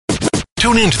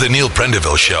Tune in to the Neil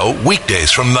Prendeville Show weekdays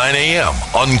from 9 a.m.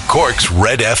 on Cork's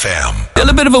RedFM.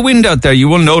 Still a bit of a wind out there. You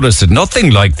will notice it.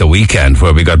 Nothing like the weekend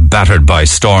where we got battered by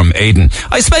Storm Aidan.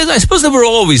 I suppose there were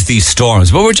always these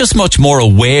storms, but we're just much more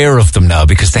aware of them now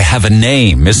because they have a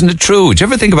name. Isn't it true? Do you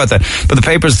ever think about that? But the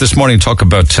papers this morning talk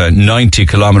about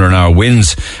 90-kilometre-an-hour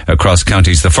winds across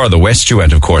counties. The further west you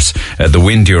went, of course, the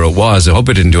windier it was. I hope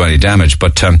it didn't do any damage.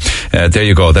 But there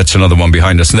you go. That's another one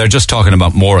behind us. And they're just talking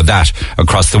about more of that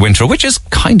across the winter, which is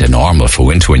kind of normal for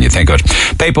winter when you think of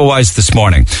it. Paper-wise this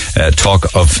morning, talk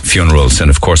of funerals. And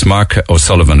of course, Mark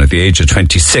O'Sullivan, at the age of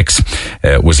 26,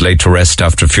 was laid to rest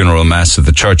after funeral mass at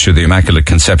the Church of the Immaculate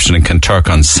Conception in Kinturk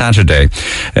on Saturday.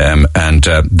 And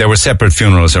there were separate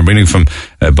funerals. I'm reading from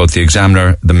both the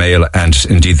Examiner, the Mail, and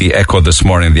indeed the Echo this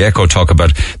morning. The Echo talk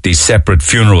about these separate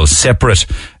funerals.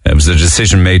 It was a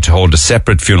decision made to hold a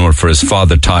separate funeral for his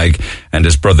father, Tig, and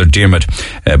his brother,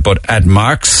 Diarmid. But at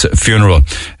Mark's funeral,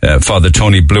 Father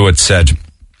Toby Blewett, said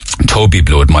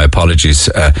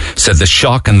the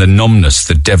shock and the numbness,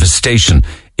 the devastation,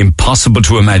 impossible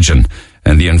to imagine,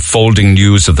 and the unfolding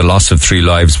news of the loss of 3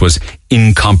 lives was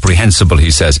incomprehensible, he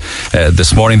says.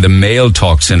 This morning, the Mail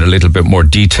talks in a little bit more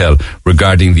detail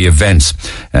regarding the events.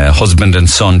 Husband and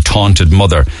son taunted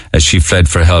mother as she fled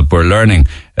for help. We're learning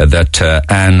that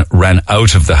Anne ran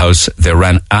out of the house. They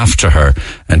ran after her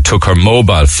and took her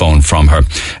mobile phone from her.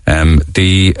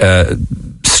 The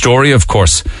story, of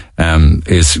course,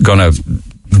 is going to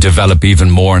develop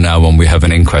even more now when we have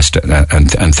an inquest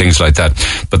and things like that.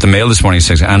 But the Mail this morning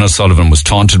says Anne O'Sullivan was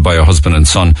taunted by her husband and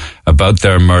son about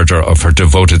their murder of her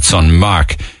devoted son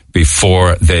Mark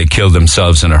before they killed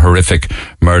themselves in a horrific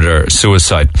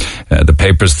murder-suicide. The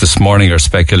papers this morning are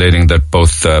speculating that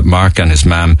both Mark and his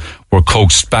mam were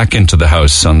coaxed back into the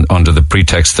house under the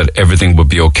pretext that everything would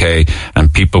be okay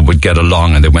and people would get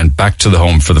along, and they went back to the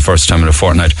home for the first time in a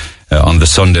fortnight on the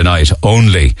Sunday night,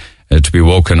 only to be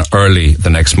woken early the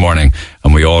next morning,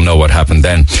 and we all know what happened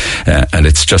then. And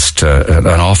it's just an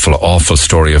awful, awful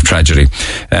story of tragedy.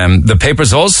 The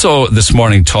papers also this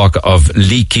morning talk of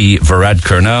leaky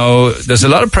Varadkar. Now, there's a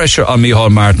lot of pressure on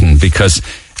Micheál Martin because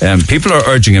people are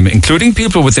urging him, including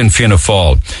people within Fianna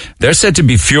Fáil. They're said to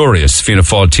be furious, Fianna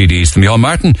Fáil TDs. Micheál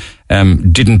Martin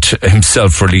didn't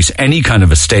himself release any kind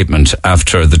of a statement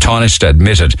after the Taoiseach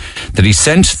admitted that he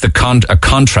sent a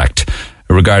contract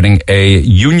regarding a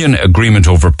union agreement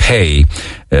over pay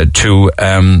to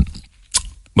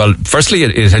firstly,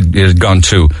 it had gone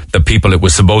to the people it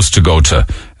was supposed to go to,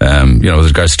 with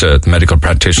regards to the medical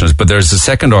practitioners. But there's a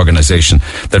second organisation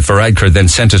that Varadkar then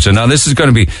sent it to. Now, this is going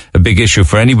to be a big issue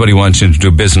for anybody wanting to do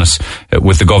business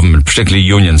with the government, particularly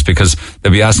unions, because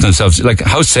they'll be asking themselves, like,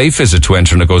 how safe is it to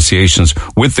enter negotiations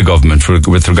with the government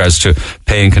with regards to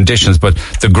pay and conditions? But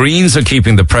the Greens are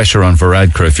keeping the pressure on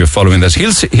Varadkar, if you're following this.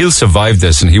 He'll survive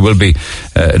this, and he will be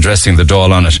addressing the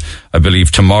Dáil on it, I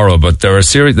believe, tomorrow. But there's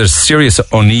serious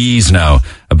unease now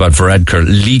about Varadkar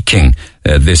leaking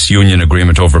this union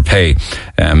agreement over pay.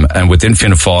 And within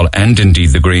Fianna Fáil and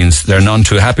indeed the Greens, they're none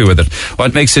too happy with it.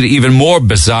 What makes it even more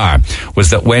bizarre was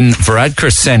that when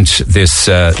Varadkar sent this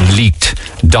leaked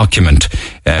document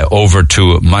over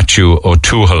to Matthew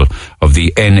O'Toole of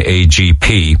the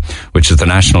NAGP, which is the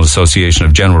National Association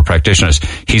of General Practitioners,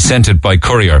 he sent it by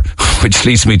courier, which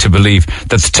leads me to believe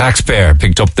that the taxpayer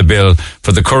picked up the bill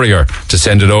for the courier to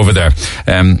send it over there.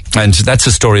 And that's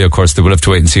a story, of course, that we'll have to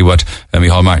wait and see what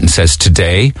Micheál Martin says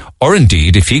today, or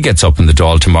indeed if he gets up in the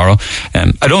Dáil tomorrow.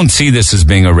 I don't see this as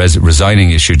being a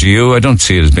resigning issue, do you? I don't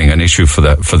see it as being an issue for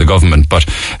the government, but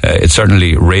it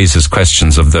certainly raises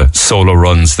questions of the solo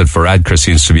runs that Varadkar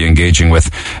seems to be engaging with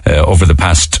over the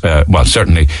past,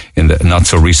 certainly in the not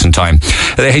so recent time.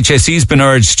 The HSE's been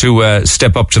urged to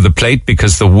step up to the plate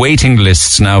because the waiting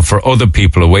lists now for other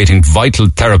people awaiting vital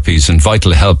therapies and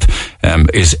vital help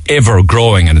is ever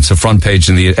growing, and it's a front page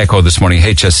in the Echo this morning,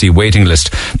 HSE waiting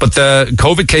list. But the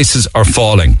COVID cases are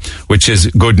falling, which is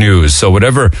good news. So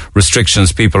whatever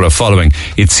restrictions people are following,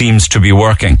 it seems to be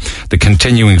working. The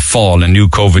continuing fall in new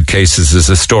COVID cases is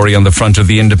a story on the front of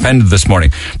the Independent this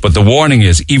morning. But the warning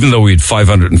is, even though we had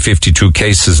 552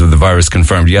 cases of the virus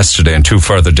confirmed yesterday and 2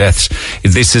 further deaths,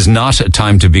 this is not a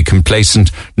time to be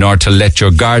complacent nor to let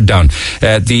your guard down.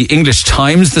 The English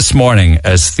Times this morning,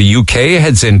 as the UK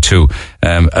heads into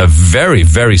a very,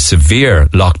 very severe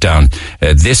lockdown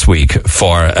this week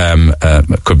for,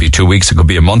 it could be 2 weeks, it could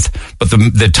be a month. But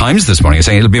the Times this morning is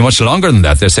saying it'll be much longer than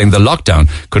that. They're saying the lockdown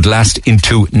could last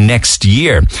into next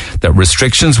year, that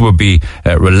restrictions will be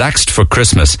relaxed for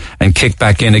Christmas and kick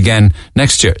back in again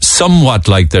next year. Somewhat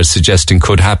like they're suggesting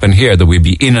could happen here, that we'll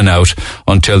be in and out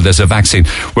until there's a vaccine.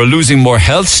 We're losing more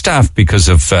health staff because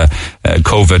of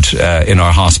COVID in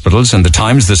our hospitals, and the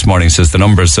Times this morning says the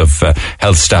numbers of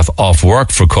health staff off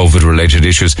work for COVID-related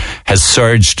issues has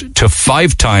surged to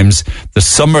 5 times the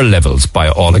summer levels by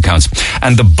all accounts.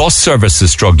 And the bus service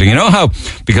is struggling. You know how,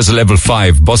 because of level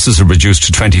 5, buses are reduced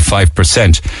to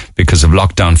 25% because of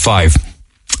lockdown 5.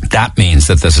 That means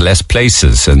that there's less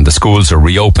places, and the schools are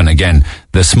reopen again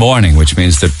this morning, which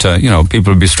means that,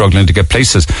 people will be struggling to get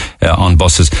places on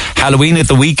buses. Halloween at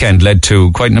the weekend led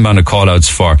to quite an amount of call-outs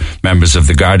for members of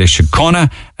the Garda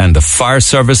Síochána and the fire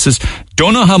services.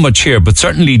 Don't know how much here, but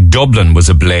certainly Dublin was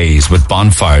ablaze with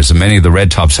bonfires, and many of the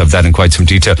red tops have that in quite some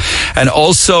detail. And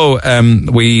also,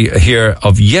 we hear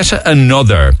of yet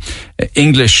another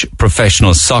English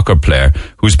professional soccer player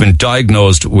who's been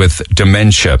diagnosed with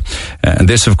dementia. And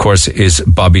this, of course, is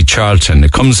Bobby Charlton.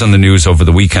 It comes on the news over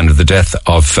the weekend of the death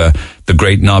of the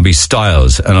great Nobby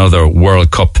Stiles, another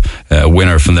World Cup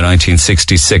winner from the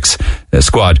 1966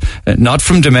 squad. Not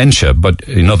from dementia, but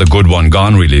another good one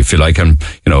gone, really, if you like. And,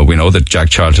 we know that Jack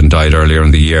Charlton died earlier in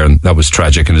the year, and that was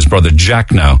tragic. And his brother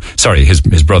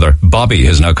his brother Bobby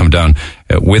has now come down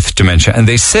with dementia. And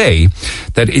they say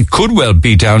that it could well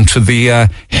be down to the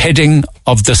heading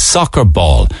of the soccer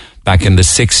ball back in the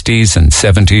 60s and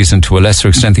 70s and to a lesser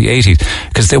extent the 80s,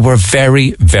 because they were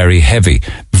very, very heavy.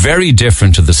 Very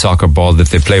different to the soccer ball that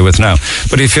they play with now.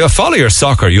 But if you follow your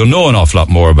soccer, you'll know an awful lot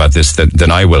more about this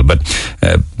than I will. But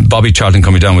Bobby Charlton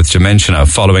coming down with dementia now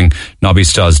following Nobby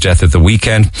Stiles' death at the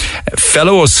weekend.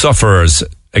 Fellow sufferers,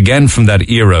 again from that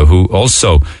era, who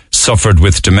also suffered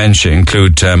with dementia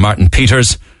include Martin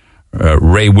Peters,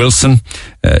 Ray Wilson,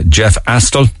 Jeff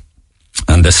Astle.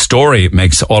 And the story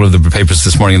makes all of the papers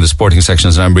this morning in the sporting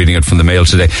sections, and I'm reading it from the Mail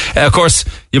today. Of course,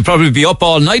 you'll probably be up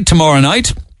all night tomorrow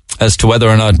night as to whether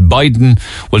or not Biden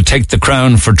will take the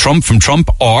crown from Trump,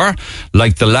 or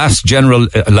like the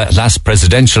last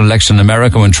presidential election in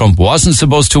America when Trump wasn't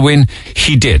supposed to win,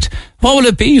 he did. What will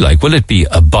it be like? Will it be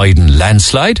a Biden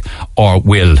landslide, or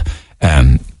will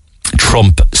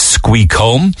Trump squeak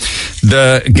home?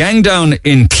 The gang down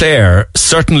in Clare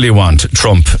certainly want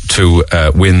Trump to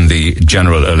win the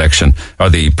general election, or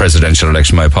the presidential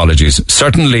election, my apologies.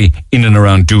 Certainly in and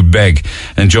around Doodbeg.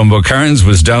 And Jumbo Carnes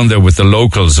was down there with the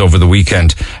locals over the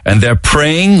weekend, and they're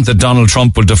praying that Donald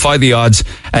Trump will defy the odds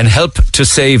and help to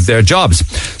save their jobs.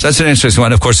 So that's an interesting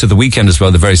one. Of course, at the weekend as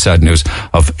well, the very sad news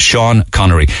of Sean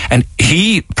Connery. And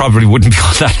he probably wouldn't be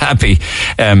all that happy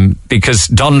because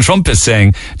Donald Trump is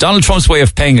saying, Donald Trump's way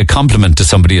of paying a compliment to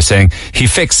somebody is saying, he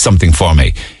fixed something for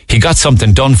me. He got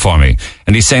something done for me.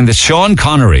 And he's saying that Sean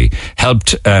Connery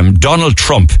helped Donald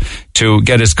Trump to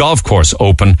get his golf course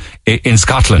open in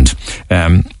Scotland.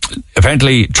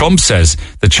 Apparently, Trump says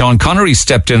that Sean Connery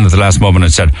stepped in at the last moment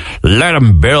and said, let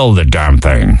him build the damn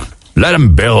thing. Let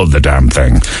him build the damn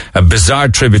thing. A bizarre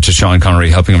tribute to Sean Connery,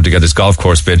 helping him to get his golf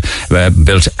course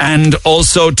built. And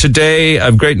also today, I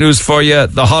have great news for you.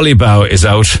 The Holly Bough is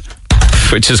out,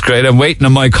 which is great. I'm waiting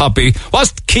on my copy.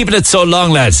 What's keeping it so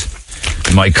long, lads?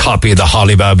 My copy of the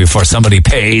Holly Bough before somebody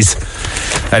pays.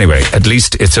 Anyway, at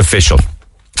least it's official.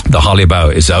 The Holly Bough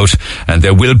is out, and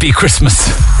there will be Christmas.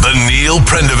 The Neil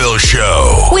Prendeville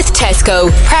Show. With Tesco,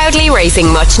 proudly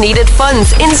raising much-needed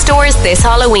funds in stores this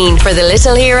Halloween for the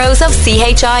little heroes of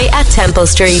CHI at Temple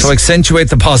Street. So accentuate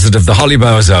the positive. The Holly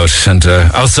Bough is out, and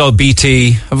also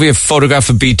BT. Have we a photograph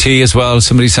of BT as well?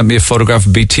 Somebody sent me a photograph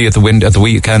of BT at the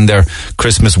weekend. Their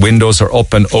Christmas windows are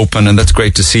up and open, and that's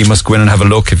great to see. You must go in and have a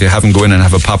look. If you haven't, go in and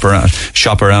have a pop around,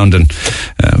 shop around, and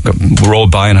roll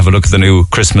by and have a look at the new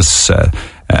Christmas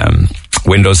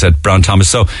windows at Brown Thomas.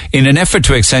 So in an effort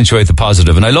to accentuate the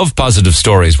positive, and I love positive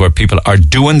stories where people are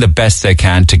doing the best they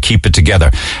can to keep it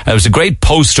together. There was a great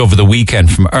post over the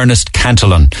weekend from Ernest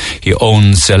Cantillon. He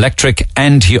owns Electric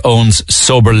and he owns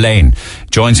Sober Lane.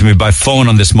 Joins me by phone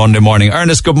on this Monday morning.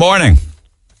 Ernest, good morning.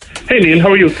 Hey Neil, how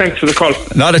are you? Thanks for the call.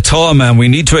 Not at all, man. We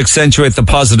need to accentuate the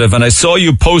positive. And I saw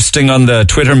you posting on the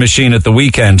Twitter machine at the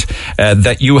weekend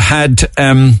that you had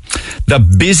the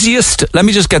busiest, let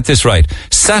me just get this right.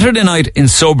 Saturday night in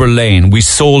Sober Lane, we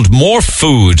sold more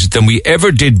food than we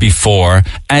ever did before,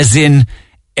 as in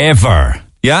ever.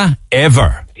 Yeah?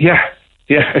 Ever. Yeah,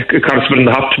 it caught us a bit on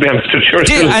the hop, to be honest with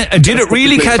you. Did it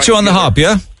really catch you on the hop,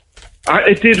 yeah?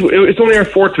 It did. It's only our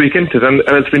fourth week into it, and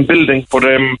it's been building. But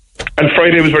and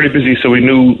Friday was very busy, so we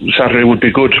knew Saturday would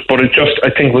be good. But it just, I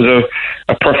think, was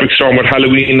a perfect storm with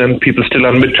Halloween and people still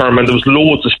on midterm, and there was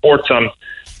loads of sports on.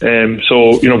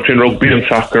 So between rugby and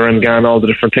soccer and GAN, all the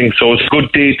different things. So it's a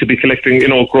good day to be collecting,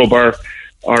 grub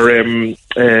or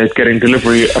getting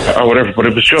delivery or whatever. But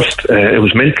it was just, it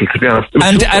was mental, to be honest.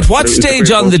 And at what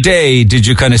stage on the day did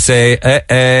you kind of say,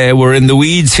 we're in the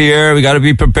weeds here, we got to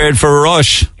be prepared for a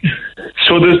rush?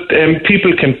 So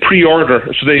people can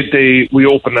pre-order. So we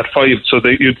open at 5, so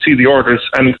you'd see the orders,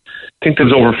 and I think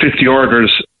there's over 50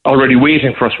 orders already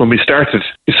waiting for us when we started.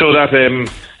 So that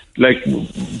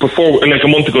before, like a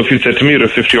month ago, if you'd said to me,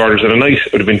 there's 50 orders in a night, I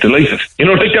would have been delighted. That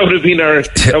would have been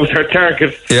that was our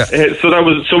target. Yeah.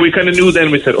 So we kind of knew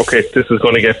then. We said, okay, this is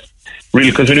going to get real,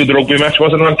 because we knew the rugby match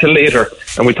wasn't on until later,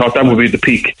 and we thought that would be the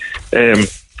peak.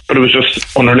 But it was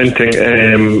just unrelenting,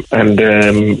 and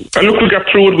look, we got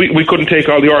through it. We couldn't take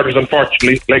all the orders,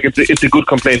 unfortunately. Like it's a good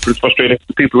complaint, but it's frustrating for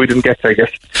the people we didn't get, I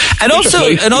guess. And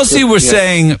also, you were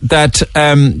saying that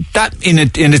that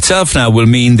in itself now will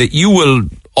mean that you will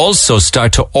also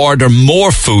start to order more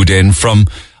food in from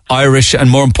Irish and,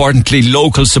 more importantly,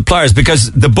 local suppliers, because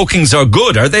the bookings are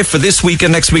good, are they, for this week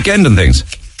and next weekend and things?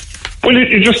 Well,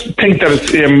 you just think that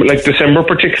it's like December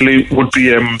particularly would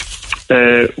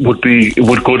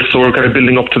good, so we're kind of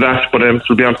building up to that. But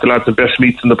we'll be on to the lads the best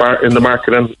meats in the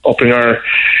market and upping our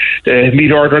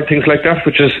meat order and things like that,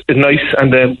 which is nice.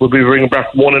 And we'll be bringing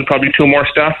back 1 and probably 2 more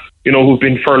staff, who've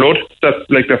been furloughed. That's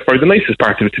probably the nicest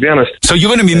part of it, to be honest. So you're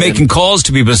going to be making calls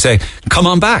to people to say, "Come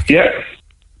on back." Yeah,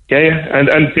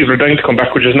 and people are dying to come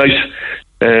back, which is nice.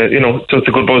 So it's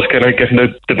a good buzz, kind of getting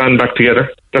the band back together.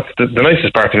 That's the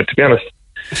nicest part of it, to be honest.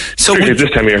 So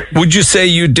this time of year. Would you say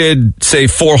you did, say,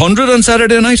 400 on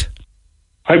Saturday night?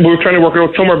 We were trying to work it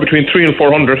out somewhere between 300 and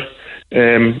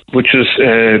 400, which is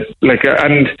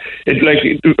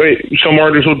some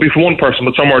orders would be for one person,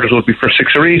 but some orders would be for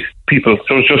 6 or 8 people.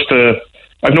 So it's just I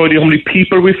have no idea how many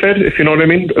people we fed, if you know what I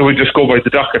mean. We just go by the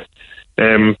docket.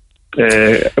 It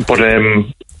was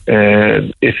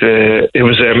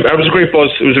a great buzz.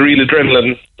 It was a real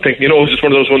adrenaline thing. It was just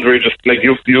one of those ones where you're just like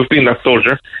you've been that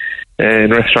soldier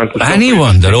in restaurants.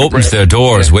 Anyone that opens their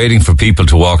doors waiting for people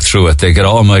to walk through it, they get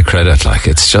all my credit. Like,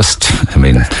 it's just,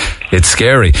 it's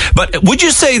scary. But would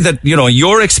you say that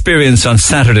your experience on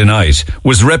Saturday night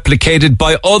was replicated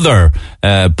by other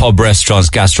pub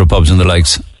restaurants, gastropubs, and the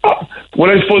likes? Well,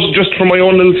 I suppose just from my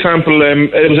own little sample,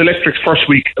 it was Electric's first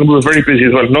week, and we were very busy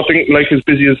as well. Nothing like as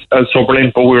busy as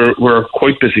Soberlane, but we were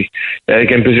quite busy.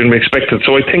 Again, busier than we expected.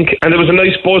 So I think, and there was a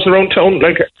nice buzz around town.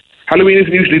 Like, Halloween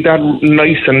isn't usually that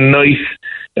nice.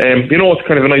 It's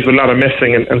kind of a nice with a lot of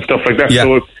messing and stuff like that. Yeah.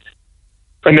 So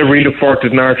I never really looked forward to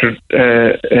the narrative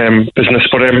business,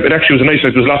 but it actually was a nice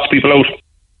night. There was lots of people out.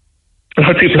 A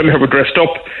lot of people never dressed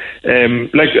up.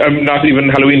 Not even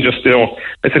Halloween, just,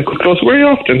 I said, close, where are you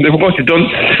off? And they were going to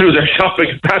done through their shopping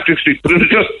at Patrick Street, but it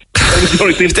was just, the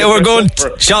only thing they were going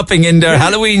shopping in their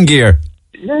Halloween gear.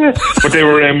 Yeah, but they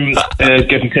were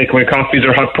getting takeaway coffees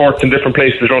or hot ports in different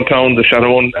places around town, the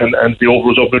Shadow and the Oval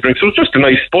was open to drink. So it was just a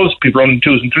nice buzz, people running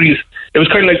 2s and 3s. It was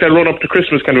kind of like that run up to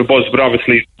Christmas kind of a buzz, but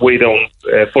obviously way down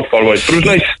football-wise. But it was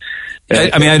nice.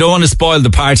 I don't want to spoil the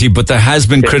party, but there has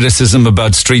been criticism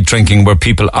about street drinking where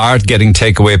people are getting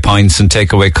takeaway pints and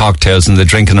takeaway cocktails, and they're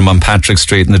drinking them on Patrick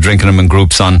Street and they're drinking them in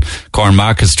groups on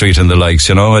Cornmarket Street and the likes.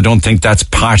 I don't think that's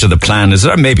part of the plan, is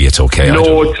it? Or maybe it's okay.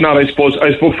 No, it's not, I suppose.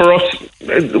 For us,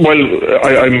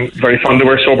 I'm very fond of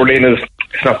where Soberlane is.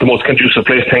 It's not the most conducive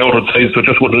place to hang out outside, so it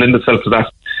just wouldn't lend itself to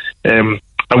that.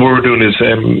 And what we're doing is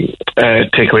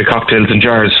takeaway cocktails in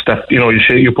jars that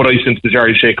you put ice into the jar,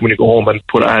 you shake them when you go home, and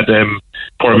pour them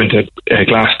into a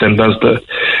glass. Then that's the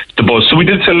buzz. So we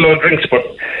did sell a lot of drinks, but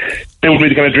they would be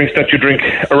the kind of drinks that you drink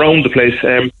around the place.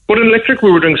 But in Electric,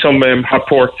 we were doing some hot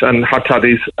ports and hot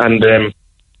toddies, and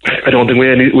I don't think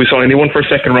we saw anyone for a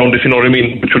second round, if you know what I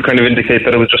mean, which would kind of indicate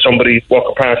that it was just somebody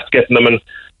walking past, getting them,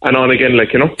 and on again,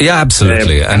 Yeah,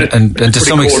 absolutely. And to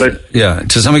some extent,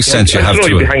 to some extent, you have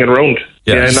to be hanging around.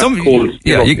 No,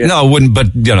 it wouldn't.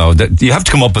 But you have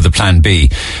to come up with a plan B.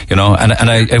 And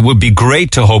it would be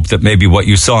great to hope that maybe what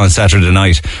you saw on Saturday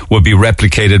night would be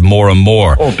replicated more and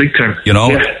more. Oh, big time.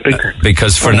 Big time.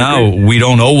 Because for now we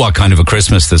don't know what kind of a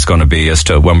Christmas there's going to be as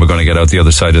to when we're going to get out the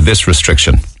other side of this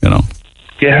restriction.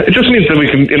 Yeah, it just means that we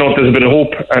can. There's a bit of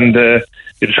hope, and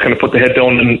you just kind of put the head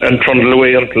down and trundle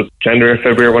away until January,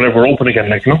 February, whenever we're open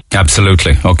again,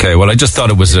 Absolutely. Okay. Well, I just thought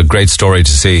it was a great story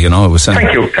to see. It was.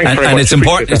 Thank you. Thanks very much. It's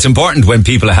important. It's important when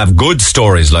people have good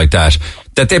stories like that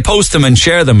they post them and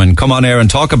share them and come on air and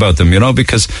talk about them.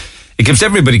 Because it gives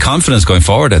everybody confidence going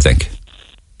forward, I think.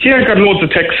 Yeah, I got loads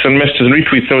of texts and messages and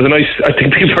retweets. It was I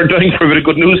think people are dying for a bit of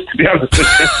good news, to be honest with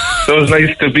you. So it was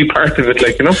nice to be part of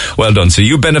it, Well done. So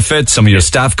you benefit, some of your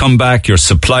staff come back, your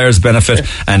suppliers benefit,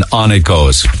 and on it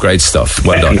goes. Great stuff.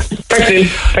 Well done. Thanks, Neil.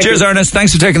 Cheers, Ernest.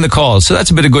 Thanks for taking the call. So that's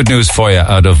a bit of good news for you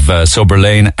out of Sober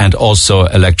Lane and also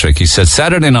Electric. He said,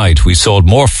 Saturday night we sold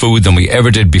more food than we ever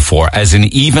did before, as in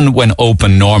even when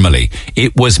open normally.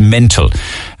 It was mental.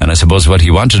 And I suppose what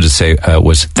he wanted to say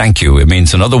was thank you. It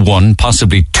means another one,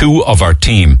 possibly two of our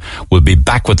team will be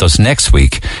back with us next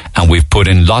week, and we've put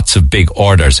in lots of big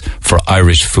orders for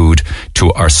Irish food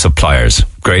to our suppliers.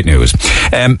 Great news.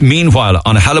 Meanwhile,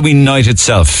 on Halloween night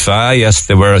itself, yes,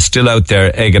 they were still out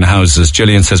there egging houses.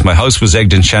 Gillian says, my house was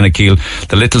egged in Shanakeel.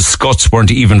 The little Scots weren't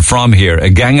even from here.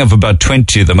 A gang of about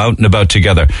 20 of them out and about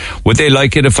together. Would they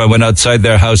like it if I went outside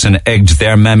their house and egged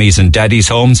their mammies and daddies'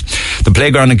 homes? The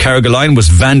playground in Carrigaline was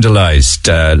vandalised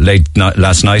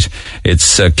last night.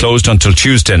 It's closed until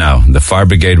Tuesday now. The fire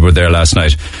brigade were there last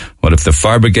night. Well, if the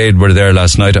fire brigade were there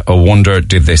last night, I wonder,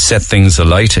 did they set things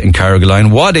alight in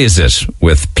Carrigaline? What is it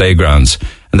with playgrounds?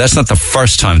 And that's not the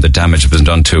first time the damage has been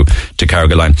done to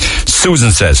Carrigaline.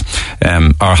 Susan says,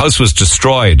 our house was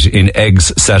destroyed in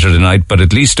eggs Saturday night, but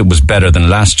at least it was better than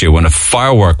last year when a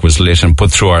firework was lit and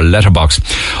put through our letterbox.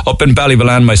 Up in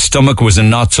Ballyvalan, my stomach was in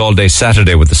knots all day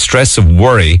Saturday with the stress of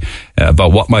worry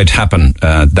about what might happen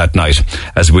that night,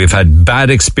 as we've had bad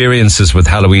experiences with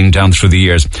Halloween down through the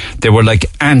years. They were like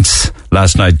ants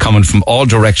last night, coming from all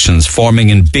directions, forming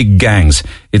in big gangs.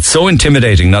 It's so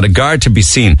intimidating, not a guard to be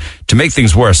seen. To make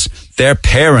things worse, their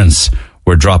parents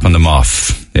were dropping them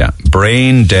off. Yeah,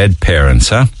 brain dead parents,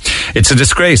 huh? It's a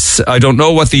disgrace. I don't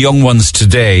know what the young ones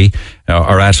today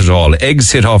are at all.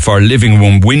 Eggs hit off our living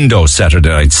room window Saturday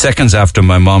night, seconds after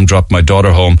my mom dropped my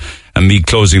daughter home and me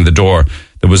closing the door.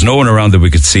 There was no one around that we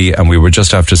could see, and we were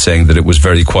just after saying that it was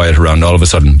very quiet around. All of a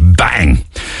sudden, bang!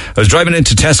 I was driving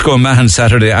into Tesco in Mahon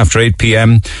Saturday after 8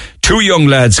 p.m. Two young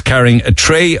lads carrying a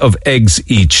tray of eggs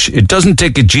each. It doesn't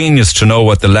take a genius to know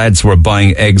what the lads were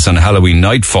buying eggs on Halloween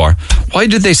night for. Why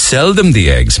did they sell them the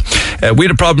eggs? We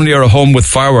had a problem near our home with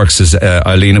fireworks, says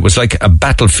Eileen. It was like a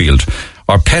battlefield.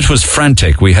 Our pet was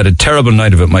frantic. We had a terrible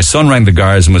night of it. My son rang the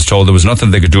guards and was told there was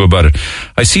nothing they could do about it.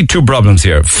 I see two problems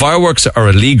here. Fireworks are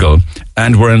illegal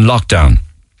and we're in lockdown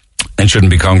and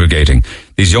shouldn't be congregating.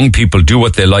 These young people do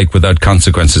what they like without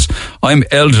consequences. I'm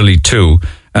elderly too,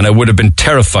 and I would have been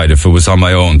terrified if it was on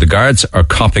my own. The guards are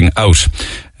copping out.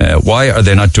 Why are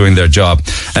they not doing their job?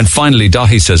 And finally,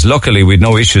 Dahi says, luckily we'd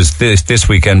no issues this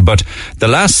weekend, but the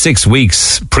last 6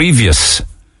 weeks previous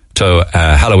to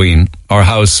Halloween, our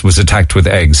house was attacked with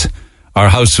eggs. Our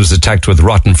house was attacked with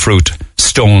rotten fruit,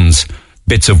 stones,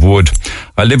 bits of wood.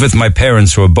 I live with my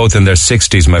parents who are both in their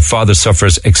 60s. My father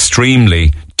suffers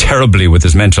extremely, terribly with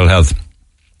his mental health.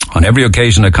 On every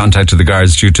occasion I contacted the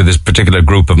guards due to this particular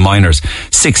group of minors,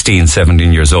 16,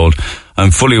 17 years old. I'm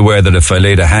fully aware that if I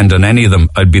laid a hand on any of them,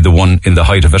 I'd be the one in the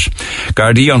height of it.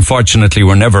 Gardaí, unfortunately,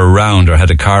 were never around or had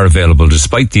a car available,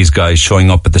 despite these guys showing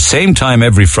up at the same time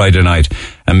every Friday night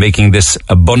and making this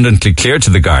abundantly clear to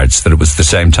the guards that it was the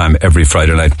same time every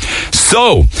Friday night.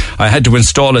 So, I had to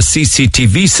install a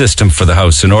CCTV system for the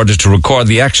house in order to record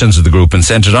the actions of the group and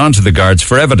send it on to the guards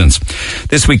for evidence.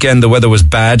 This weekend, the weather was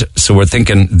bad, so we're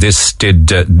thinking this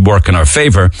did work in our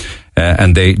favour.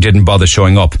 And they didn't bother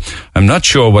showing up. I'm not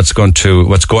sure what's going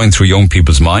through young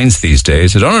people's minds these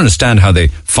days. I don't understand how they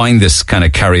find this kind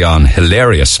of carry-on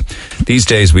hilarious. These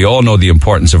days, we all know the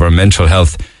importance of our mental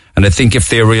health, and I think if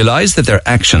they realise that their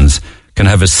actions can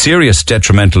have a serious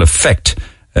detrimental effect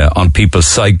on people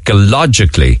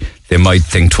psychologically, they might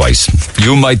think twice.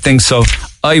 You might think so.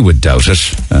 I would doubt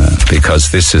it,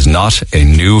 because this is not a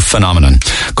new phenomenon.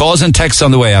 Calls and texts on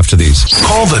the way after these.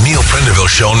 Call the Neil Prendeville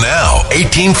Show now.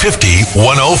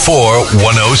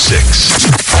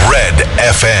 1850-104-106. Red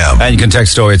FM. And you can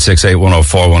text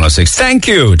 0868-104-106. Thank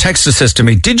you. Texter says to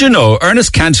me, did you know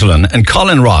Ernest Cantillon and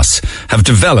Colin Ross have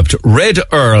developed Red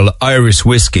Earl Irish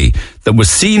whiskey that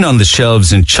was seen on the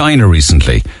shelves in China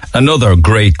recently? Another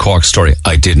great Cork story.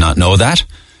 I did not know that.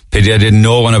 Pity I didn't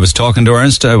know when I was talking to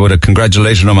Ernst. I would have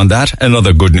congratulated him on that.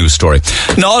 Another good news story.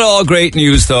 Not all great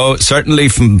news, though. Certainly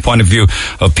from the point of view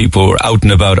of people who are out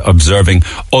and about observing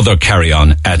other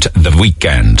carry-on at the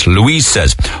weekend. Louise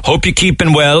says, hope you're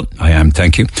keeping well. I am,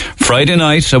 thank you. Friday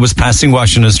night, I was passing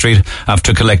Washington Street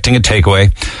after collecting a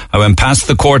takeaway. I went past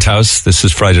the courthouse. This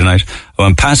is Friday night. I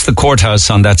went past the courthouse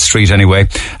on that street anyway.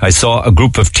 I saw a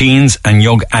group of teens and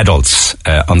young adults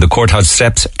on the courthouse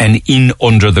steps and in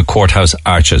under the courthouse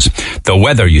arches. The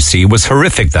weather, you see, was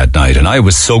horrific that night and I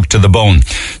was soaked to the bone.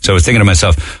 So I was thinking to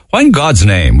myself, Why in God's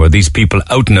name were these people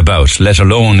out and about, let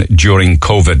alone during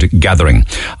COVID gathering?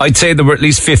 I'd say there were at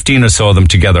least 15 or so of them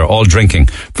together, all drinking,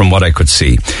 from what I could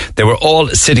see. They were all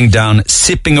sitting down,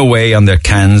 sipping away on their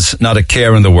cans, not a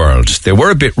care in the world. They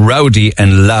were a bit rowdy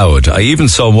and loud. I even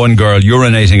saw one girl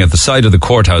urinating at the side of the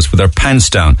courthouse with her pants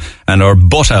down and her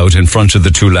butt out in front of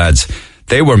the two lads.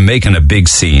 They were making a big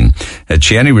scene. Had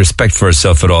she any respect for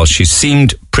herself at all? She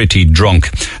seemed pretty drunk.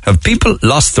 Have people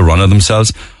lost the run of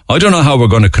themselves? I don't know how we're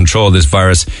going to control this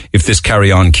virus if this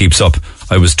carry-on keeps up.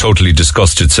 I was totally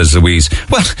disgusted, says Louise.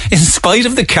 Well, in spite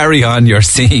of the carry-on you're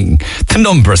seeing, the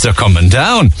numbers are coming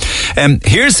down.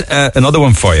 Here's another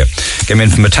one for you. Came in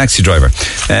from a taxi driver.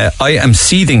 I am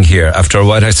seething here after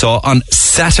what I saw on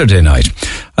Saturday night.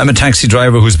 I'm a taxi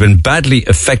driver who's been badly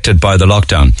affected by the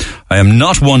lockdown. I am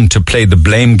not one to play the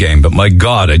blame game, but my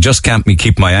God, I just can't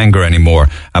keep my anger anymore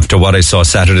after what I saw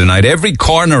Saturday night. Every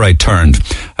corner I turned,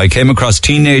 I came across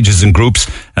teenagers in groups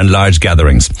and large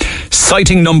gatherings.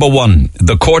 Sighting number one,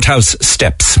 the courthouse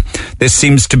steps. This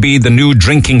seems to be the new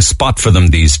drinking spot for them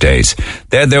these days.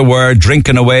 There they were,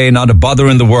 drinking away, not a bother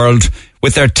in the world,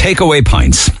 with their takeaway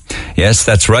pints. Yes,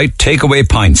 that's right, takeaway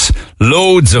pints.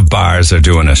 Loads of bars are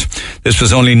doing it. This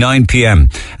was only 9 p.m,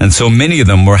 and so many of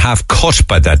them were half cut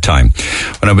by that time.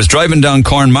 When I was driving down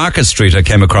Cornmarket Street, I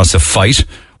came across a fight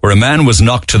where a man was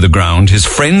knocked to the ground. His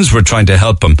friends were trying to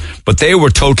help him, but they were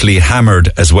totally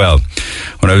hammered as well.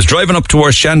 When I was driving up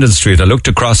towards Shandon Street, I looked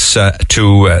across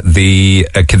to the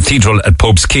cathedral at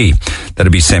Pope's Quay.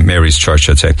 That'd be St. Mary's Church,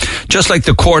 I'd say. Just like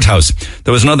the courthouse,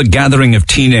 there was another gathering of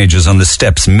teenagers on the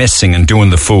steps messing and doing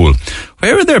the fool.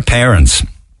 Where are their parents?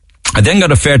 I then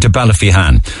got a fare to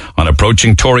Ballyphehane. On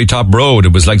approaching Torytop Road,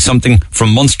 it was like something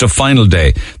from Munster Final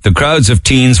Day. The crowds of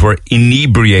teens were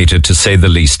inebriated, to say the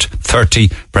least. 30,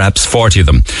 perhaps 40 of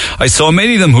them. I saw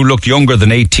many of them who looked younger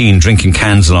than 18 drinking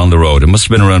cans along the road. It must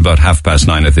have been around about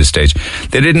 9:30 at this stage.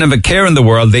 They didn't have a care in the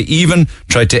world. They even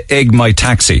tried to egg my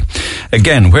taxi.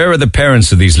 Again, where are the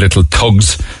parents of these little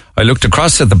thugs? I looked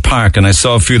across at the park and I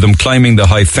saw a few of them climbing the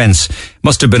high fence.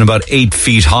 Must have been about 8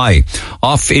 feet high.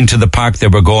 Off into the park they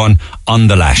were going on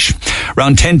the lash.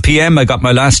 Around 10 p.m. I got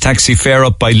my last taxi fare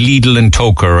up by Lidl and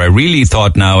Toker. I really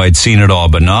thought now I'd seen it all,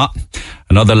 but not.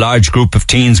 Another large group of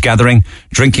teens gathering,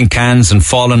 drinking cans and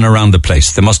falling around the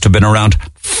place. There must have been around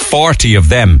 40 of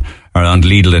them around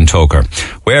Lidl and Toker.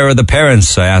 Where are the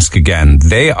parents, I ask again?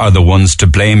 They are the ones to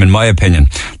blame, in my opinion.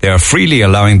 They are freely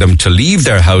allowing them to leave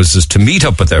their houses to meet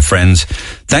up with their friends.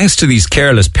 Thanks to these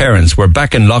careless parents, we're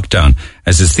back in lockdown,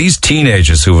 as it's these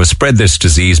teenagers who have spread this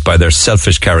disease by their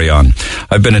selfish carry-on.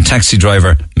 I've been a taxi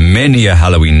driver many a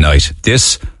Halloween night.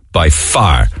 This, by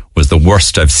far, was the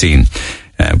worst I've seen.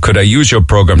 Could I use your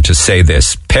program to say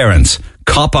this? Parents,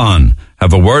 cop on.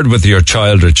 Have a word with your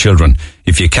child or children.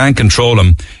 If you can't control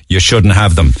them, you shouldn't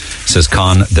have them, says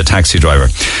Con, the taxi driver.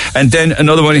 And then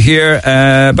another one here,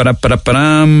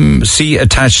 see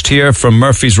attached here from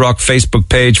Murphy's Rock Facebook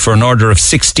page for an order of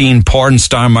 16 porn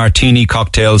star martini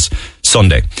cocktails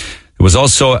Sunday. There was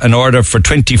also an order for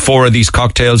 24 of these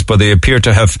cocktails, but they appear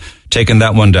to have taken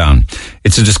that one down.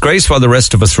 It's a disgrace while the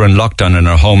rest of us are in lockdown in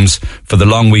our homes for the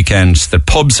long weekends that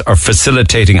pubs are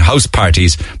facilitating house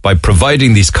parties by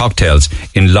providing these cocktails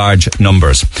in large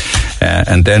numbers.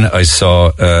 And then I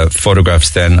saw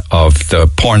photographs then of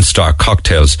the porn star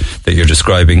cocktails that you're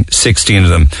describing, 16 of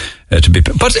them to be...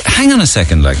 But hang on a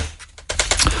second, like,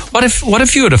 what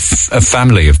if you had a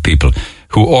family of people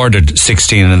who ordered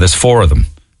 16 and there's 4 of them?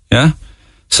 Yeah?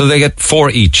 So they get 4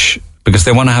 each because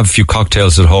they want to have a few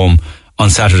cocktails at home on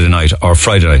Saturday night or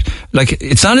Friday night. Like,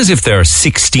 it's not as if there are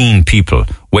 16 people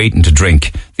waiting to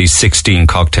drink these 16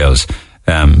 cocktails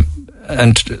and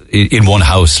in one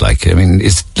house. Like, I mean,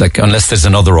 it's like, unless there's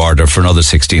another order for another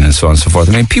 16 and so on and so forth.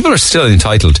 I mean, people are still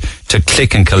entitled to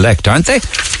click and collect, aren't they?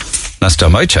 Last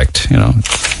time I checked, you know,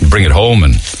 bring it home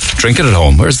and drink it at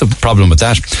home. Where's the problem with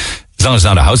that? As long as it's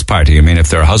not a house party. I mean, if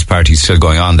there are house parties still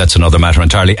going on, that's another matter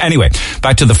entirely. Anyway,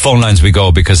 back to the phone lines we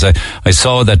go, because I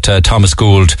saw that Thomas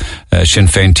Gould, Sinn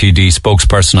Féin TD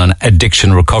spokesperson on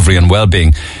addiction, recovery and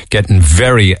well-being, getting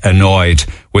very annoyed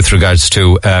with regards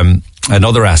to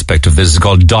another aspect of this. It's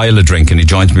called Dial-A-Drink, and he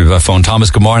joins me by phone.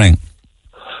 Thomas, good morning.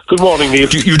 Good morning, Neil.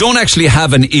 You don't actually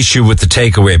have an issue with the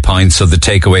takeaway pints or the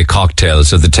takeaway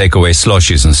cocktails or the takeaway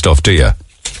slushies and stuff, do you?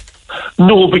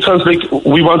 No, because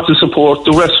we want to support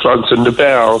the restaurants and the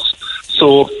bars.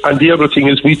 So, and the other thing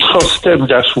is we trust them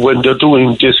that when they're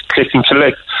doing this click and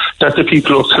collect, that the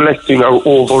people who are collecting are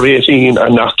over 18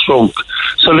 and not drunk.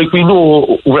 So we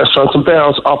know restaurants and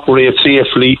bars operate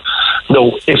safely.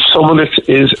 Now, if someone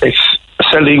is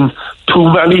selling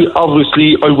too many,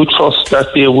 obviously I would trust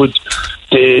that they would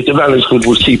the management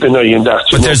would keep an eye on that.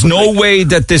 But there's no way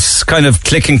that this kind of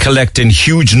click and collect in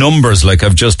huge numbers, like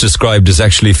I've just described, is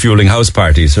actually fueling house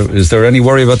parties. Is there any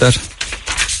worry about that?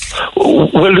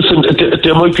 Well, listen,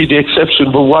 there might be the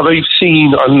exception, but what I've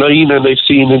seen online and I've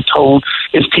seen in town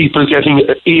is people getting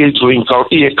a drink or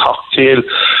a cocktail.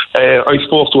 I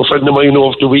spoke to a friend of mine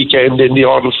over the weekend, and they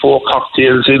ordered 4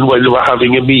 cocktails in while they were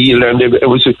having a meal, and it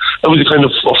was a kind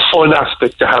of a fun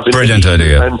aspect to have. Brilliant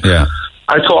idea, yeah.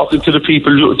 I'm talking to the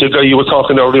people, the guy you were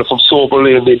talking earlier from Sober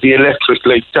Lane, the electric,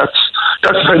 like that's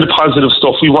the kind of positive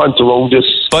stuff we want around this.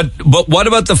 But what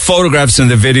about the photographs and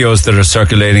the videos that are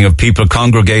circulating of people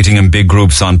congregating in big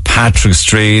groups on Patrick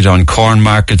Street, on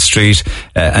Cornmarket Street,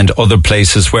 and other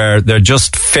places where they're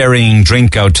just ferrying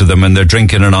drink out to them and they're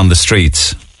drinking it on the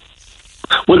streets?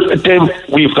 Well, then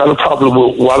we've got a problem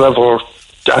with whatever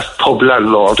that pub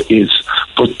landlord is.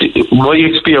 But my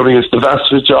experience, the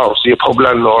vast majority of pub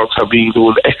landlords have been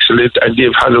doing excellent, and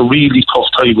they've had a really tough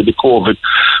time with the COVID.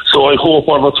 So I hope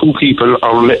 1 or 2 people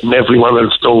are letting everyone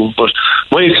else down. But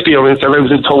my experience, and I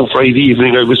was in town Friday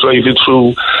evening, I was driving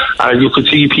through, and you could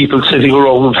see people sitting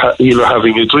around,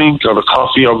 having a drink or a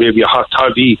coffee or maybe a hot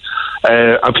toddy,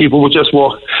 and people would just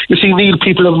walk. You see, Neil,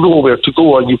 people have nowhere to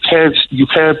go, and you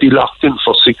can't be locked in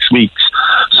for 6 weeks.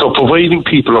 So providing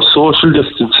people are social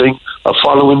distancing, are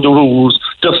following the rules,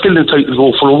 they're still entitled to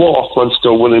go for a walk once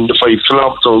they're within the 5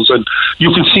 kilometres, and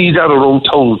you can see that around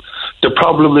town. The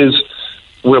problem is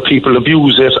where people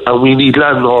abuse it, and we need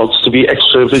landlords to be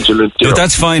extra vigilant. But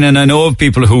that's fine, and I know of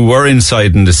people who were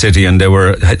inside in the city and they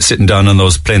were sitting down on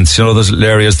those plinths, those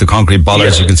areas, the concrete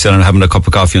bollards, you can sit on having a cup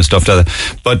of coffee and stuff like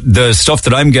that. But the stuff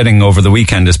that I'm getting over the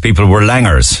weekend is people were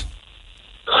langers.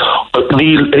 But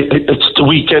Neil, it's the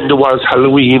weekend, it was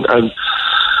Halloween, and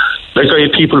like I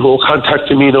had people who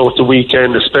contacted me now at the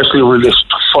weekend, especially in relation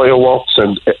to fireworks,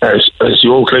 and as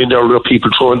you outlined earlier, people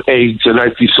throwing eggs and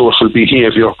antisocial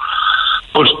behaviour.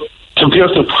 But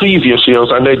compared to previous years,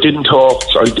 and I didn't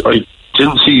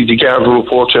see the Garda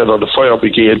report yet on the fire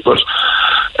brigade, but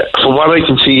from what I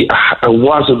can see, it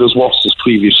wasn't as worse as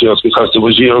previous years, because there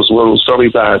was years where it was very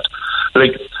bad.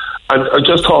 And I'm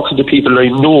just talking to people, I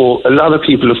know a lot of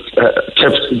people have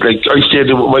kept, I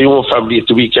stayed in with my own family at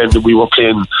the weekend, and we were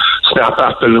playing Snap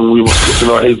Apple, and we were putting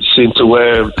our heads into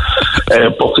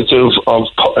buckets of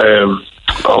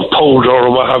powder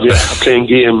or what have you, playing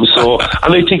games. So,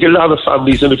 and I think a lot of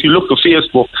families, and if you look at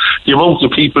Facebook, the amount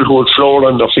of people who had floor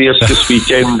on their face this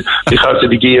weekend because of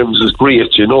the games is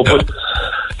great, but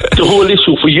the whole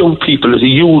issue for young people is a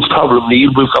huge problem,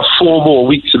 Neil. We've got 4 more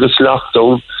weeks of this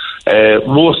lockdown.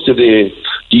 Most of the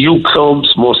youth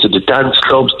clubs, most of the dance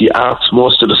clubs, the arts,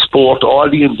 most of the sport, all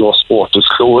the indoor sport is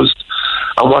closed.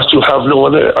 And what you have now,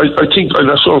 and I think, I'm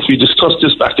not sure if we discussed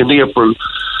this back in April,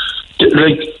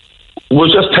 we're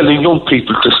just telling young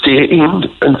people to stay in,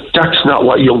 and that's not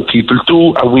what young people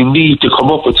do, and we need to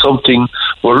come up with something.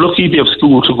 We're lucky we have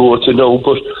school to go to now,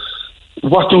 but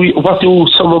what do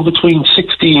someone between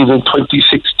 16 and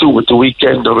 26 do at the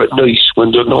weekend or at night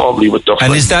when they're normally with their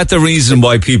friends? And is that the reason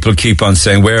why people keep on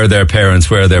saying, where are their parents,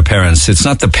 where are their parents? It's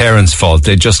not the parents' fault.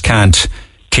 They just can't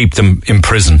keep them in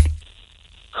prison.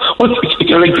 Well,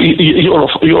 you're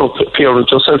a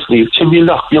parent yourself, Neil. Can you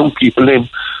lock young people in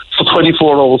for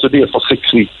 24 hours a day for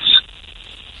 6 weeks?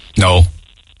 No.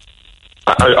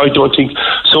 I don't think.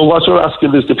 So what you're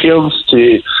asking is the parents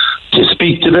to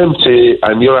speak to them,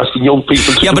 and you're asking young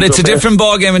people to... Yeah, but it's a different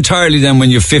ballgame entirely than when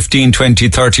you're 15, 20,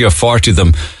 30 or 40 of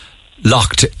them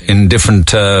locked in different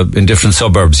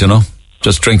suburbs,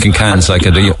 just drinking cans like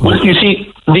a... Well, you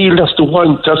see, Neil,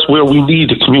 that's where we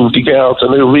need a community guard,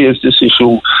 and I raised this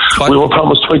issue. What? We were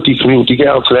promised 20 community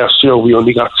guards last year, we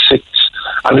only got 6.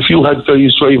 And if you had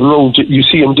guys driving around, you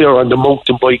see them there on the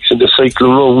mountain bikes and they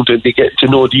cycle around, and they get to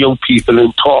know the young people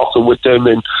and talking with them.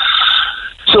 And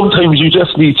sometimes you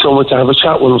just need someone to have a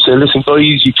chat with them, say, listen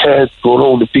guys, you can't go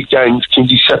around the big gangs, can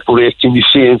you separate, can you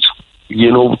say it,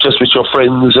 just with your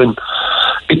friends? And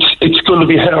it's going to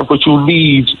be hard, but you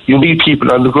need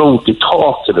people on the ground to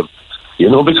talk to them,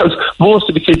 because most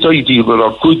of the kids I deal with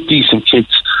are good, decent kids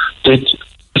that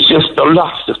it's just they're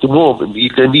lost at the moment.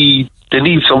 They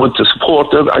need someone to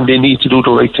support them, and they need to do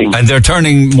the right thing. And they're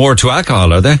turning more to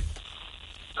alcohol, are they?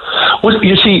 Well,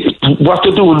 you see, what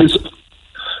they're doing is,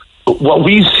 what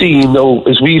we've seen now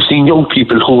is we've seen young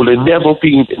people who have never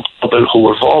been in trouble,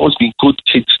 who have always been good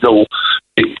kids now,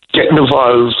 getting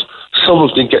involved. Some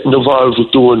of them getting involved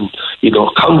with doing,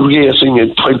 congregating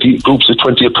in groups of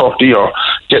 20 or 30, or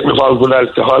getting involved with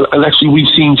alcohol. And actually,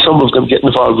 we've seen some of them getting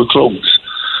involved with drugs.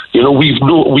 You know, we've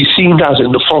seen that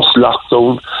in the first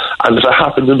lockdown, and if it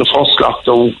happened in the first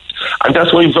lockdown, and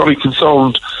that's why I'm very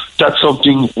concerned. That's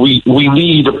something we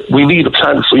need a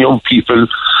plan for young people,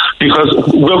 because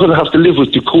we're going to have to live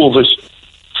with the COVID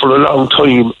for a long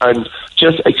time, and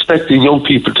just expecting young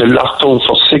people to lock down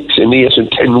for 6 and 8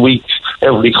 and 10 weeks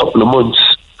every couple of months,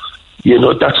 you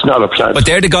know, that's not a plan. But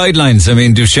they're the guidelines. I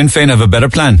mean, do Sinn Féin have a better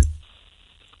plan?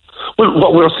 Well,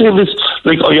 what we're saying is,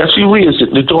 like, I actually raised it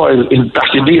in the Dáil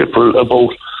back in April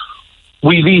about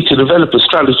we need to develop a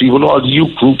strategy with all the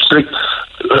youth groups. Like,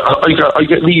 I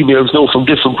get emails now from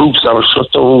different groups that are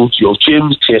shut down, you know,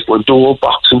 gyms, taekwondo,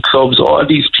 boxing clubs, all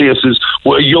these places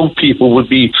where young people would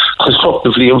be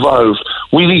constructively involved.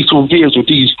 We need to engage with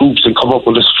these groups and come up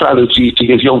with a strategy to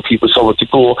give young people somewhere to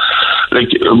go. Like,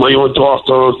 my own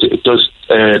daughter does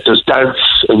dance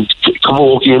and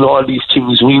camogie and all these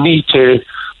things. We need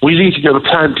to get a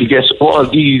plan to get all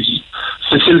these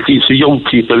facilities for young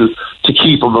people to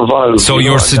keep them involved. So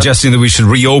you're suggesting that we should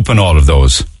reopen all of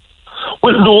those?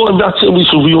 Well, no, I'm not saying we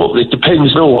should reopen. It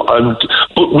depends now.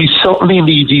 But we certainly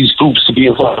need these groups to be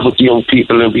involved with the young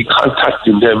people and be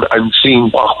contacting them and seeing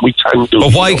what we can do.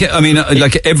 But why? I mean,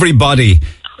 like, everybody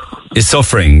is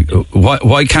suffering.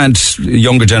 Why can't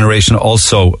younger generation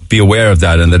also be aware of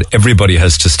that, and that everybody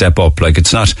has to step up? Like,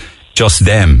 it's not just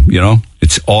them, you know.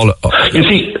 It's all. You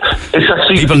see, it's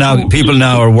actually people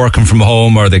now are working from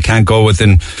home, or they can't go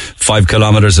within 5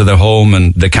 kilometres of their home,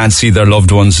 and they can't see their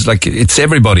loved ones. Like, it's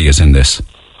everybody is in this.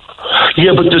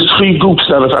 Yeah, but there's 3 groups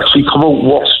that have actually come out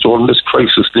worse during this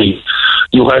crisis.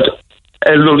 You had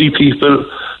elderly people,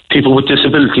 people with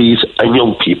disabilities, and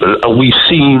young people, and we've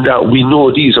seen that. We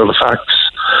know these are the facts.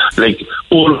 Like,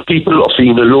 old people are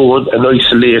feeling alone and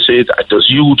isolated, and there's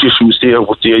huge issues there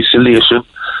with the isolation.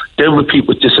 Then with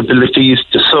people with disabilities,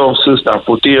 the services that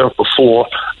were there before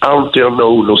aren't there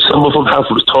now. Some of them have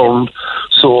returned.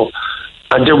 So,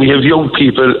 and then we have young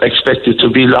people expected to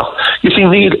be locked. You see,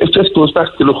 Neil, it just goes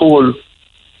back to the whole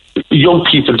young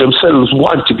people themselves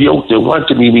want to be out there, want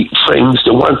to be meeting friends,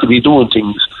 they want to be doing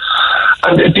things.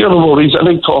 And the other worries, and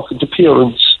I'm talking to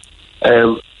parents,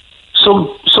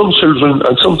 some children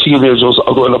and some teenagers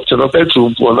are going up to their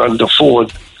bedroom, going on their phone.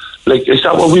 Like, is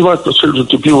that what we want the children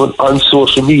to be doing on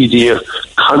social media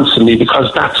constantly?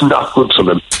 Because that's not good for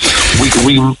them.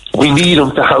 We need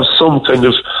them to have some kind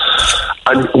of,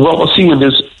 and what we're seeing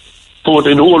is both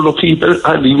in older people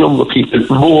and in younger people,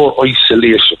 more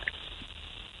isolation.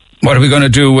 What are we going to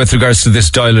do with regards to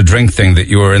this Dial a Drink thing that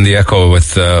you were in the echo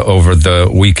with over the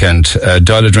weekend?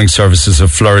 Dial a Drink services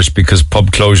have flourished because of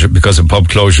pub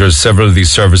closures. Several of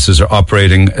these services are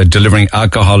operating, delivering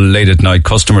alcohol late at night.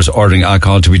 Customers ordering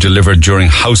alcohol to be delivered during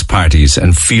house parties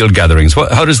and field gatherings.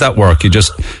 How does that work? You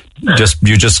just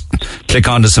click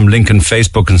onto some link on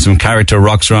Facebook and some character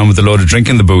rocks around with a load of drink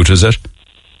in the boot, is it?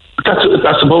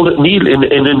 That's about it, Neil. In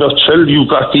a nutshell, you've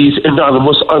got these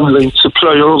anonymous online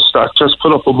suppliers that just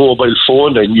put up a mobile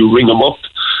phone and you ring them up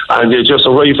and they just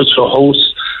arrive at your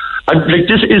house. And like,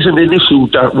 this isn't an issue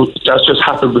that's just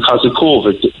happened because of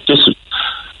COVID.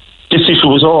 This issue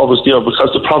was always there because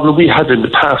the problem we had in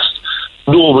the past,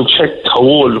 no one checked how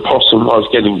old the person was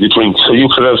getting the drink. So you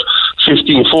could have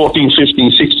 14,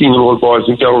 15, 16-year-old boys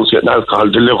and girls getting alcohol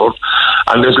delivered,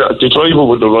 and the driver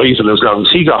would arrive, and as long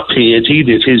as he got paid, he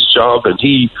did his job, and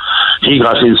he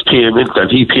got his payment,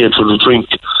 and he paid for the drink.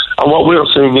 And what we're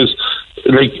saying is,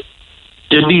 like,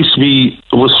 there needs to be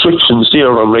restrictions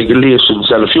there on regulations,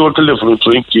 that if you're delivering a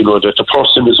drink, you know, that the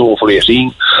person is over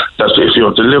 18, that if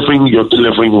you're delivering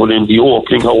within the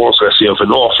opening hours, let's say, of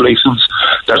an off license,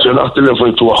 that you're not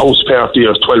delivering to a house party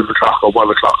at 12 o'clock or 1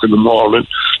 o'clock in the morning.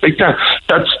 Like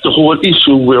that's the whole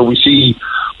issue where we see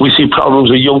problems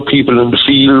with young people in the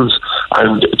fields,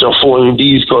 and they're following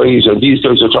these guys, and these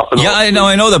guys are dropping off. Yeah,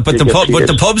 I know that, but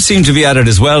the pubs seem to be at it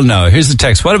as well now. Here's the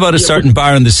text. What about a certain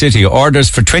bar in the city orders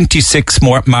for 26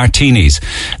 more martinis?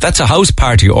 That's a house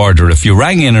party order. If you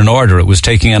rang in an order, it was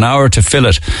taking an hour to fill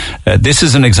it. This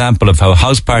is an example of how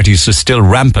house parties are still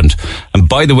rampant. And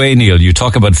by the way, Neil, you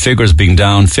talk about figures being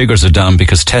down. Figures are down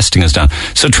because testing is down.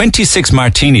 So 26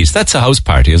 martinis, that's a house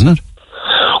party, isn't it?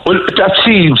 Well, that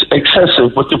seems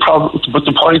excessive, but the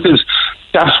point is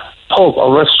that pub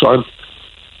or restaurant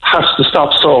has to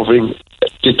stop serving.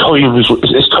 The time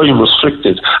is time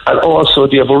restricted, and also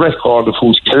they have a record of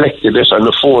who's collected it and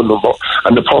the phone number,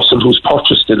 and the person who's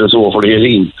purchased it is over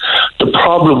 18. The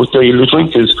problem with Dial a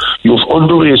Drink is you have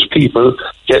underage people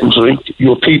getting drink,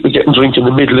 you have people getting drink in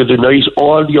the middle of the night,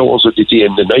 all the hours of the day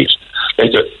and the night.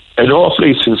 Like an off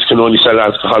license can only sell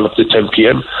alcohol up to 10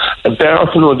 p.m. A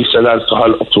bar can only sell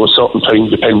alcohol up to a certain time,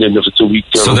 depending if it's a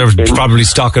weekday. So they're probably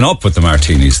stocking up with the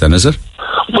martinis then, is it?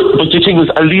 But the thing is,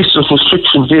 at least there's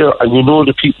restriction there, and you know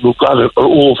the people who got it are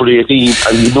over 18,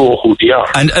 and you know who they are.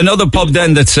 And another pub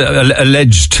then that's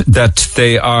alleged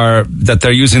that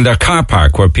they're using their car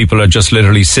park, where people are just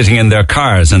literally sitting in their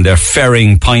cars and they're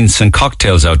ferrying pints and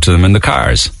cocktails out to them in the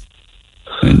cars.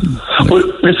 Well,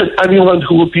 listen, anyone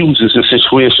who abuses the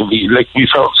situation, like we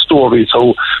found stories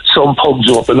how some pubs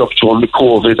open up during the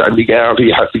COVID and the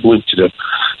Gardaí had to go into them.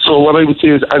 So what I would say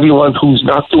is anyone who's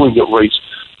not doing it right,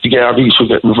 the Gardaí should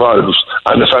get involved.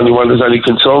 And if anyone has any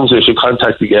concerns, they should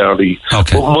contact the Gardaí.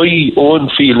 Okay. But my own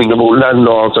feeling about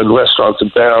landlords and restaurants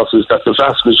and bars is that the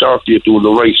vast majority are doing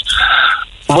the right.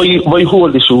 My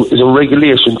whole issue is a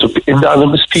regulation to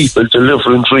anonymous people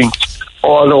delivering drink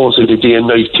all hours of the day and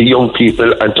night to young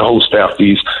people and to house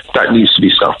parties. That needs to be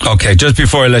stopped. Okay, just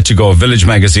before I let you go, Village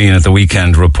Magazine at the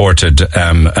weekend reported,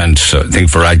 and I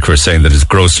think Varadkar saying that it's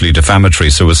grossly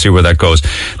defamatory, so we'll see where that goes,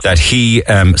 that he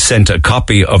sent a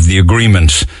copy of the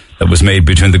agreement that was made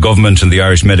between the government and the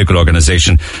Irish Medical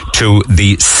Organisation to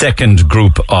the second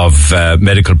group of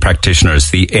medical practitioners,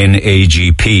 the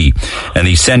NAGP. And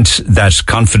he sent that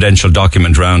confidential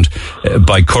document round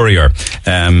by courier.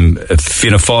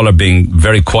 Fianna Fáil are being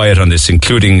very quiet on this,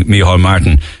 including Micheál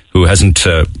Martin, who hasn't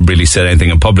really said anything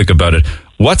in public about it.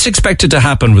 What's expected to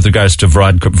happen with regards to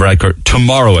Varadkar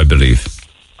tomorrow, I believe?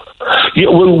 Yeah,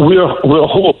 well, we're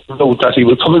hoping that he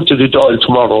will come into the Dáil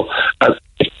tomorrow and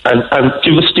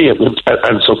give a statement and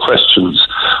answer questions.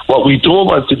 What we don't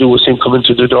want to do is him come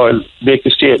into the Dáil, make a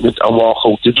statement and walk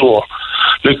out the door.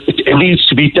 Like, it needs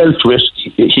to be dealt with.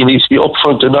 He needs to be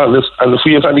upfront and honest. And if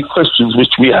we have any questions,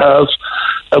 which we have,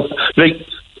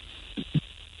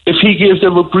 if he gave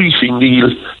them a briefing, Neil,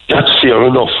 that's fair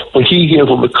enough. But he gave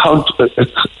them a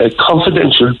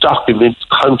confidential document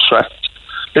contract.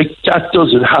 Like, that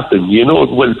doesn't happen, you know.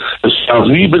 Well, as far as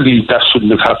we believe that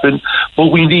shouldn't have happened, but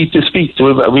we need to speak to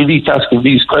him and we need to ask him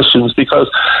these questions because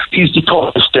he's the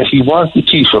toughest that he was the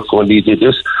Taoiseach when he did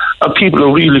this, and people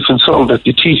are really concerned that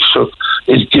the Taoiseach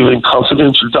is giving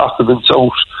confidential documents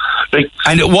out.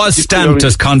 And it was stamped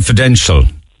as confidential,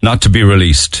 not to be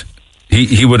released.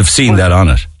 He would have seen that on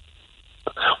it.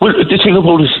 Well, the thing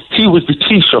about it is, he was the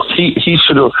Taoiseach.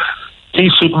 He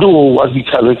should know what he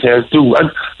can and can't do.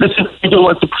 And listen, I don't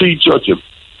want to prejudge him,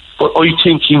 but I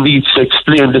think he needs to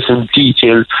explain this in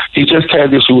detail. He just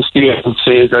can't issue a statement and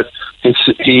say that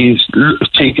he's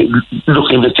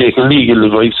looking at taking legal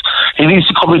advice. He needs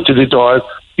to come into the door,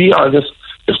 be honest.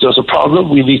 If there's a problem,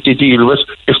 we need to deal with.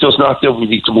 If there's not, then we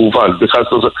need to move on, because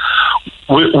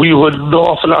we have an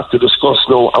awful lot to discuss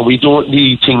now, and we don't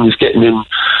need things getting in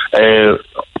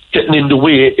the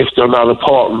way if they're not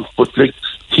important. But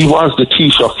he was the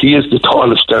Taoiseach. He is the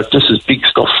tallest there. This is big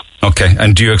stuff. Okay,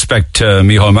 and do you expect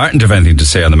Micheál Martin to have anything to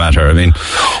say on the matter? I mean,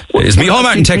 is Micheál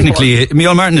Martin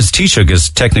Micheál Martin as Taoiseach is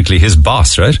technically his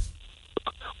boss, right?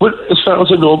 Well, as far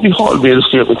as I know, Micheál made a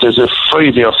statement as a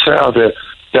Friday or Saturday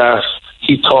that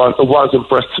he thought it wasn't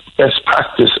best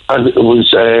practice and it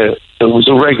was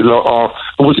irregular, or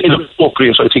it was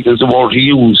inappropriate, I think is the word he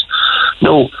used.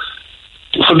 Now,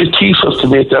 for the Taoiseach to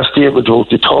make that statement about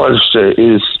the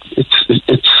Taoiseach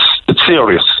it's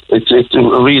serious. It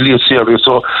really is serious.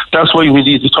 So that's why we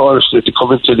need the Taoiseach to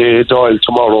come into the Dáil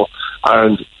tomorrow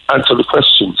and answer the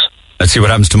questions. Let's see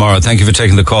what happens tomorrow. Thank you for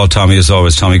taking the call, Tommy, as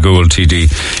always. Tommy Gould, TD,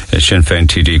 Sinn Féin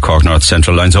TD, Cork North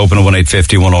Central. Lines open at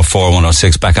 1850 104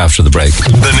 106. Back after the break.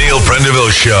 The Neil Prendeville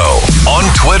Show on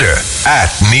Twitter at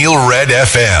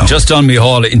NeilRedFM. Just on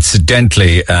Micheál,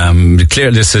 incidentally,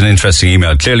 clearly this is an interesting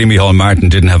email. Clearly Micheál Martin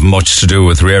didn't have much to do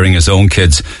with rearing his own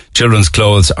kids. Children's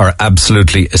clothes are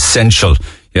absolutely essential.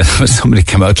 Yeah, somebody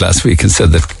came out last week and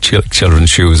said that children's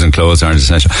shoes and clothes aren't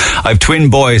essential. I have twin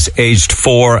boys aged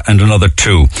 4 and another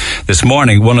 2. This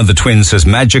morning, one of the twins has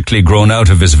magically grown out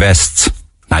of his vests.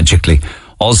 Magically.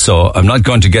 Also, I'm not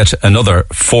going to get another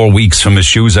 4 weeks from his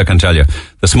shoes, I can tell you.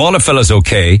 The smaller fella's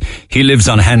okay. He lives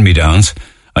on hand-me-downs.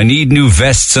 I need new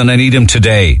vests and I need them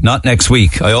today, not next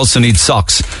week. I also need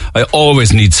socks. I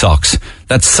always need socks.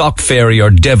 That sock fairy or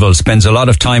devil spends a lot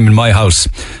of time in my house.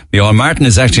 Micheál Martin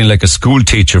is acting like a school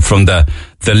teacher from the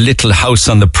Little House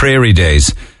on the Prairie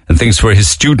days and thinks we're his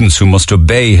students who must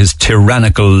obey his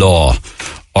tyrannical law.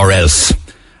 Or else.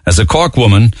 As a Cork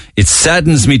woman, it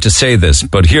saddens me to say this,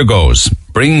 but here goes.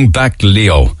 Bring back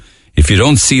Leo. If you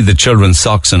don't see the children's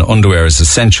socks and underwear as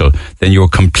essential, then you're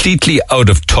completely out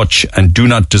of touch and do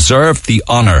not deserve the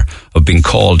honour of being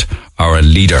called our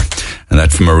leader. And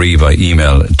that's from Marie by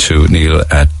email to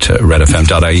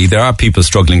neil@redfm.ie. There are people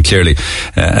struggling, clearly.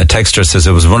 A texter says,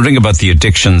 I was wondering about the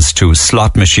addictions to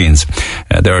slot machines.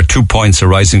 There are 2 points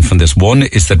arising from this. One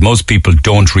is that most people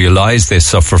don't realise they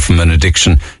suffer from an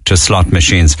addiction to slot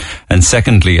machines. And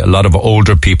secondly, a lot of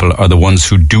older people are the ones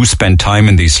who do spend time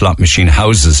in these slot machine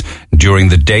houses during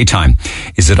the daytime.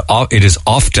 It is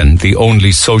often the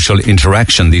only social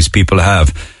interaction these people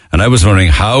have. And I was wondering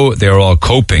how they're all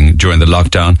coping during the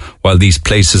lockdown while these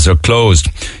places are closed.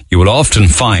 You will often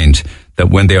find that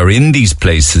when they are in these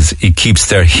places, it keeps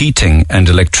their heating and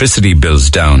electricity bills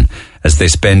down as they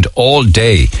spend all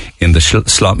day in the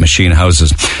slot machine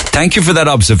houses. Thank you for that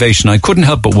observation. I couldn't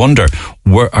help but wonder,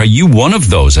 are you one of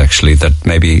those actually that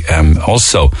maybe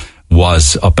also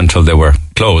was, up until they were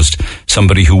closed,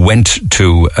 somebody who went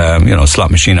to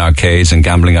slot machine arcades and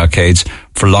gambling arcades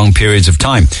for long periods of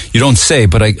time? You don't say,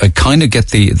 but I kind of get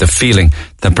the feeling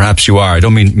that perhaps you are. I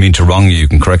don't mean to wrong you. You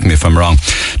can correct me if I'm wrong.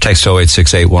 Text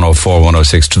 0868 104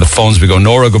 106. To the phones we go.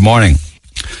 Nora, good morning.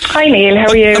 Hi Neil, how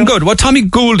are you? I'm good. What Tommy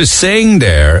Gould is saying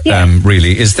there,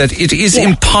 really, is that it is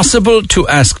impossible to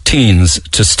ask teens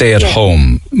to stay at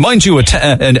home. Mind you, a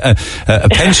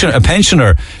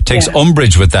pensioner takes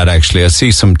umbrage with that, actually. I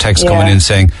see some text coming in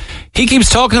saying, he keeps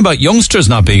talking about youngsters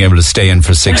not being able to stay in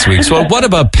for 6 weeks. Well, what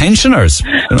about pensioners?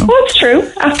 You know? Well, it's true,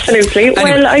 absolutely. Anyway.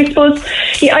 Well, I suppose,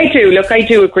 I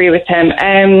do agree with him.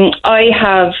 I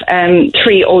have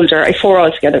I have 4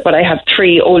 altogether, but I have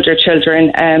 3 older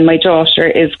children. My daughter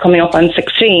is coming up on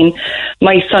 16,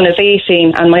 my son is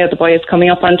 18, and my other boy is coming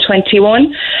up on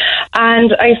 21.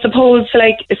 And I suppose,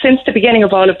 since the beginning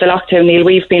of all of the lockdown, Neil,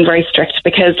 we've been very strict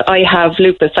because I have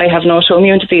lupus, I have an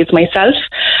autoimmune disease myself,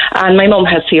 and my mum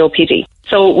has COPD.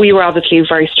 So we were obviously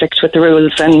very strict with the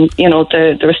rules and,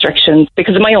 the restrictions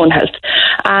because of my own health.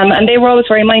 And they were always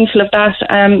very mindful of that,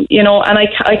 and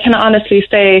I can honestly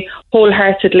say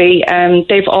wholeheartedly,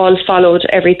 they've all followed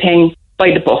everything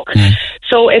by the book.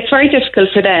 So it's very difficult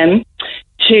for them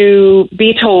to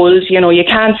be told, you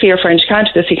can't see your friends, you can't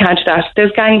do this, you can't do that.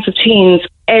 There's gangs of teens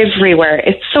everywhere.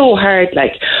 It's so hard,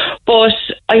 but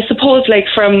I suppose,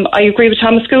 I agree with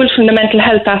Thomas Gould from the mental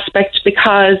health aspect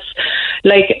because,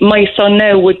 my son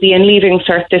now would be in Leaving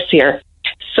Cert this year.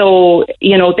 So,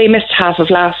 they missed half of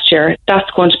last year. That's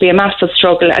going to be a massive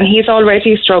struggle. And he's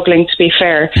already struggling, to be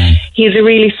fair. He's a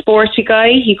really sporty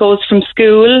guy. He goes from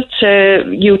school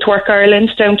to Youth Work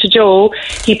Ireland down to Joe.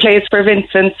 He plays for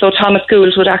Vincent. So Thomas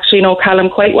Gould would actually know Callum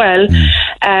quite well.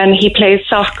 And he plays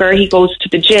soccer. He goes to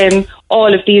the gym.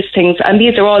 All of these things. And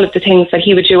these are all of the things that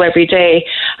he would do every day.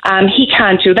 He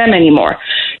can't do them anymore.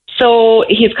 So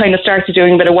he's kind of started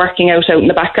doing a bit of working out in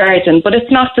the back garden, but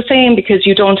it's not the same because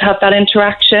you don't have that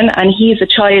interaction, and he's a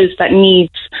child that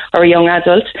needs, or a young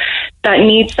adult, that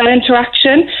needs that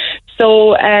interaction.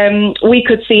 So we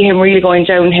could see him really going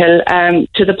downhill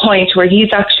to the point where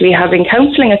he's actually having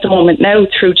counselling at the moment now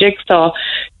through Jigsaw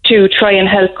to try and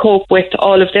help cope with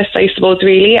all of this, I suppose,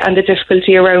 really, and the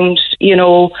difficulty around,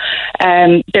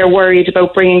 they're worried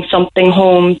about bringing something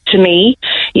home to me.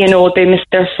 They miss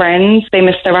their friends, they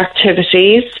miss their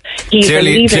activities.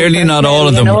 Clearly not all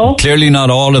of them. Clearly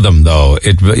not all of them, though.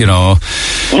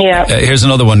 Here's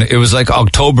another one. It was like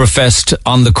Oktoberfest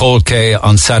on the Cold K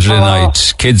on Saturday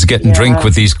night. Kids getting drink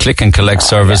with these click and collect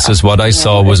services. What I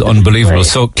saw was unbelievable. Right.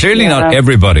 So clearly not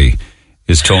everybody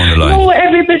is towing the line. No,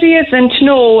 everybody isn't.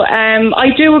 No,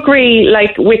 I do agree,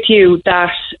 with you,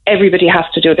 that everybody has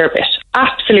to do their bit.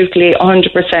 Absolutely,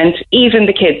 100%. Even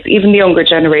the kids, even the younger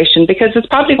generation, because it's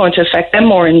probably going to affect them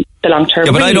more in the long term.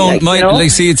 Yeah, but really,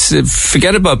 it's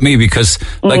forget about me because,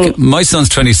 my son's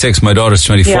 26, my daughter's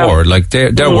 24.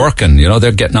 They're working.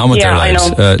 They're getting on with their lives.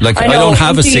 I don't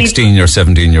have a 16 or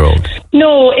 17 year old.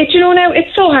 No, now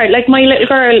it's so hard. My little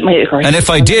girl. And if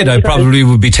I did, I probably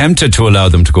would be tempted to allow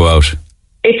them to go out.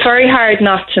 It's very hard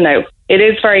not to now. It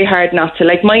is very hard not to.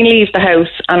 Mine leave the house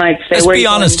and I'd say, let's be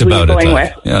honest about it. Let's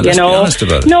be honest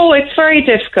about it. No, it's very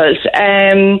difficult.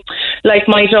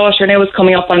 My daughter now is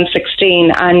coming up on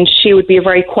 16 and she would be a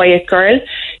very quiet girl.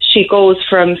 She goes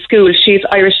from school. She's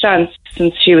Irish dance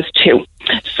since she was 2.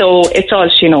 So it's all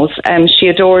she knows. She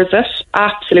adores it,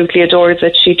 absolutely adores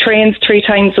it. She trains 3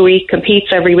 times a week,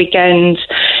 competes every weekend.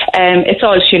 It's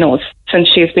all she knows since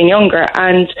she's been younger.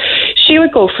 And she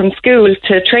would go from school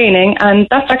to training, and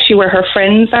that's actually where her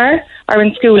friends are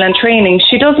in school and training.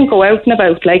 She doesn't go out and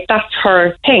about, that's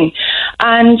her thing.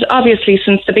 And obviously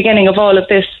since the beginning of all of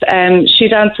this, she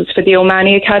dances for the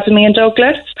O'Mahony Academy in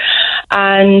Douglas.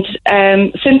 And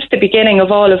since the beginning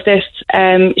of all of this,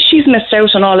 she's missed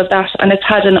out on all of that, and it's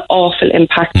had an awful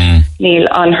impact, Neil,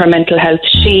 on her mental health.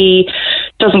 She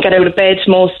doesn't get out of bed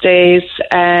most days.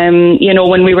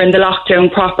 When we were in the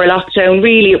proper lockdown,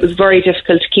 really it was very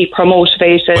difficult to keep her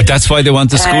motivated. But that's why they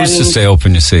want the schools to stay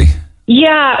open, you see.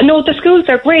 Yeah, no, the schools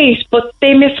are great, but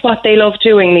they miss what they love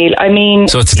doing, Neil. I mean...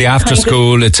 So it's the after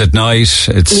school, it's at night,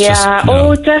 it's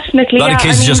just... definitely. A lot of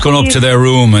kids just going up to their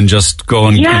room and just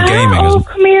going gaming.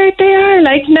 Come here, they are.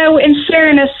 Like, now, in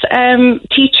fairness,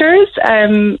 teachers,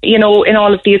 in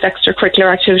all of these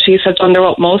extracurricular activities have done their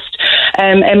utmost.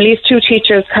 Emily's 2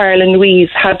 teachers, Carol and Louise,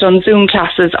 have done Zoom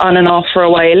classes on and off for a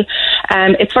while.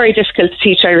 It's very difficult to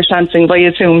teach Irish dancing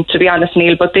via Zoom, to be honest,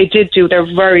 Neil, but they did do their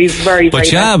very, very,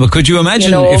 very best. But could you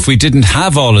imagine if we didn't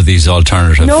have all of these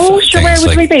alternative where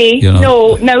would we be?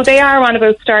 No, they are on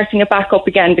about starting it back up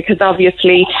again, because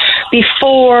obviously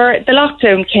before the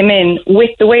lockdown came in,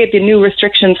 with the way the new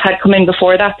restrictions had come in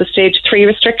before that, the stage 3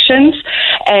 restrictions,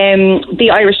 the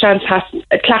Irish dance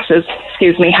classes,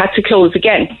 had to close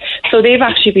again. So they've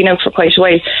actually been out for quite a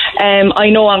while. I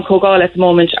know on Cogal at the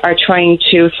moment are trying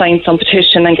to sign some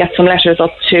petition and get some letters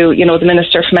up to, the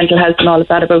Minister for Mental Health and all of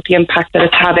that about the impact that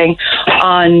it's having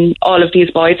on all of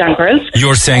these boys and girls.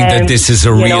 You're saying that this is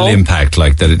a real impact,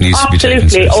 like that it needs to be taken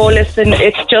seriously. Absolutely. Listen,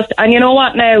 it's just, and you know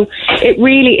what now, it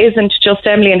really isn't just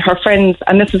Emily and her friends,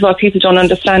 and this is what people don't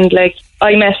understand. Like,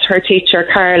 I met her teacher,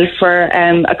 Carol, for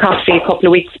a coffee a couple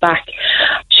of weeks back.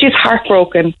 She's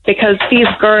heartbroken because these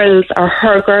girls are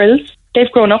her girls. They've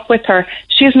grown up with her.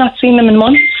 She's not seen them in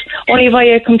months, only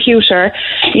via computer.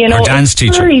 Her dance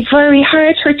teacher. Very, very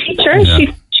hard. Her teacher.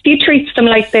 Yeah. She treats them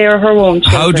like they are her own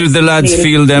children. How do the lads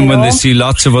feel then when they see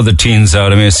lots of other teens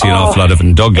out? I mean, I see an awful lot of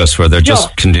in Douglas where they're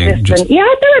just continuing. Yeah,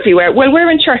 they're everywhere. Well,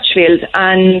 we're in Churchfield,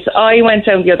 and I went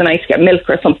down the other night to get milk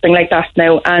or something like that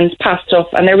now, and passed up,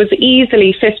 and there was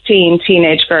easily 15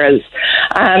 teenage girls.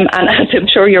 And as I'm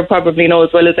sure you probably know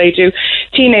as well as I do,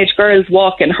 teenage girls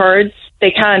walk in herds. They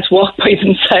can't walk by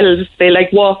themselves. They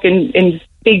walk in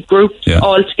big groups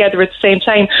all together at the same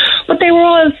time. But they were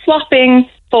all swapping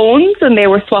phones, and they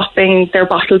were swapping their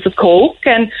bottles of Coke,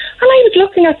 and I was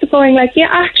looking at them going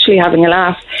actually having a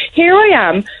laugh. Here I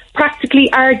am practically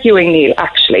arguing, Neil,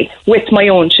 actually, with my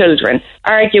own children,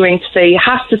 arguing to say you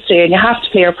have to stay and you have to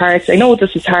play your part. I know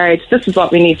this is hard, this is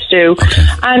what we need to do. Okay.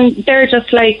 And they're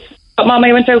just like, but Mom,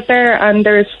 I went out there and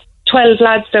there's 12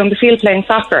 lads down the field playing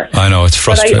soccer. I know, it's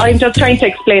frustrating. But I'm just trying to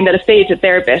explain that if they did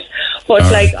their bit. But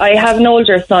I have an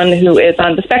older son who is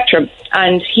on the spectrum,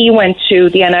 and he went to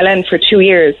the NLN for 2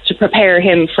 years to prepare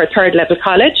him for 3rd level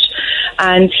college,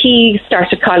 and he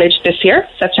started college this year,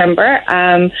 September,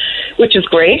 which is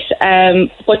great.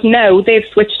 But now they've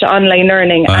switched to online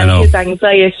learning, and his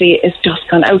anxiety is just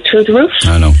gone out through the roof.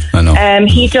 I know.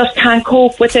 He just can't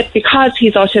cope with it because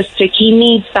he's autistic. He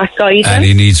needs that guidance. And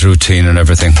he needs routine and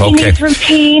everything. He needs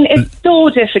routine. It's so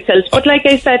difficult. But like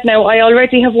I said now, I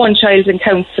already have one child in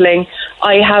counselling.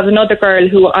 I have another girl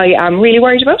who I am really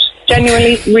worried about.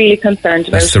 Genuinely, really concerned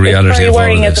about. That's the reality it's very of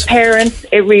worrying all of as a parent.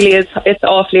 It really is. It's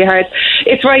awfully hard.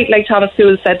 It's right, like Thomas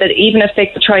Sewell said, that even if they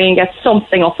could try and get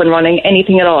something up and running,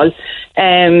 anything at all,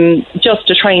 just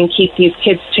to try and keep these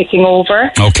kids ticking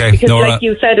over. Okay, because like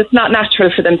you said, it's not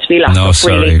natural for them to be locked up.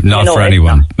 Really. Not for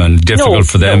anyone, and difficult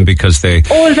for them because they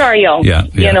old or young. Yeah.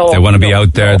 They want to be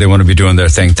out there. They want to be doing their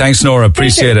thing. Thanks, Nora.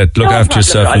 Appreciate it. Look after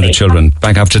yourself and the children.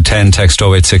 Back after 10. Text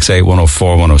 0868 104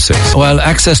 106. Well,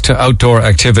 access to outdoor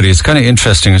activities. Kind of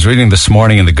interesting. I was reading this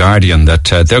morning in The Guardian that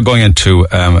they're going into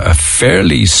a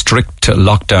fairly strict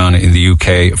lockdown in the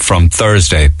UK from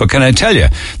Thursday. But can I tell you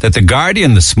that The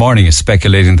Guardian this morning is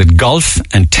speculating that golf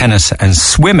and tennis and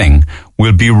swimming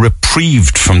will be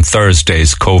reprieved from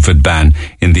Thursday's COVID ban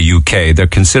in the UK. They're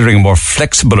considering a more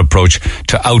flexible approach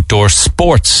to outdoor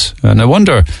sports. And I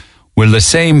wonder, will the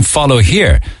same follow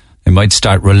here? They might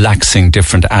start relaxing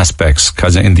different aspects,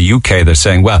 because in the UK they're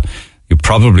saying, well, you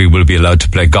probably will be allowed to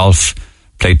play golf,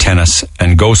 play tennis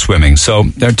and go swimming. So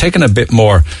they're taking a bit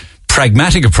more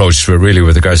pragmatic approach to it, really,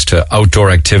 with regards to outdoor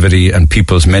activity and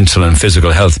people's mental and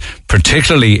physical health,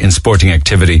 particularly in sporting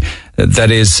activity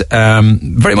that is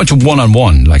very much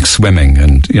one-on-one, like swimming.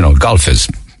 And, golf is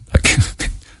like...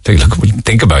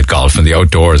 Think about golf and the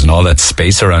outdoors and all that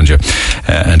space around you,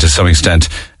 and to some extent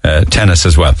tennis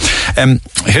as well.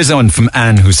 Here's one from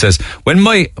Anne who says,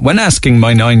 when asking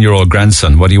my 9-year-old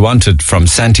grandson what he wanted from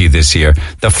Santi this year,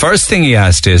 the first thing he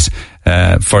asked is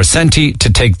for Santi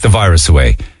to take the virus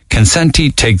away. Can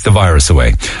Santi take the virus away?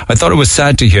 I thought it was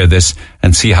sad to hear this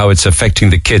and see how it's affecting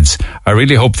the kids. I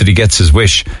really hope that he gets his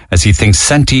wish, as he thinks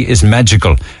Santi is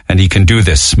magical and he can do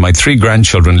this. My 3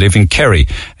 grandchildren live in Kerry,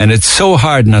 and it's so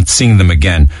hard not seeing them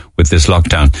again with this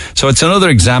lockdown. So it's another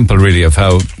example, really, of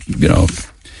how,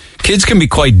 Kids can be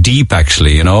quite deep,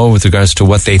 actually, you know, with regards to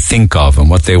what they think of and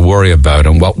what they worry about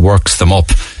and what works them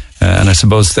up. And I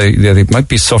suppose they might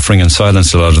be suffering in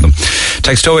silence, a lot of them.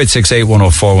 Text 0868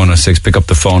 104 106. Pick up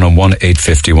the phone on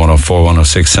 1-850 104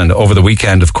 106. And over the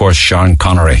weekend, of course, Sean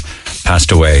Connery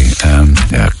passed away.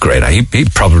 Great. He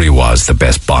probably was the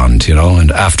best Bond, you know. And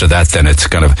after that, then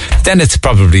it's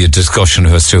probably a discussion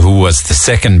as to who was the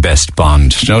second best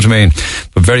Bond. Do you know what I mean?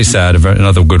 But very sad.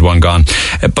 Another good one gone.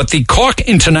 But the Cork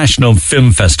International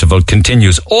Film Festival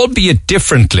continues, albeit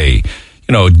differently.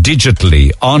 You know,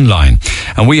 digitally, online.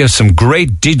 And we have some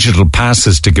great digital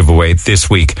passes to give away this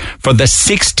week for the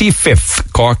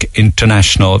 65th Cork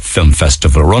International Film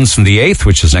Festival. It runs from the 8th,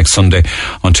 which is next Sunday,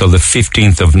 until the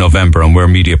 15th of November, and we're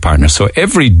media partners. So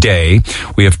every day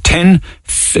we have 10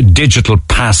 digital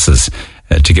passes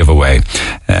to give away.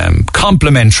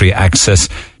 Complimentary access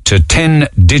to 10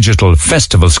 digital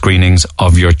festival screenings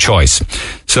of your choice.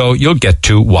 So you'll get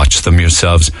to watch them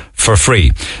yourselves for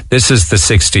free. This is the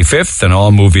 65th, and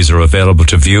all movies are available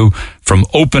to view from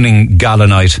opening gala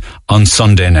night on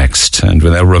Sunday next, and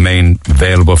they'll remain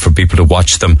available for people to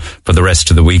watch them for the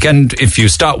rest of the week. And if you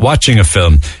start watching a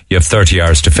film, you have 30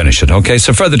 hours to finish it. Okay,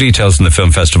 so further details on the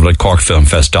film festival at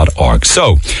corkfilmfest.org.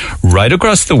 So, right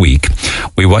across the week,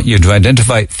 we want you to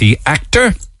identify the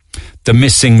actor, the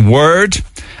missing word,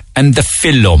 and the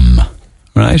film,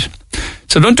 right?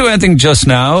 So don't do anything just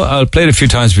now. I'll play it a few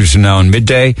times between now and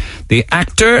midday. The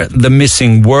actor, the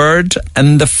missing word,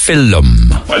 and the film.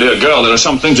 My dear girl, there are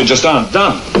some things that just aren't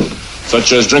done,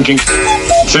 such as drinking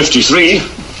 53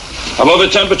 above a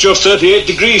temperature of 38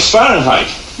 degrees Fahrenheit.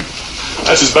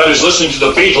 That's as bad as listening to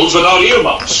the Beatles without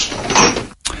earmuffs.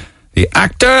 The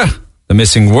actor, the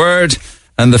missing word,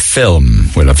 and the film.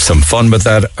 We'll have some fun with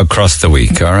that across the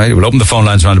week, all right? We'll open the phone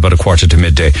lines around about 1:15 to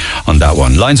midday on that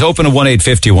one. Lines open at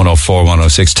 1-850 104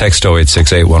 106. Text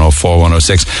 0868 104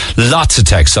 106. Lots of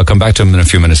texts. I'll come back to them in a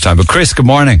few minutes' time. But Chris, good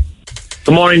morning.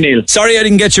 Good morning, Neil. Sorry I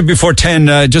didn't get you before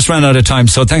 10. Just ran out of time,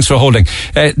 so thanks for holding.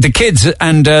 The kids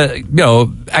and,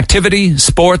 activity,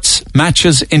 sports,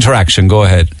 matches, interaction. Go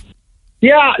ahead.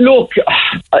 Yeah, look,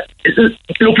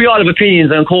 we all have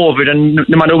opinions on COVID, and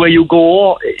no matter where you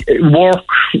go, work,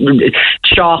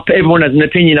 shop, everyone has an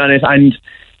opinion on it. And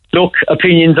look,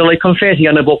 opinions are like confetti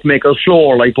on a bookmaker's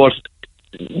floor. But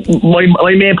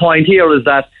my main point here is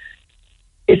that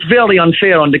it's very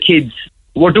unfair on the kids.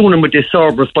 We're doing them a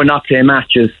disservice by not playing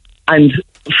matches. And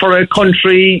for a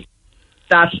country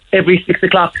that every 6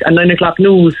 o'clock and 9 o'clock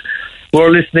news we're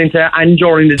listening to, and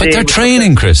during the day. But they're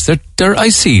training, Chris. They're I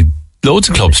see loads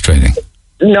of clubs training.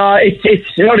 No, it's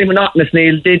very monotonous,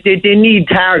 Neil. They need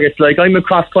targets. Like, I'm a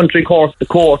cross-country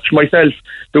coach myself,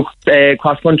 do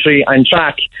cross-country and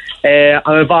track.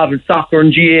 I'm involved in soccer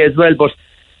and GA as well, but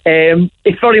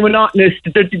it's very monotonous.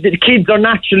 The kids are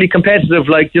naturally competitive.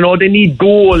 They need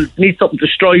goals, need something to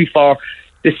strive for.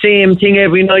 The same thing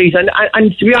every night.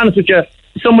 And to be honest with you,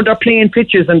 some of their playing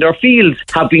pitches and their fields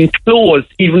have been closed,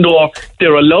 even though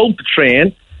they're allowed to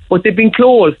train, but they've been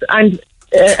closed. And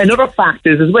another fact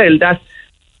is as well that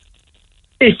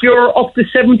if you're up to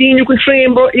 17 you can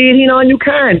train, but 18 on you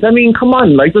can't. I mean, come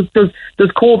on,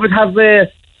 does COVID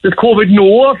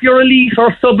know if you're elite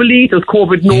or sub-elite? Does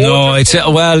COVID know? No,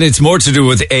 it's more to do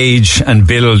with age and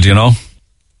build,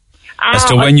 as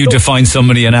to when you define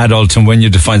somebody an adult and when you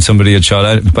define somebody a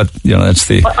child. But, that's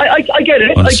the... I get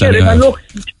it. And look,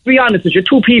 to be honest with you,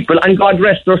 two people, and God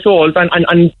rest their souls,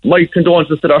 and my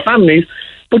condolences to their families,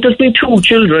 but there's been two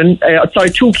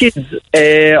kids,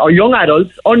 or young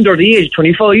adults, under the age of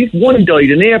 25. One died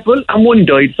in April and one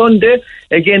died Sunday.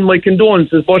 Again, my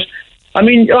condolences. But, I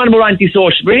mean, you're on about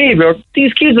antisocial behaviour.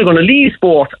 These kids are going to leave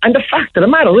sport. And the fact of the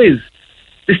matter is,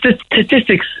 the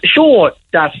statistics show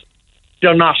that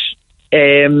they're not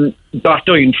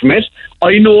dying from it.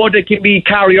 I know they can be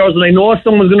carriers, and I know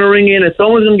someone's going to ring in and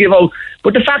someone's going to give out.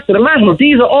 But the fact of the matter,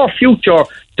 these are all future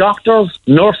doctors,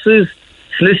 nurses,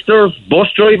 solicitors, bus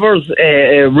drivers,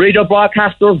 radio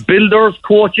broadcasters, builders,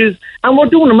 coaches, and we're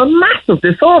doing them a massive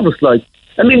disservice. The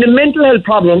mental health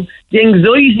problem, the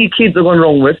anxiety kids are going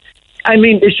wrong with,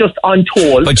 it's just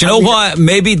untold. But you know what?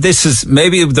 Maybe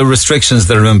the restrictions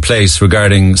that are in place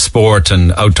regarding sport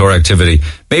and outdoor activity,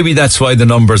 maybe that's why the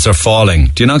numbers are falling.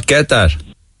 Do you not get that?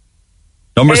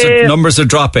 Numbers are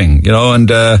dropping,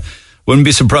 and wouldn't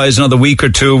be surprised another week or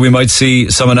two we might see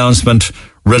some announcement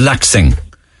relaxing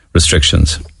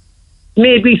restrictions.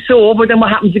 Maybe so, but then what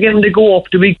happens again when they go up?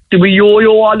 Do we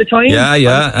yo-yo all the time?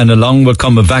 Yeah, and along will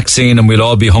come a vaccine and we'll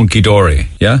all be hunky-dory,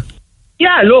 yeah?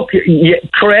 Yeah, look,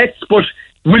 correct, but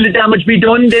will the damage be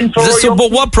done then for...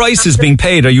 But what price is being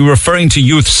paid? Are you referring to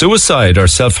youth suicide or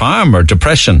self-harm or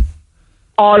depression?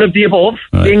 all of the above,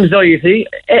 the anxiety,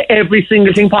 every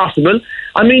single thing possible.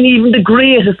 I mean, even the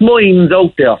greatest minds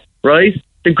out there, right?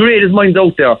 The greatest minds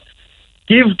out there.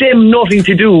 Give them nothing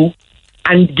to do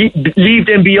and leave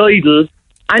them be idle,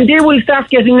 and they will start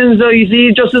getting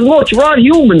anxiety just as much. We're all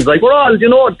humans, like, we're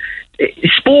all,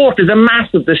 sport is a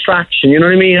massive distraction, you know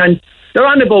what I mean? And they're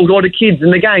on about all the kids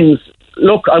and the gangs.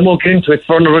 Look, I won't get into it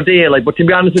for another day, like, but to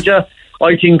be honest with you,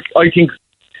 I think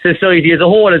society as a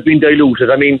whole has been diluted.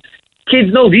 I mean,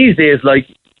 kids know these days, like,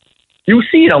 you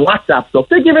see it on WhatsApp stuff,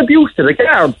 they give abuse to the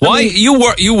guards. Why, you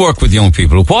work with young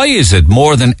people, why is it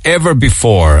more than ever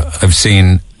before I've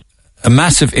seen a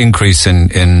massive increase in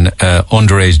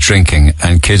underage drinking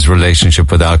and kids'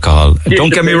 relationship with alcohol?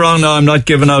 Don't get me wrong now, I'm not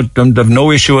giving out, I have no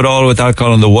issue at all with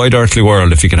alcohol in the wide earthly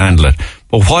world if you can handle it.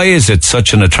 But why is it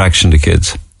such an attraction to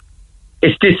kids?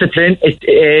 It's discipline.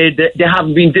 They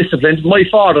haven't been disciplined. My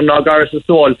father-in-law, Gareth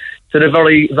Soul, said a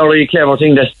very, very clever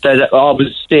thing that always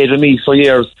stayed with me for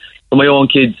years for my own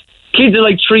kids. Kids are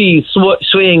like trees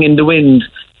swaying in the wind.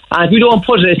 And if you don't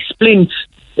put a splint,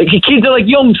 kids are like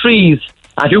young trees.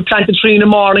 And if you plant a tree in the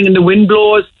morning and the wind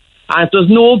blows, and if there's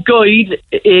no guide,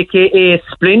 aka a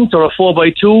splint or a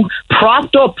 4x2,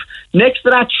 propped up next to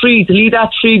that tree to lead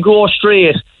that tree grow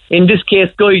straight, in this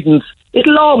case guidance,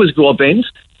 it'll always grow bent.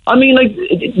 I mean, like,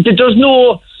 there's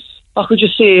no, how could you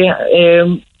say,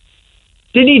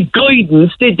 they need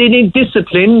guidance, they need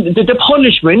discipline, the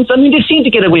punishments, I mean, they seem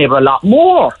to get away with a lot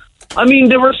more. I mean,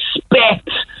 the respect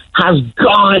has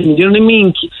gone, you know what I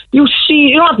mean? You see,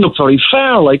 you don't have to look very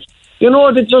far, like, there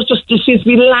seems to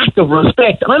be lack of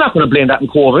respect, and I'm not going to blame that in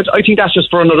COVID. I think that's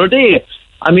just for another day.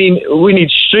 I mean, we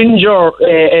need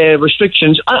stringent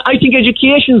restrictions. I think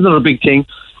education is another big thing.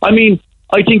 I mean,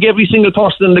 I think every single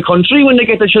person in the country, when they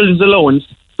get their children's allowance,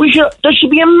 there should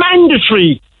be a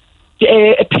mandatory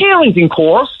a parenting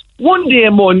course, 1 day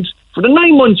a month, for the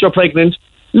 9 months you're pregnant,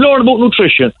 learn about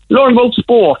nutrition, learn about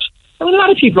sport. I mean, a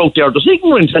lot of people out there are just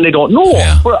ignorant and they don't know.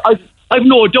 Yeah. But I've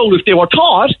no doubt if they were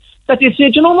taught that they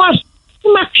said, you know what,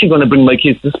 I'm actually going to bring my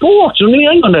kids to sport. You know what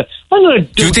I mean? I'm going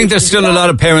to. Do you think there's still a lot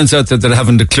of parents out there that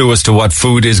haven't the clue as to what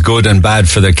food is good and bad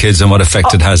for their kids and what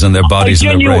effect it has on their bodies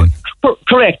and their brain?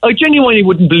 Correct. I genuinely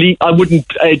wouldn't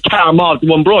tar them off with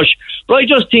one brush. But I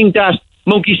just think that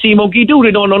monkey see, monkey do,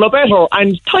 they don't know no better.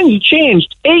 And times have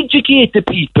changed. Educate the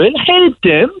people, help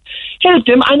them.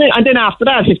 And then after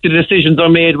that, if the decisions are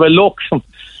made, well, look,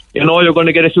 you're going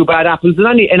to get a few bad apples in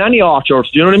any orchard. Do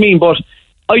you know what I mean? But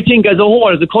I think as a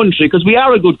whole, as a country, because we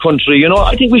are a good country,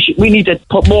 I think we need to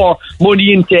put more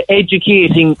money into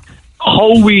educating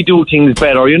how we do things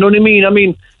better. You know what I mean? I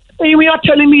mean, we are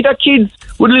telling me that kids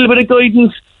with a little bit of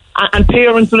guidance and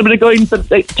parents with a bit of guidance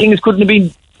that things couldn't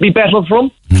be better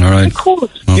from. All right. Of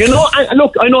course. Okay. And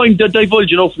look, I know I'm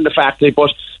divulging from the fact,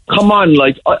 but come on,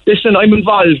 listen, I'm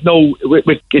involved now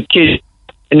with kids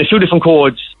in a few different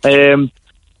codes. And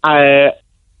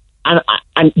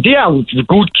they are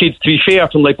good kids, to be fair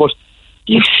to them, but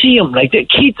you see them, the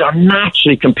kids are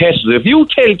naturally competitive. You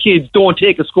tell kids don't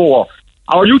take a score,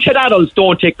 or you tell adults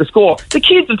don't take the score, the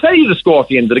kids will tell you the score at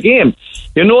the end of the game.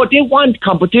 They want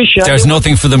competition. There's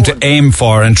nothing for them to aim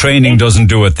for, and training doesn't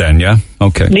do it then, yeah?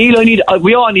 Okay. Neil,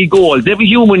 we all need goals. Every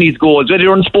human needs goals. Whether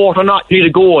you're in sport or not, you need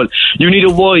a goal. You need a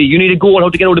why. You need a goal how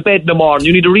to get out of bed in the morning.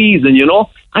 You need a reason,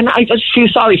 And I just feel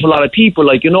sorry for a lot of people,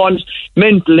 and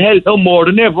mental health, now more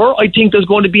than ever, I think there's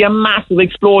going to be a massive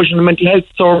explosion in mental health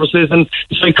services and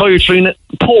psychiatry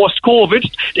post-COVID.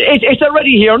 It's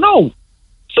already here now.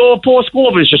 So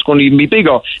post-COVID is just going to even be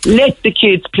bigger. Let the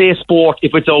kids play sport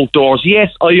if it's outdoors.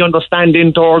 Yes, I understand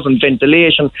indoors and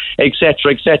ventilation,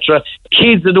 etc., etc.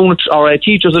 Kids are doing, or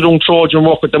teachers are doing Trojan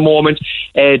work at the moment.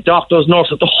 Doctors,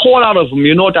 nurses, the whole lot of them.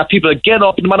 That people that get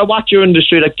up, no matter what your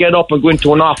industry, that get up and go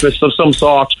into an office of some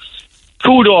sort.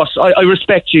 Kudos, I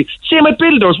respect you. Same with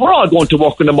builders. We're all going to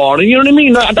work in the morning. You know what I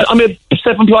mean? I'm a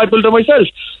self-employed builder myself.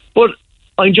 But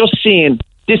I'm just saying,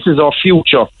 this is our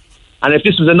future. And if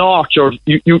this was an orchard,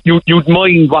 you'd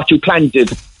mind what you planted.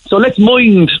 So let's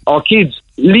mind our kids.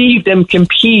 Leave them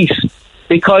compete,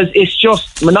 because it's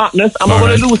just monotonous. Am I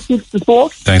going to lose kids to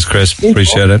sport? Thanks, Chris.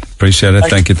 Appreciate it.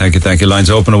 Thank you. Lines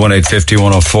open at 1850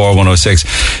 104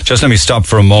 106. Just let me stop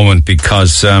for a moment,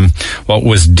 because what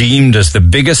was deemed as the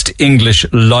biggest English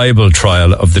libel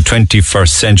trial of the 21st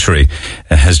century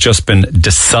has just been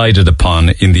decided upon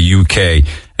in the UK.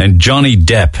 And Johnny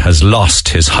Depp has lost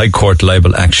his High Court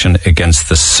libel action against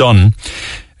The Sun.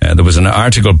 There was an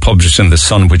article published in The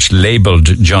Sun which labelled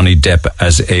Johnny Depp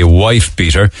as a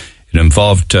wife-beater. It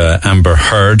involved Amber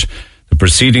Heard. The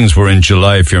proceedings were in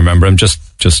July, if you remember. I'm just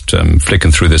flicking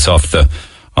through this off the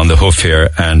on the hoof here.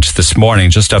 And this morning,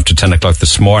 just after 10 o'clock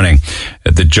this morning,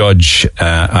 the judge,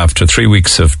 after 3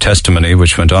 weeks of testimony,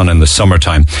 which went on in the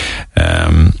summertime,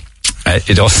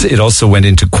 it also went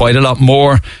into quite a lot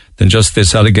more than just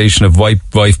this allegation of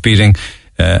wife beating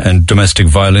and domestic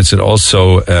violence. It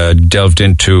also delved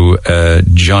into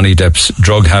Johnny Depp's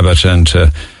drug habit and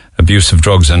abuse of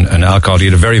drugs and alcohol. He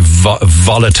had a very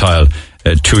volatile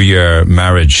 2-year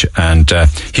marriage, and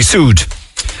he sued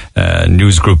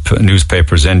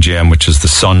newspapers, NGM, which is the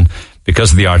Sun,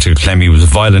 because of the article claiming he was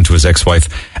violent to his ex-wife,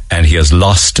 and he has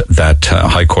lost that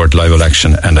High Court libel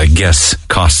action and I guess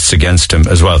costs against him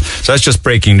as well. So that's just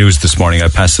breaking news this morning. I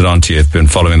passed it on to you. I've been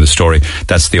following the story.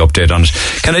 That's the update on it.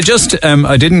 Can I just,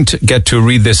 I didn't get to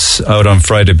read this out on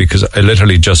Friday because I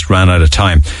literally just ran out of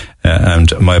time.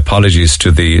 And my apologies to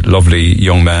the lovely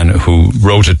young man who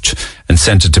wrote it and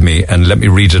sent it to me, and let me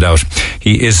read it out.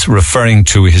 He is referring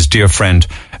to his dear friend,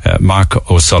 Mark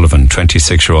O'Sullivan,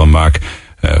 26-year-old Mark,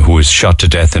 who was shot to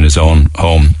death in his own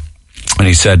home. And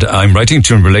he said, I'm writing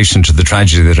to you in relation to the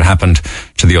tragedy that happened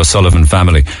to the O'Sullivan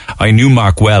family. I knew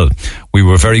Mark well. We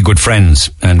were very good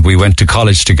friends and we went to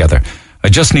college together. I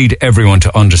just need everyone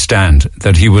to understand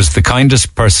that he was the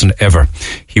kindest person ever.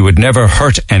 He would never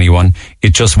hurt anyone.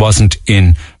 It just wasn't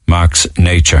in Mark's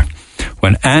nature.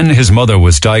 When Anne, his mother,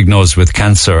 was diagnosed with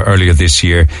cancer earlier this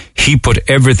year, he put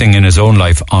everything in his own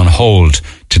life on hold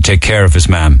to take care of his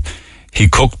mum. He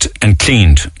cooked and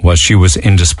cleaned while she was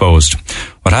indisposed.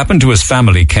 What happened to his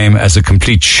family came as a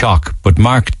complete shock, but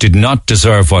Mark did not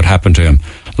deserve what happened to him.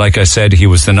 Like I said, he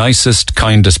was the nicest,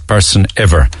 kindest person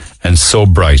ever, and so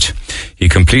bright. He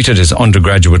completed his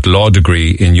undergraduate law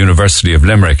degree in University of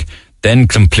Limerick, then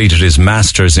completed his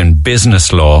master's in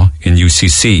business law in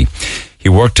UCC. He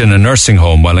worked in a nursing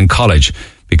home while in college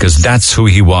because that's who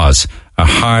he was, a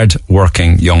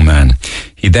hard-working young man.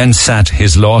 He then sat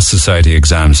his Law Society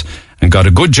exams and got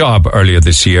a good job earlier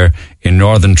this year in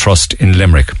Northern Trust in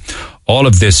Limerick. All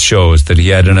of this shows that he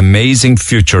had an amazing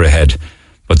future ahead,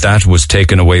 but that was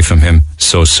taken away from him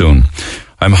so soon.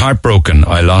 I'm heartbroken.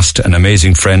 I lost an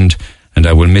amazing friend and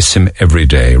I will miss him every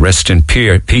day. Rest in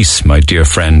peace, my dear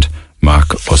friend,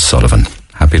 Mark O'Sullivan.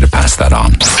 Happy to pass that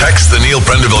on. Text the Neil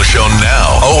Prendeville Show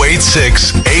now.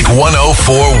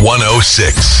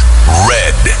 086-8104-106.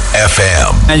 Red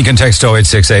FM. And you can text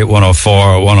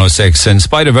 086-8104-106. In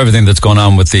spite of everything that's going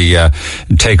on with the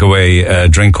takeaway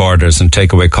drink orders and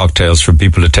takeaway cocktails for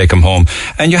people to take them home,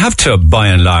 and you have to, by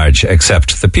and large,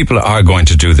 accept that people are going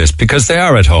to do this because they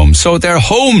are at home. So they're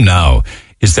home now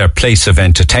is their place of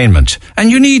entertainment.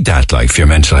 And you need that, like, for your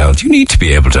mental health. You need to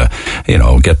be able to,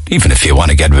 get, even if you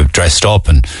want to get dressed up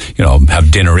and,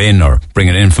 have dinner in or bring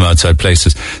it in from outside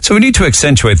places. So we need to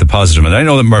accentuate the positive. And I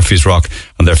know that Murphy's Rock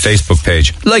on their Facebook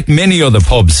page, like many other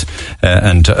pubs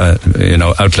and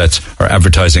outlets, are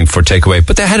advertising for takeaway.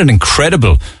 But they had an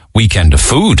incredible weekend of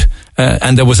food.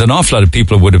 And there was an awful lot of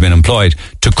people who would have been employed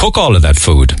to cook all of that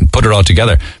food and put it all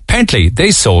together. Apparently, they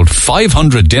sold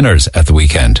 500 dinners at the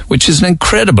weekend, which is an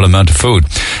incredible amount of food.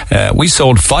 We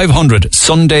sold 500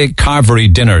 Sunday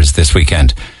carvery dinners this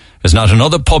weekend. There's not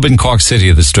another pub in Cork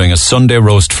City that's doing a Sunday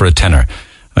roast for a tenner.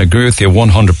 I agree with you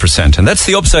 100%. And that's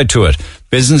the upside to it.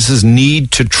 Businesses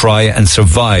need to try and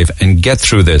survive and get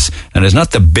through this. And it's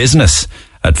not the business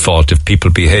at fault if people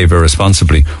behave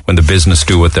irresponsibly when the business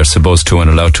do what they're supposed to and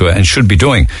allowed to and should be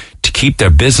doing to keep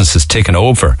their businesses taken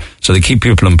over so they keep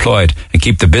people employed and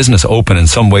keep the business open in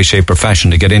some way, shape or fashion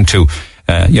to get into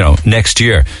next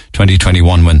year,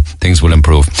 2021, when things will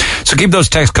improve. So keep those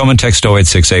texts coming. Text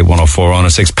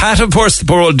 086-8104-106. Pat, of course, the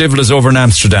poor old devil is over in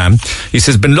Amsterdam. He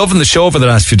says, been loving the show over the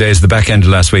last few days, the back end of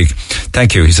last week.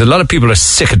 Thank you. He said, a lot of people are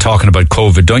sick of talking about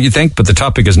COVID, don't you think? But the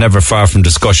topic is never far from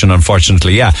discussion,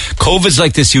 unfortunately. Yeah, COVID's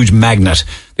like this huge magnet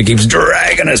that keeps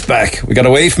dragging us back. We got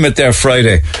away from it there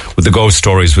Friday with the ghost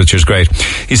stories, which is great.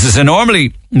 He says,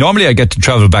 normally I get to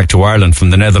travel back to Ireland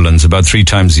from the Netherlands about 3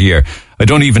 times a year. I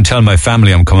don't even tell my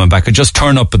family I'm coming back. I just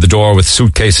turn up at the door with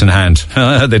suitcase in hand.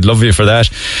 They'd love you for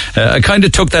that. I kind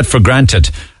of took that for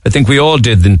granted. I think we all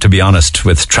did, to be honest,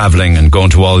 with travelling and going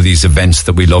to all of these events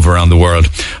that we love around the world.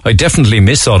 I definitely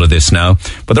miss all of this now,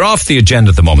 but they're off the agenda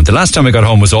at the moment. The last time I got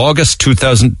home was August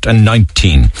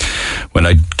 2019. When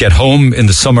I get home in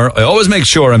the summer, I always make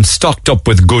sure I'm stocked up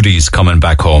with goodies coming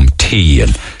back home. Tea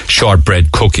and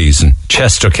shortbread cookies and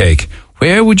Chester cake.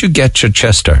 Where would you get your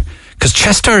Chester? Because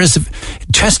Chester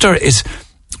is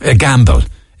a gamble.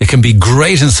 It can be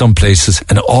great in some places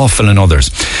and awful in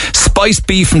others. Spiced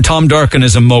beef from Tom Durkin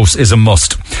is a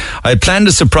must. I had planned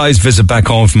a surprise visit back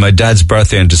home for my dad's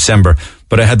birthday in December,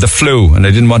 but I had the flu and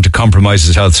I didn't want to compromise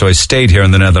his health, so I stayed here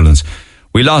in the Netherlands.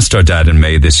 We lost our dad in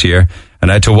May this year, and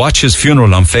I had to watch his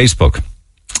funeral on Facebook.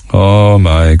 Oh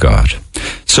my God.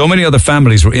 So many other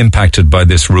families were impacted by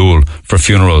this rule for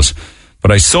funerals,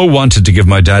 but I so wanted to give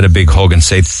my dad a big hug and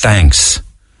say thanks.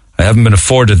 I haven't been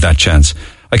afforded that chance.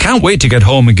 I can't wait to get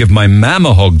home and give my mum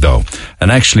a hug though,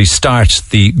 and actually start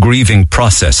the grieving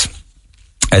process,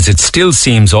 as it still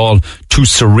seems all too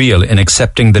surreal in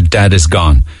accepting that dad is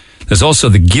gone. There's also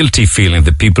the guilty feeling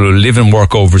that people who live and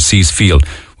work overseas feel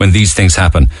when these things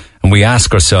happen, and we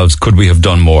ask ourselves, could we have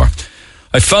done more?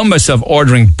 I found myself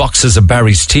ordering boxes of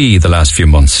Barry's tea the last few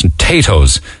months and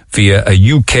Tato's via a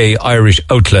UK-Irish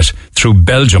outlet through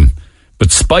Belgium.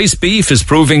 But spiced beef is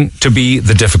proving to be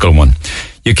the difficult one.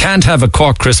 You can't have a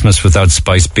Cork Christmas without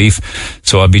spiced beef,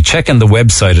 so I'll be checking the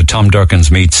website of Tom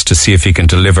Durkin's Meats to see if he can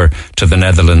deliver to the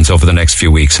Netherlands over the next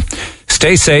few weeks.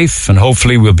 Stay safe, and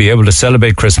hopefully we'll be able to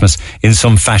celebrate Christmas in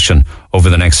some fashion over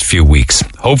the next few weeks.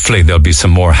 Hopefully there'll be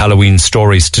some more Halloween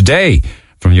stories today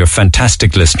from your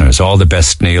fantastic listeners. All the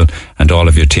best, Neil, and all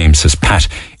of your team, says Pat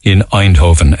in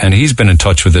Eindhoven. And he's been in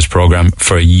touch with this program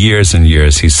for years and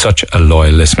years. He's such a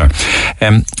loyal listener.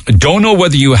 Don't know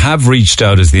whether you have reached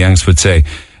out, as the Yanks would say,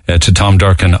 to Tom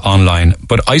Durkin online,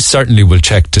 but I certainly will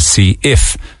check to see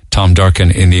if Tom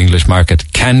Durkin in the English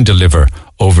market can deliver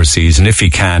overseas. And if he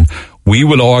can, we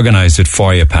will organise it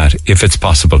for you, Pat, if it's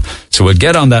possible. So we'll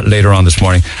get on that later on this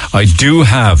morning. I do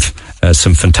have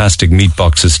some fantastic meat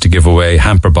boxes to give away,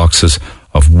 hamper boxes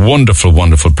of wonderful,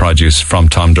 wonderful produce from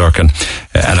Tom Durkin.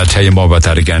 And I'll tell you more about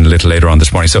that again a little later on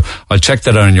this morning. So I'll check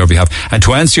that out on your behalf. And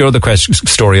to answer your other question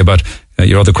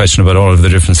about all of the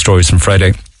different stories from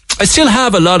Friday, I still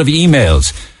have a lot of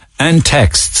emails and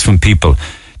texts from people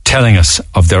telling us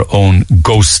of their own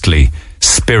ghostly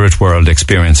spirit world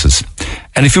experiences.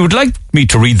 And if you would like me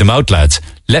to read them out, lads,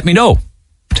 let me know.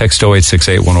 Text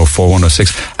 0868 104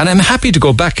 106. And I'm happy to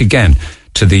go back again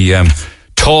to the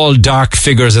tall, dark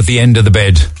figures at the end of the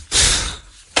bed.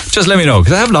 Just let me know,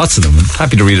 because I have lots of them. I'm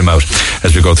happy to read them out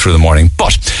as we go through the morning.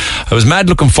 But I was mad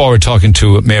looking forward talking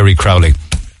to Mary Crowley,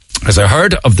 as I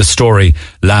heard of the story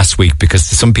last week, because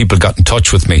some people got in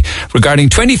touch with me regarding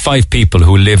 25 people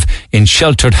who live in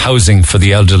sheltered housing for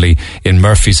the elderly in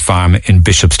Murphy's Farm in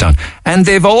Bishopstown. And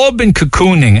they've all been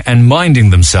cocooning and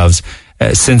minding themselves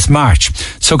since March.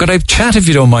 So could I chat, if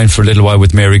you don't mind, for a little while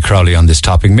with Mary Crowley on this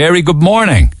topic? Mary, good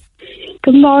morning.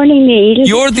 Good morning, Neil.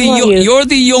 You're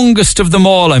the youngest of them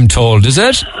all, I'm told, is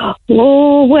it?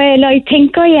 Oh, well, I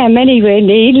think I am anyway,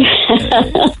 Neil.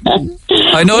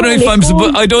 I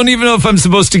don't even know if I'm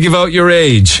supposed to give out your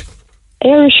age.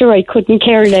 Sure, I couldn't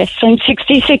care less. I'm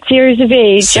 66 years of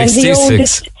age.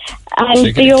 66.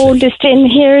 And the oldest in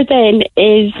here then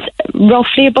is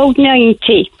roughly about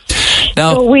 90.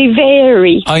 Now, so we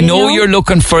vary. I know you're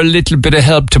looking for a little bit of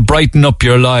help to brighten up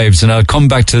your lives, and I'll come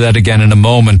back to that again in a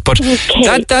moment. But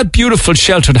that beautiful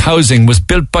sheltered housing was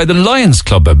built by the Lions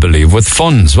Club, I believe, with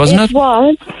funds, wasn't it?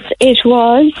 It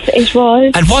was.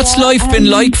 And what's life been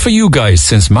like for you guys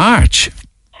since March?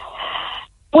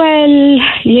 Well,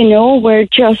 we're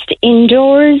just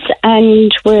indoors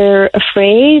and we're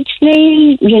afraid,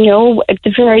 Neil. At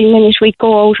the very minute we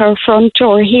go out our front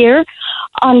door here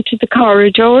onto the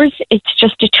corridors, it's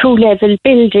just a 2-level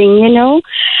building,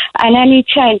 and any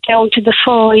child down to the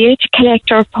foyer to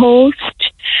collect our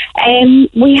post,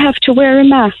 we have to wear a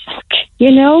mask,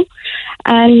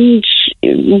 and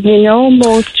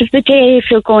most of the day, if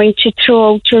you're going to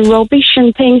throw out your rubbish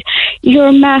and things,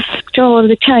 you're masked all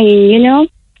the time,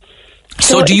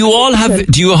 So do you all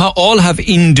have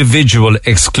individual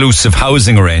exclusive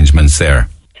housing arrangements there?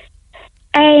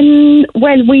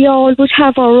 Well, we all would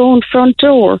have our own front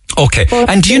door. Okay,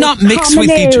 and do you not mix with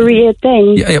each other?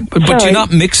 But do you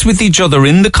not mix with each other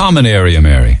in the common area,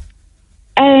 Mary?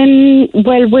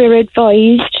 Well, we're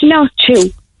advised not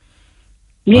to.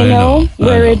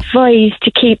 We're advised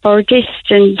to keep our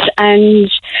distance,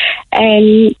 and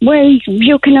well,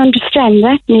 you can understand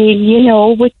that,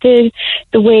 Neil, with the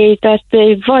way that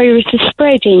the virus is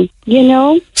spreading,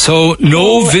 So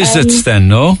no visits then,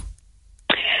 no?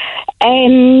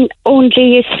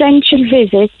 Only essential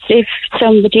visits if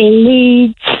somebody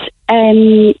needs,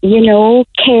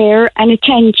 care and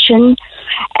attention.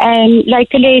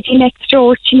 Like a lady next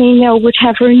door to me now would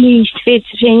have her niece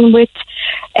visiting with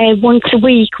once a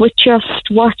week with just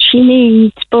what she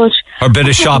needs. But a bit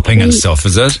of shopping and stuff,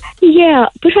 is it? Yeah,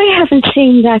 but I haven't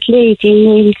seen that lady,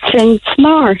 Neil, since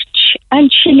March,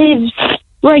 and she lives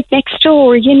right next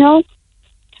door,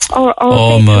 Our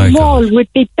wall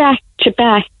would be back to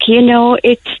back,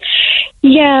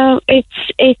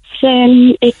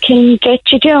 it can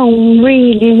get you down,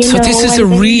 really, So this is a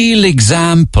real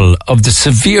example of the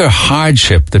severe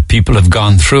hardship that people have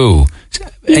gone through.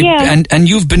 Yeah. And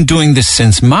you've been doing this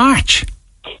since March.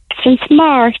 Since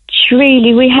March,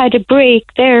 really, we had a break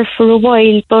there for a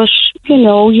while, but you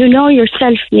know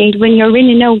yourself, Neil, when you're in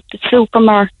and out the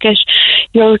supermarket,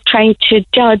 you're trying to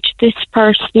dodge this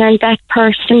person and that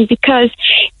person, because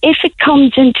if it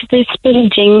comes into this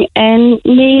building,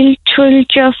 Neil, it will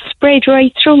just spread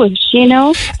right through it, you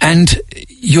know. And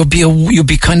you'd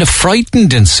be kind of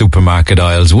frightened in supermarket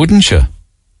aisles, wouldn't you?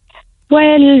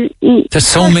 Well, there's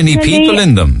so many people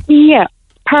in them. Yeah.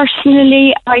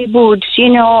 Personally, I would,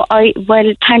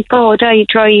 thank God I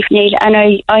drive, Neil,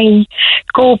 and I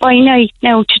go by night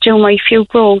now to do my few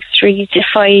groceries if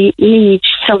I need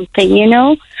something, you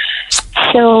know.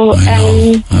 So,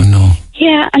 I know.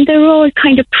 Yeah, and they're all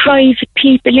kind of private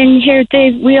people in here.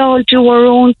 We all do our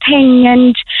own thing,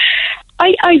 and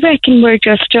I reckon we're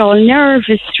just all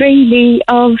nervous, really,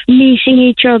 of meeting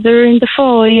each other in the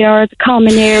foyer or the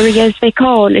common area, as they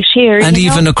call it here. And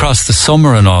even across the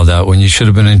summer and all that, when you should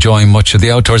have been enjoying much of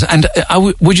the outdoors. And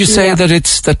would you say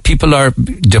that people are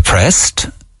depressed,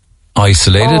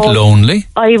 isolated, lonely?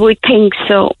 I would think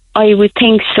so. I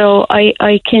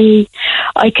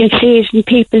can see it in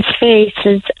people's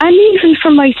faces, and even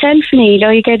for myself, Neil.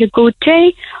 I get a good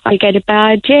day, I get a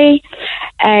bad day,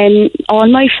 and all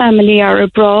my family are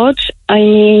abroad. I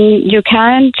mean, you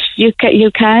can't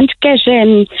get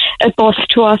a bus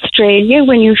to Australia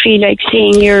when you feel like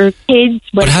seeing your kids.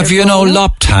 But have you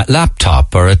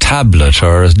laptop or a tablet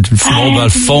or a mobile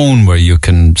phone where you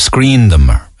can screen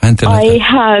them or anything like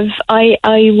that?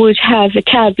 I would have a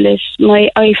tablet, my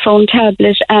iPhone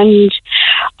tablet, and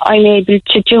I'm able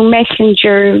to do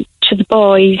Messenger to the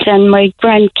boys and my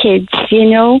grandkids, you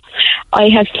know. I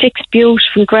have 6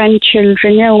 beautiful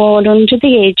grandchildren now, all under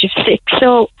the age of 6,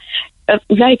 so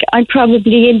I'm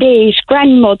probably a late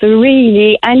grandmother,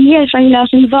 really, and yet I'm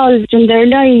not involved in their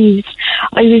lives.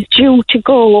 I was due to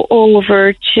go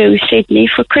over to Sydney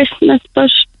for Christmas,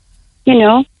 but, you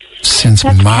know. Since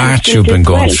March you've been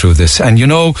going through this. And, you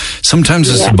know, sometimes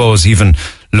I suppose even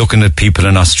looking at people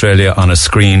in Australia on a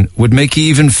screen would make you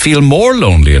even feel more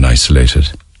lonely and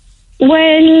isolated.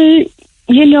 Well,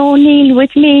 you know, Neil,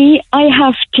 with me, I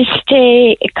have to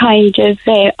stay kind of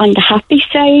on the happy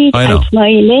side and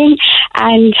smiling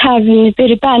and having a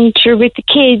bit of banter with the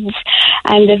kids.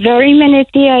 And the very minute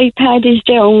the iPad is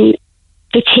down,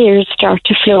 the tears start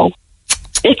to flow.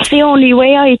 It's the only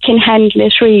way I can handle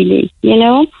it, really, you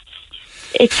know?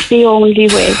 It's the only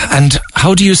way. And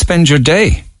how do you spend your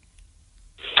day?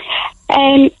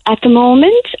 At the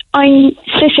moment, I'm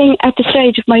sitting at the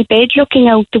side of my bed looking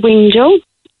out the window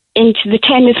into the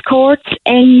tennis courts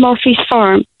in Murphy's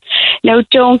Farm. Now,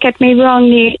 don't get me wrong,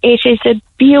 Neil, it is a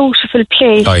beautiful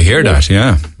place. I hear that,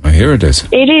 yeah. I hear it is.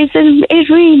 It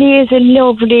really is a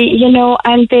lovely, you know,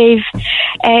 and they've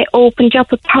opened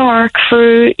up a park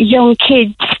for young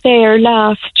kids there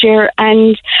last year.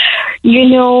 And, you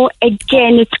know,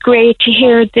 again, it's great to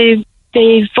hear the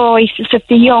voices of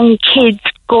the young kids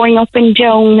going up and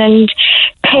down and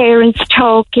parents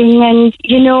talking and,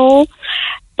 you know.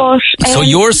 But, so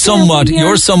you're somewhat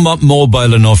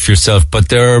mobile enough yourself, but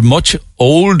there are much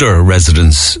older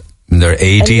residents in their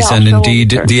 80s, and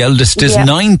indeed older. The eldest is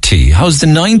 90. How's the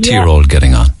 90-year-old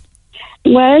getting on?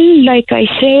 Well, like I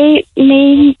say,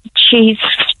 she's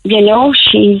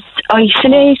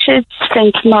isolated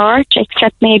since March,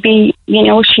 except maybe, you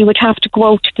know, she would have to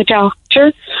go out to the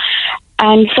doctor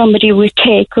and somebody would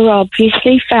take her,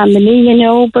 obviously, family, you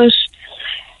know, but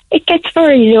it gets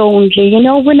very lonely, you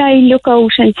know, when I look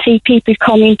out and see people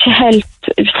coming to help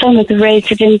some of the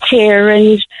residents here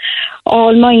and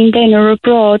all mine then are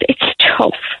abroad. It's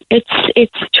tough. It's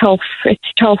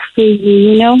tough,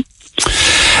 really, you know.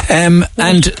 And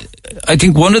I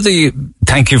think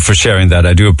thank you for sharing that.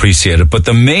 I do appreciate it. But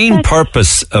the main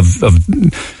purpose of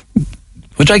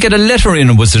would I get a letter in,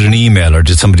 or was it an email, or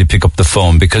did somebody pick up the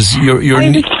phone? Because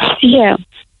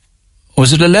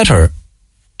was it a letter?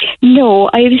 No,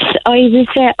 I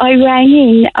rang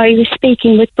in. I was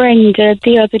speaking with Brenda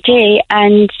the other day,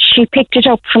 and she picked it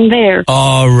up from there.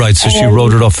 Oh, right. So she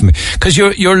wrote it off for me. Because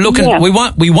you're looking. Yeah.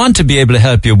 We want to be able to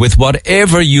help you with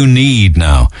whatever you need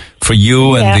now for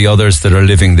you and the others that are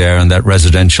living there in that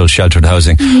residential sheltered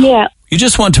housing. Yeah. You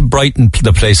just want to brighten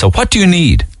the place up. What do you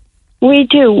need? We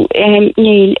do,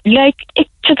 Neil.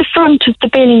 To the front of the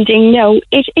building now,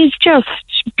 it is just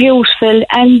beautiful,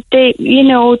 and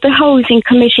the housing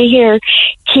committee here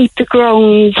keep the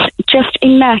grounds just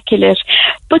immaculate.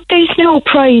 But there's no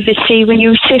privacy when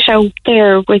you sit out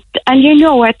there and you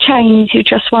know at times you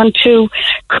just want to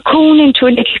cocoon into a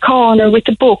little corner with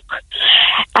a book.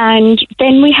 And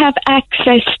then we have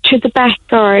access to the back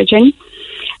garden,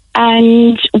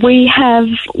 and we have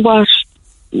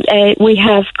we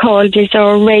have called as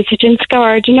our residence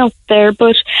garden up there.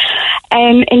 But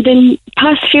in the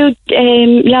past few,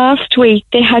 last week,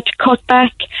 they had to cut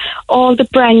back all the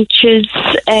branches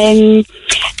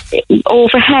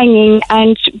overhanging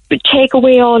and take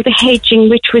away all the hedging,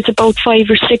 which was about 5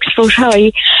 or 6 foot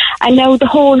high. And now the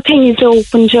whole thing is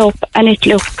opened up, and it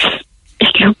looks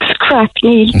crap,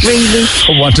 Neil, really.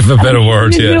 For want of a better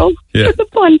word, For the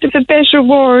want of a better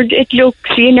word, it looks,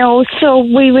 so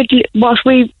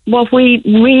what we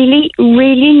really,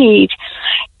 really need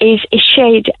is a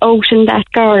shed out in that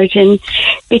garden,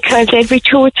 because every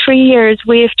 2 or 3 years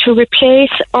we have to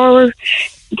replace our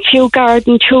few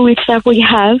garden tools that we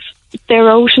have. They're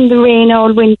out in the rain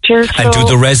all winter. And do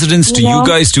the residents, do you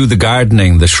guys do the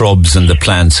gardening, the shrubs and the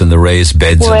plants and the raised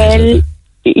beds?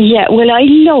 Yeah, well, I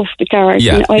love the garden.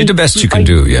 Yeah, you're the best you can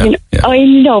do, yeah. I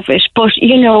love it, but,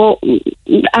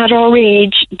 at our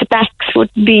age, the backs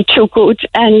would be too good,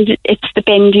 and it's the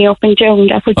bending up and down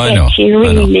that would get you,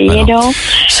 really,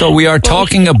 So we are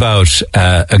talking about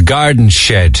a garden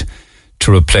shed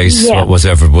to replace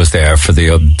whatever was there for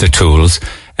the tools.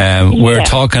 We're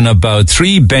talking about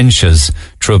 3 benches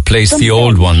to replace the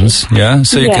old ones,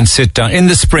 so you can sit down in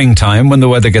the springtime when the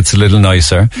weather gets a little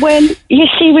nicer. Well, you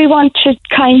see, we want to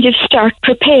kind of start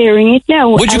preparing it now.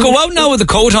 Would you go out now with a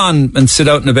coat on and sit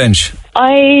out on a bench?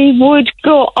 I would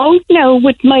go out now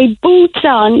with my boots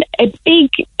on, a big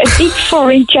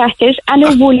furry jacket and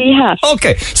a woolly hat.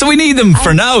 Okay, so we need them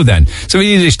for now then. So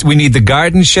we need the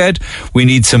garden shed, we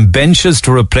need some benches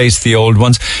to replace the old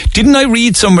ones. Didn't I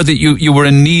read somewhere that you were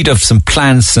in need of some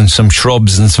plants and some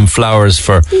shrubs and some flowers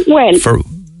for...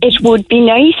 It would be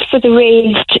nice for the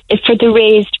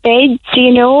raised beds,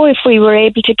 if we were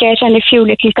able to get on a few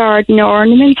little garden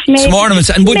ornaments, maybe. Some ornaments.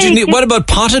 And what about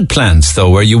potted plants, though,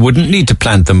 where you wouldn't need to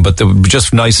plant them, but they would be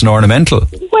just nice and ornamental?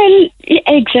 Well,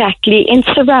 exactly. In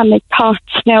ceramic pots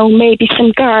now, maybe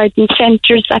some garden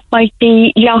centres that might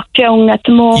be locked down at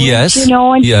the moment. Yes, and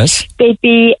they'd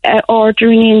be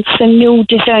ordering in some new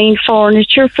design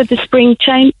furniture for the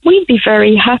springtime. We'd be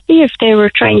very happy if they were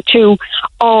trying to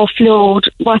offload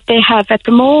what they have at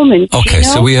the moment. Okay,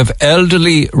 so we have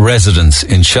elderly residents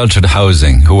in sheltered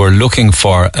housing who are looking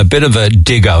for a bit of a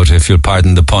dig out, if you'll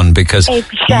pardon the pun, because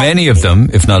many of them,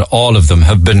 if not all of them,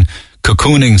 have been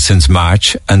cocooning since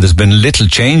March, and there's been little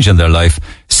change in their life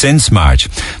since March.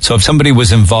 So if somebody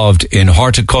was involved in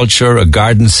horticulture, a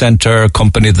garden centre, a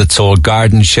company that sold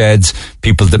garden sheds,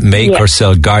 people that make or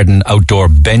sell garden outdoor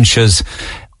benches,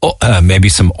 maybe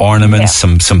some ornaments,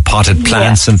 some potted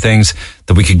plants and things,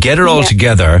 that we could get it all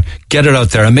together, get it out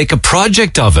there and make a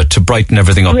project of it to brighten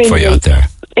everything up for you out there.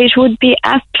 It would be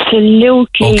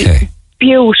absolutely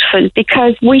beautiful,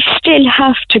 because we still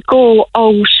have to go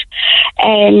out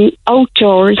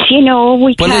outdoors,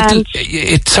 we can't.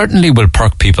 It certainly will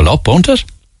perk people up, won't it?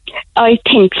 I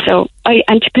think so.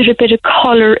 And to put a bit of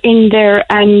colour in there,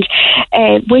 and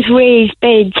with raised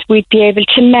beds we'd be able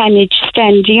to manage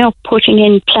standing up, putting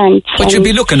in plants. But you'd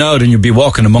be looking out and you'd be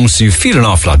walking amongst them, you feel an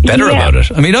awful lot better about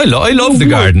it. I mean, I love the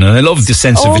garden, and I love the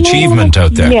sense of achievement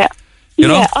out there. Yeah.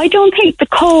 I don't think the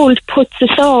cold puts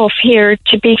us off here,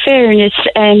 to be fairness,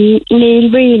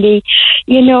 Neil, really.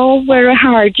 We're a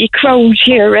hardy crowd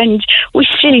here, and we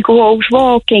still go out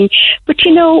walking. But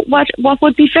what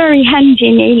would be very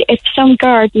handy, Neil, if some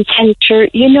garden centre,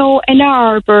 an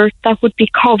arbour that would be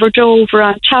covered over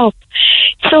on top,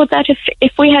 so that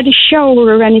if we had a shower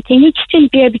or anything, we'd still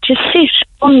be able to sit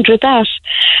under that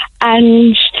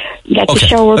and let the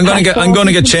shower. I'm going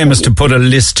to get Seamus to put a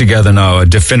list together now, a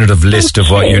definitive list of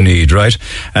what you need, right?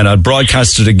 And I'll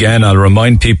broadcast it again. I'll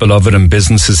remind people of it, and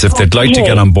businesses, if they'd like to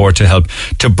get on board to help,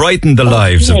 to brighten the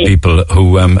lives of people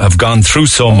who have gone through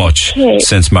so much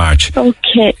since March.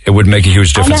 It would make a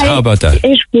huge difference. How about that?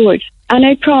 It would. And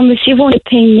I promise you one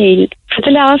thing, Neil. For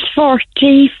the last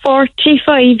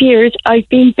 45 years, I've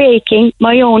been baking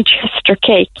my own Chester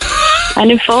cake. And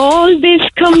if all this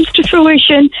comes to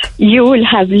fruition, you will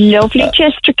have lovely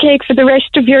Chester cake for the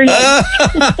rest of your life.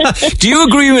 Do you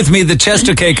agree with me that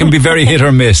Chester cake can be very hit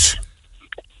or miss?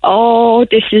 Oh,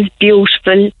 this is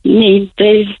beautiful, Neil.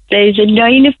 There's a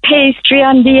line of pastry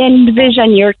on the end of it,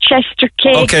 and your Chester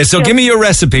cake. Okay, so give me your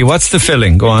recipe. What's the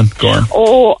filling? Go on.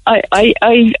 Oh,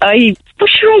 but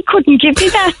sure, I couldn't give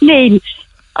you that, Neil.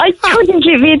 I couldn't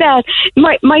give you that.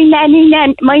 My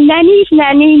nanny's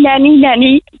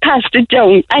nanny passed it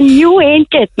down, and you ain't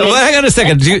getting it. Well, hang on a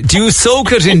second. Do you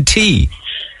soak it in tea?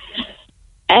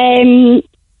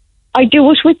 I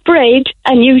do it with bread,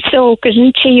 and you soak it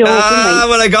in tea overnight.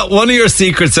 Well, I got one of your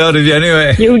secrets out of you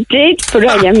anyway. You did, but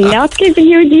I am not giving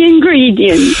you the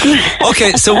ingredients.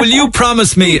 Okay, so will you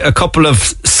promise me a couple of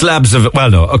slabs of,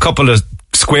 a couple of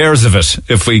squares of it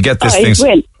if we get this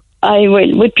thing. I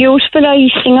will, with beautiful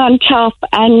icing on top,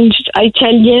 and I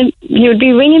tell you, you'll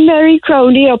be ringing Mary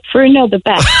Crowley up for another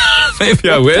batch.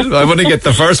 Maybe I will. I want to get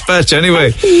the first batch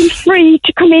anyway. Feel free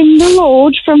to come in the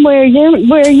road from where you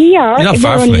are. You're not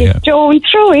far from me. Don't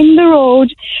throw in the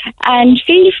road, and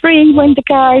feel free when the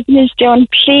garden is done,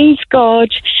 please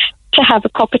God, to have a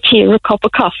cup of tea or a cup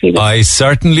of coffee. I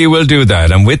certainly will do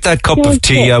that, and with that cup of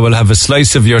tea, I will have a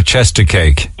slice of your Chester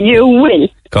cake. You will.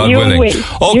 God willing.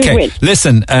 Okay,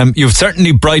 listen, you've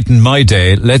certainly brightened my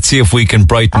day. Let's see if we can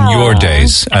brighten your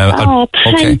days.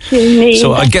 Thank you, Neil.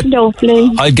 So I'll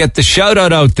get the shout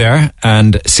out there,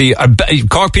 and see,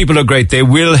 Cork people are great. They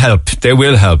will help. Believe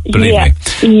me.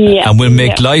 Yeah. And we'll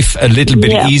make life a little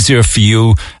bit easier for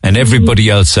you and everybody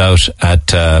else out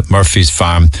at Murphy's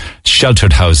Farm,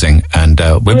 sheltered housing, and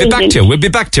we'll be back to you. We'll be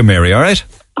back to you, Mary. All right.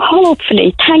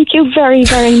 Hopefully. Thank you very,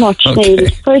 very much, Neil,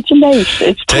 for tonight.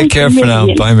 Take care for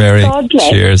now. Bye, Mary. God bless.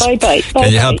 Cheers. Bye-bye.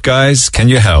 Can you help, guys? Can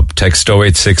you help? Text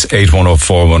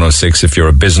 086-8104-106 if you're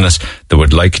a business that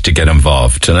would like to get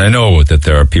involved. And I know that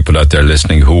there are people out there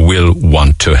listening who will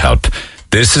want to help.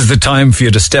 This is the time for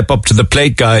you to step up to the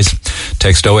plate, guys.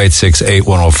 Text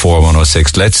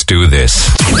 086-8104-106. Let's do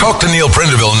this. Talk to Neil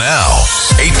Prendeville now.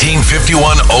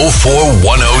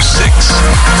 1851-04-106.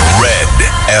 Red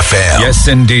FM. Yes,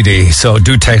 indeedy. So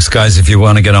do text, guys, if you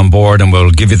want to get on board, and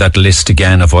we'll give you that list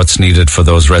again of what's needed for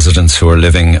those residents who are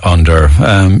living under,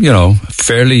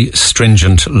 fairly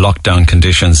stringent lockdown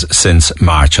conditions since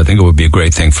March. I think it would be a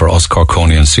great thing for us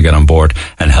Corkonians to get on board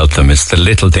and help them. It's the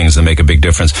little things that make a big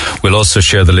difference. We'll also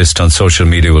share the list on social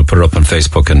media. We'll put it up on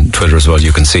Facebook and Twitter as well.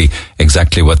 You can see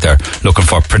exactly what they're looking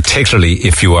for, particularly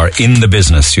if you are in the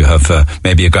business. You have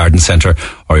maybe a garden centre,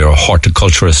 or you're a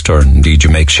horticulturist, or indeed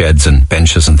you make sheds and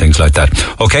benches and things like that.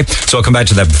 Okay, so I'll come back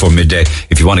to that before midday.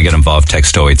 If you want to get involved,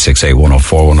 text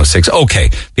 086-8104-106. Okay,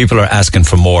 people are asking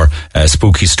for more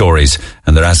spooky stories,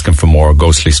 and they're asking for more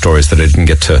ghostly stories that I didn't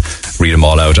get to read them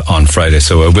all out on Friday,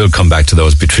 so I will come back to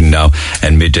those between now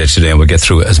and midday today, and we'll get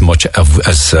through as much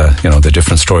as the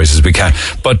different stories as we can.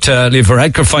 But Lever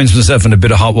Edgar finds himself in a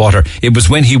bit of hot water. It was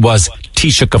when he was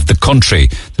Taoiseach of the country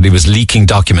that he was leaking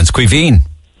documents. Quiveen.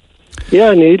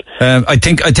 Yeah, Neil. I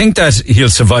think that he'll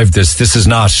survive this. This is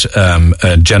not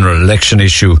a general election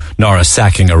issue, nor a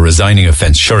sacking or resigning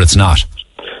offence. Sure, it's not.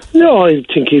 No, I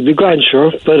think he'd be grand,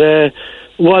 sure. But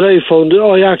what I found,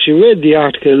 I actually read the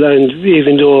article, and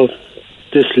even though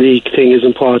this leak thing is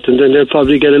important, and they'll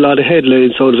probably get a lot of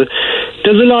headlines out of it,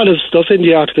 there's a lot of stuff in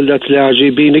the article that's largely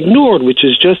being ignored, which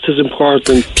is just as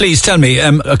important. Please tell me,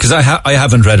 because I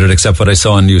haven't read it except what I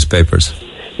saw in newspapers.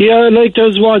 Yeah, like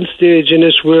there's one stage in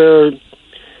it where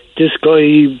this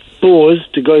guy, Bose,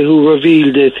 the guy who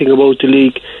revealed the thing about the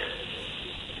leak,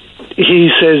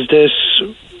 he says that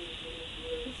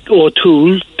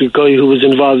O'Toole, the guy who was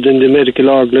involved in the medical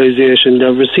organisation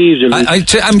that received it.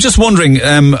 I'm just wondering,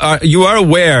 you are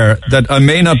aware that I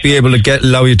may not be able to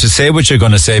allow you to say what you're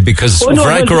going to say, because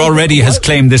Varadkar already has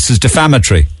claimed this is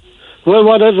defamatory. Well,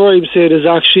 whatever I'm saying is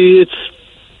actually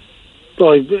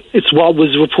it's what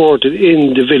was reported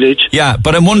in the village. Yeah,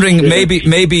 but I'm wondering,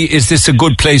 maybe is this a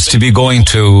good place to be going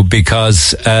to,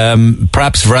 because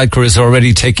perhaps Varadkar is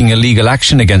already taking illegal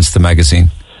action against the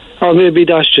magazine. Or maybe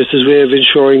that's just his way of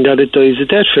ensuring that it dies a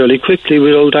death fairly quickly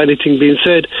without anything being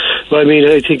said. But I mean,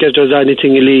 I think if there's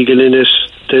anything illegal in it,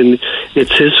 then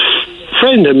it's his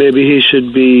friend, and maybe he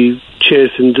should be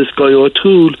chasing this guy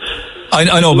O'Toole.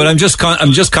 I know, but I'm just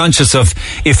conscious of,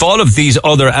 if all of these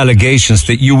other allegations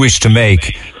that you wish to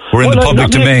make were in the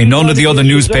public domain, none of the other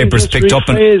newspapers picked up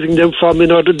and rephrasing them from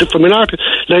an article.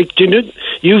 Like,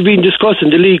 you've been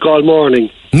discussing the leak all morning.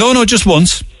 No, just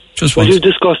once. Well, you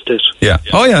discussed it. Yeah.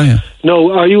 Oh, yeah.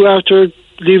 No, are you after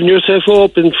leaving yourself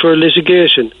open for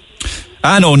litigation?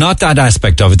 No, not that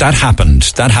aspect of it. That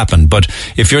happened. But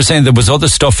if you're saying there was other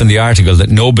stuff in the article that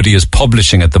nobody is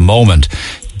publishing at the moment,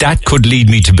 that could lead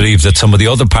me to believe that some of the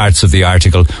other parts of the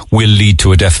article will lead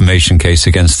to a defamation case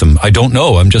against them. I don't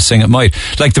know. I'm just saying it might.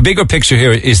 Like, the bigger picture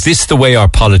here, is this the way our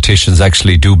politicians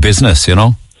actually do business, you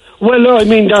know? Well, I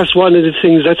mean, that's one of the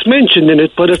things that's mentioned in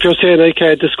it, but if you're saying I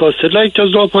can't discuss it, like,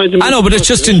 there's no point in... I know, but it's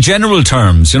just in general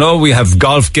terms, you know. We have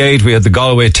Golfgate, we have the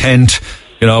Galway tent,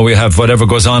 you know, we have whatever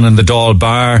goes on in the Dáil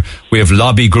Bar, we have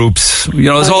lobby groups, you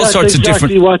know, there's all sorts of different...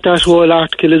 That's exactly what that whole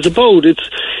article is about. It's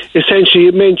essentially,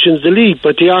 it mentions the leak,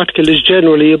 but the article is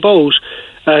generally about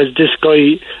as this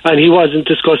guy, and he wasn't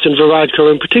discussing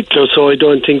Varadkar in particular, so I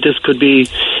don't think this could be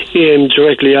aimed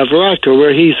directly at Varadkar,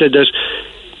 where he said that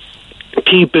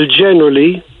people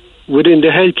generally within the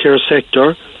healthcare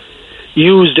sector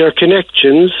use their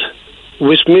connections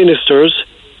with ministers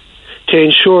to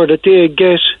ensure that they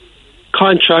get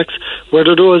contracts,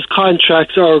 whether those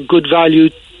contracts are good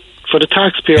value for the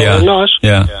taxpayer or not.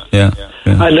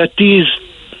 And that these,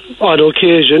 on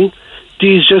occasion,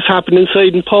 these just happen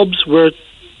inside in pubs where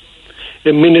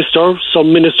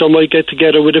some minister might get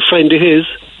together with a friend of his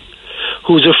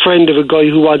who's a friend of a guy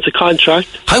who wants a contract.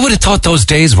 I would have thought those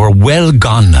days were well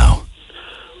gone now.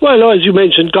 Well, as you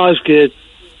mentioned, Golfgate,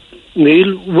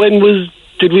 Neil,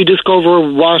 did we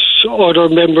discover what other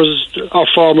members or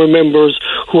former members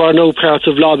who are now parts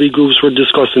of lobby groups were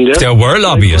discussing there? There were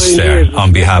lobbyists there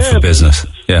on behalf of business.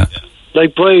 Yeah.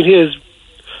 Like Brian Hayes,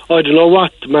 I don't know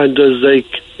what the man does, like,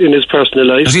 in his personal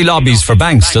life. He lobbies for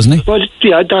banks, doesn't he? But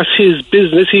yeah, that's his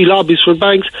business. He lobbies for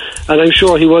banks, and I'm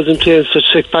sure he wasn't playing such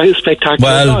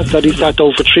spectacular shots that he sat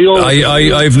down for 3 hours.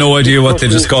 I have no idea what they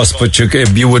discussed, but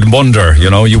you would wonder,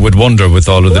 you would wonder with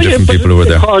all of the different people who were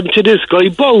there. According to this guy,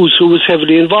 Bowes, who was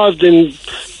heavily involved in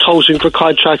touting for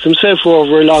contracts himself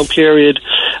over a long period,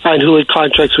 and who had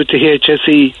contracts with the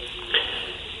HSE,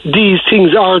 these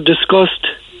things are discussed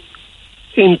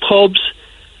in pubs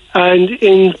and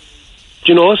in,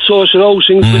 social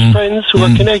outings with friends who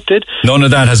are connected. None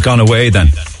of that has gone away then?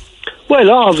 Well,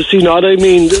 obviously not. I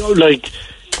mean,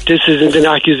 this isn't an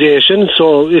accusation,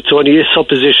 so it's only a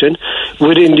supposition.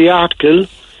 Within the article,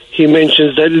 he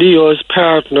mentions that Leo's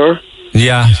partner...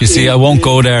 Yeah, you see, I won't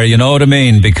go there, you know what I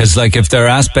mean? Because, if there are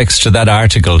aspects to that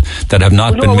article that have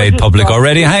not been made public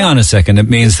already, hang on a second, it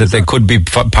means that they could be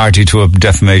party to a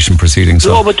defamation proceeding.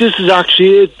 So. No, but this is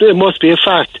actually, it must be a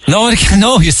fact. No,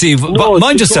 you see,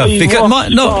 mind yourself, because,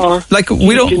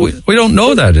 we don't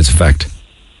know that it's a fact.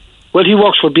 Well, he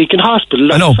works for Beacon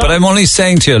Hospital. I know, but I'm only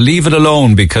saying to you, leave it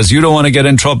alone, because you don't want to get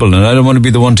in trouble, and I don't want to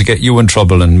be the one to get you in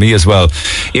trouble, and me as well.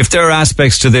 If there are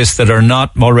aspects to this that are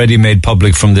not already made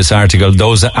public from this article,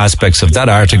 those aspects of that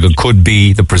article could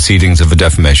be the proceedings of a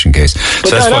defamation case.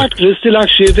 But that article is still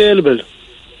actually available.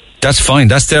 That's fine.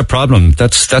 That's their problem.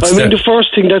 The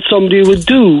first thing that somebody would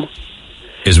do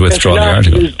is withdraw the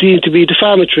article. Is deemed to be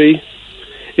defamatory.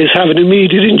 Is have an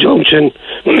immediate injunction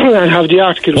and have the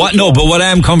article. But what I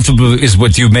am comfortable is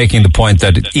with you making the point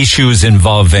that issues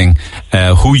involving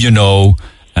who you know,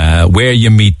 where you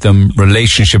meet them,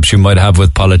 relationships you might have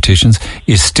with politicians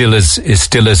is still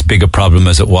as big a problem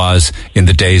as it was in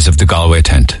the days of the Galway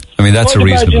tent. I mean, that's a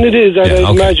reasonable. I imagine it is.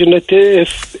 I imagine that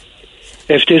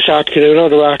if this article and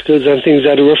other articles and things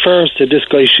that it refers to this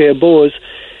guy Shea Bowes,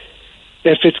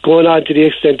 if it's going on to the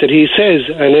extent that he says,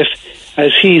 and if,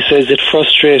 as he says, it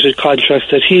frustrated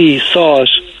contracts that he sought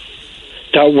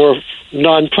that were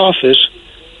non-profit,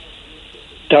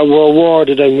 that were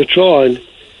awarded and withdrawn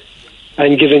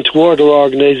and given to other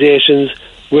organisations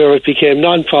where it became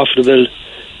non-profitable,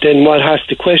 then one has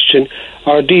to question,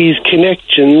 are these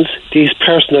connections, these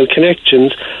personal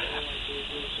connections,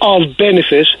 of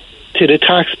benefit to the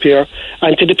taxpayer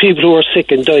and to the people who are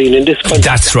sick and dying in this country?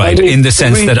 That's right, in the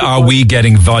sense that are we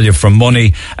getting value from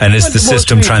money, and is the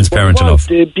system transparent enough?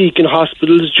 The Beacon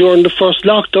hospitals during the first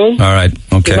lockdown. All right,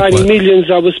 okay. The many millions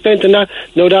that was spent on that.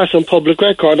 Now that's on public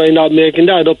record, I'm not making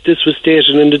that up. This was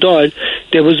stated in the Dáil.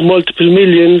 There was multiple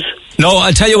millions. No,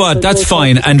 I'll tell you what, that's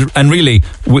fine. And really,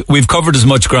 we've covered as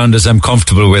much ground as I'm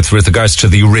comfortable with regards to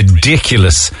the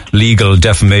ridiculous legal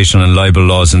defamation and libel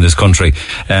laws in this country.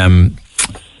 And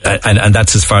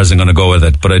that's as far as I'm going to go with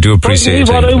it, but I do appreciate it.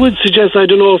 What I would suggest, I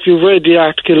don't know if you've read the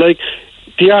article,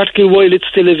 the article, while it's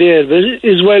still available,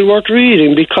 is well worth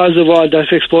reading because of all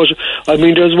that exposure. I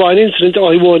mean, there's one incident,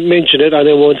 I won't mention it and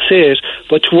I won't say it,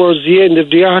 but towards the end of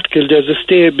the article there's a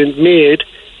statement made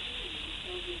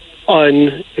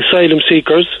on asylum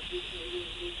seekers.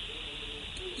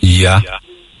 Yeah.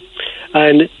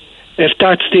 And if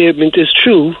that statement is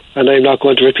true, and I'm not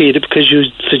going to repeat it because you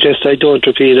suggest I don't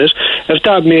repeat it, if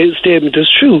that statement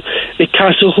is true, it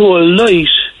casts a whole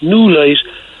new light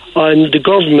on the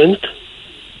government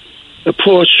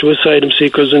approach to asylum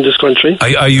seekers in this country.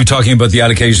 Are you talking about the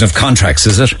allocation of contracts,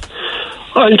 is it?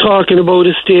 I'm talking about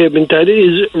a statement that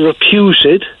is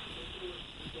reputed.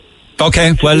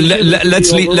 Okay, well,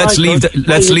 let's leave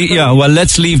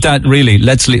that, really.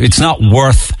 It's not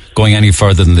worth going any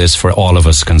further than this for all of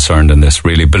us concerned in this,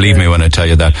 really. Believe me when I tell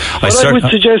you that. I would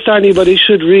suggest anybody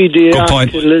should read the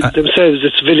article themselves.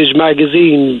 It's Village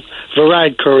Magazine,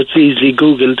 Varadkar. It's easily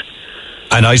Googled.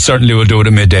 And I certainly will do it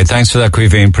at midday. Thanks for that,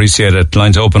 Caoimhín. Appreciate it.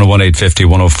 Lines open at 1-850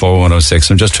 104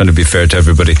 106. I'm just trying to be fair to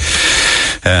everybody.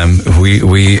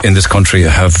 We in this country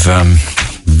have...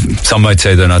 some might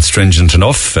say they're not stringent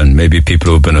enough, and maybe people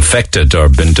who have been affected or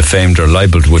been defamed or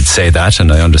libelled would say that,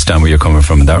 and I understand where you're coming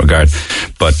from in that regard.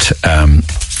 But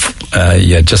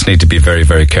just need to be very,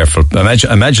 very careful.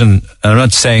 Imagine, and I'm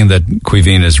not saying that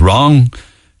Caoimhín is wrong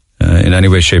in any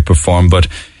way, shape or form, but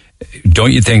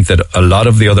don't you think that a lot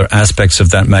of the other aspects of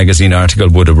that magazine article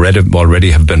would have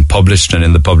already have been published and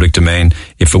in the public domain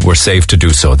if it were safe to do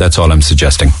so? That's all I'm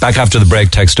suggesting. Back after the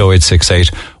break, text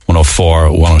 0868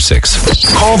 104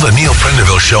 106. Call the Neil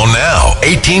Prendeville Show now.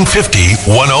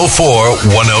 1850 104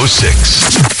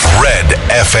 106. Red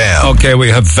FM. Okay, we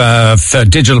have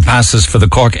digital passes for the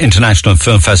Cork International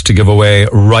Film Fest to give away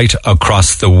right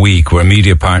across the week. We're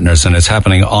media partners and it's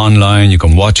happening online. You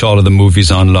can watch all of the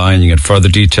movies online. You get further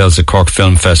details at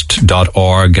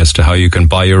corkfilmfest.org as to how you can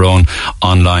buy your own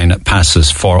online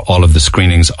passes for all of the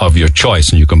screenings of your choice.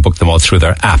 And you can book them all through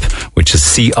their app, which is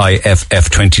CIFF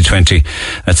 2020.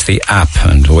 That's the app,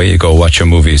 and away you go, watch your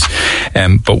movies.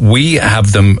 But we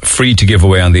have them free to give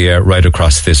away on the air right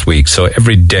across this week. So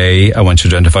every day I want you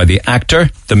to identify the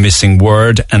actor, the missing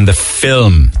word, and the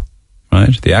film.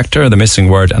 Right? The actor, the missing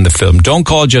word, and the film. Don't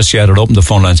call just yet. I'll open the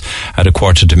phone lines at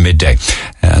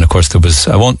 11:45. And of course I was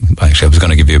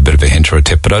going to give you a bit of a hint or a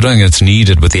tip, but I don't think it's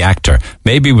needed with the actor.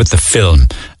 Maybe with the film,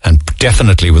 and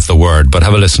definitely with the word, but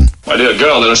have a listen. My dear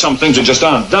girl, there are some things that just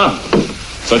aren't done.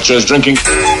 Such as drinking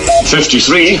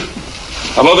 53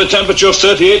 above a temperature of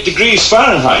 38 degrees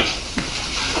Fahrenheit.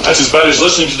 That's as bad as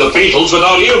listening to the Beatles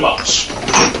without earmuffs.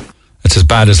 That's as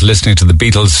bad as listening to the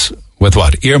Beatles with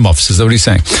what? Earmuffs, is that what he's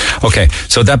saying? Okay,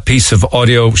 so that piece of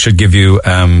audio should give you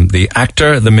the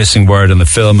actor, the missing word, and the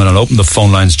film, and I'll open the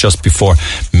phone lines just before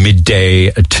midday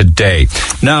today.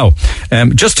 Now,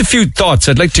 just a few thoughts.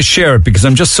 I'd like to share it because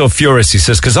I'm just so furious, he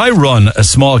says, because I run a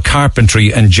small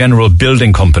carpentry and general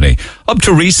building company. Up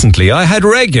to recently, I had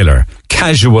regular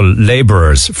casual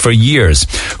labourers for years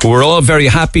who were all very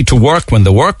happy to work when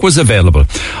the work was available.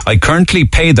 I currently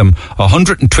pay them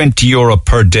 €120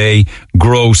 per day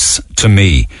gross to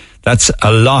me. That's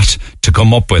a lot to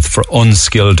come up with for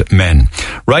unskilled men.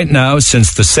 Right now,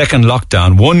 since the second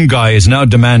lockdown, one guy is now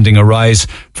demanding a rise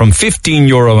from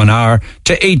 €15 an hour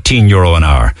to €18 an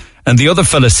hour. And the other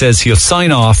fella says he'll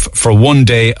sign off for 1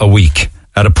 day a week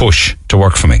at a push to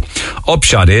work for me.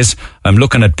 Upshot is, I'm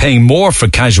looking at paying more for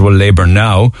casual labour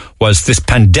now, whilst this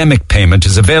pandemic payment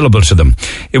is available to them.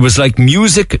 It was like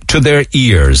music to their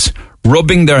ears,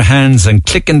 rubbing their hands and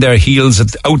clicking their heels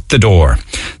out the door.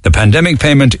 The pandemic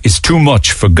payment is too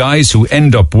much for guys who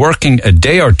end up working a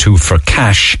day or two for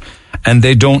cash, and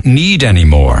they don't need any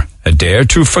more. A day or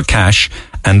two for cash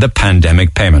and the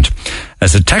pandemic payment.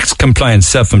 As a tax-compliant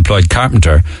self-employed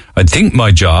carpenter, I think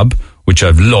my job, which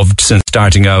I've loved since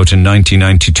starting out in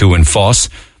 1992 in Foss,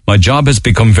 my job has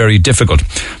become very difficult.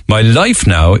 My life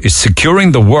now is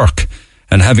securing the work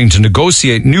and having to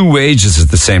negotiate new wages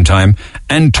at the same time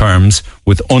and terms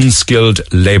with unskilled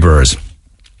labourers.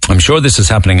 I'm sure this is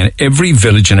happening in every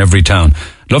village and every town.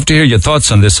 I'd love to hear your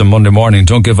thoughts on this on Monday morning.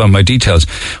 Don't give out my details.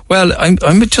 Well,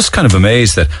 I'm just kind of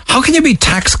amazed that how can you be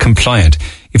tax compliant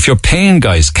if you're paying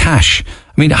guys cash?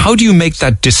 I mean, how do you make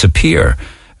that disappear?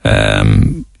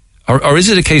 Or is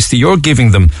it a case that you're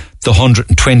giving them the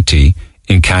 120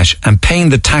 in cash and paying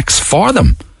the tax for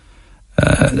them?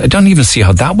 I don't even see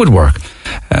how that would work.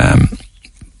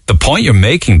 The point you're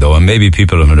making, though, and maybe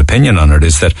people have an opinion on it,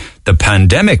 is that the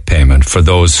pandemic payment for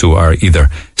those who are either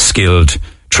skilled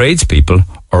tradespeople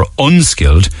or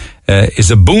unskilled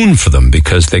is a boon for them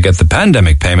because they get the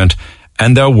pandemic payment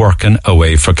and they're working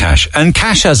away for cash. And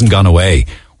cash hasn't gone away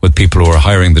with people who are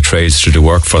hiring the trades to do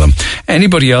work for them.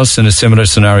 Anybody else in a similar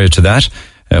scenario to that,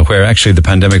 where actually the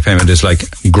pandemic payment is like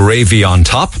gravy on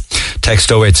top?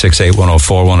 Text 0868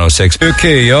 104 106.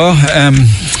 Okay,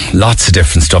 lots of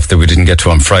different stuff that we didn't get to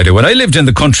on Friday. When I lived in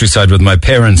the countryside with my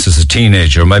parents as a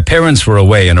teenager, my parents were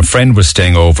away and a friend was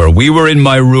staying over. We were in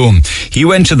my room. He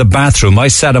went to the bathroom. I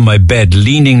sat on my bed,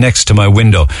 leaning next to my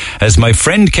window. As my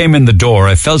friend came in the door,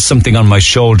 I felt something on my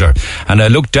shoulder and I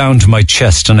looked down to my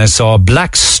chest and I saw a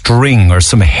black string or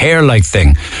some hair-like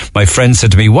thing. My friend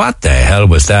said to me, "What the hell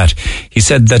was that?" He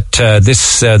said that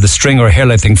the string or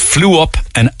hair-like thing flew up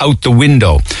and out the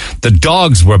window. The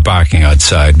dogs were barking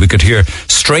outside. We could hear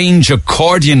strange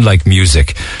accordion-like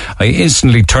music. I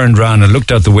instantly turned around and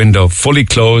looked out the window, fully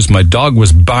closed. My dog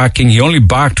was barking. He only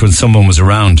barked when someone was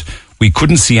around. We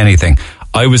couldn't see anything.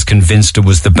 I was convinced it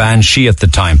was the Banshee at the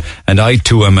time, and I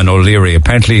too am an O'Leary.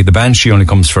 Apparently the Banshee only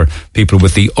comes for people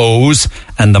with the O's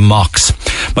and the Mocks.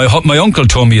 My uncle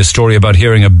told me a story about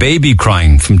hearing a baby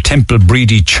crying from Temple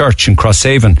Breedy Church in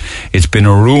Crosshaven. It's been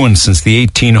a ruin since the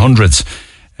 1800s.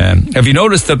 Have you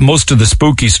noticed that most of the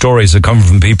spooky stories have come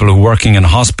from people who are working in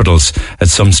hospitals at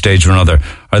some stage or another?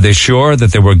 Are they sure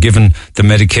that they were given the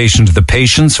medication to the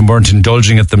patients and weren't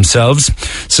indulging it themselves?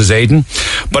 Says Aidan.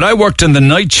 But I worked in the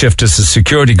night shift as a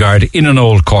security guard in an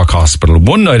old Cork hospital.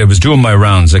 One night I was doing my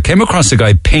rounds. I came across a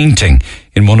guy painting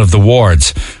in one of the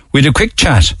wards. We had a quick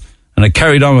chat and and I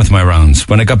carried on with my rounds.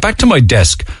 When I got back to my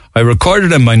desk, I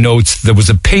recorded in my notes there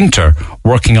was a painter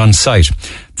working on site.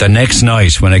 The next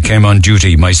night, when I came on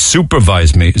duty, my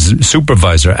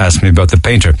supervisor asked me about the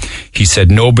painter. He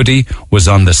said nobody was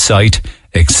on the site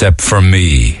except for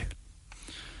me.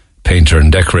 Painter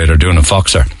and decorator doing a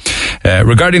foxer.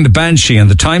 Regarding the Banshee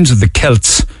and the times of the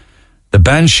Celts, the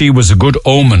Banshee was a good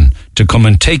omen to come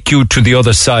and take you to the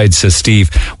other side, says Steve.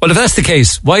 Well, if that's the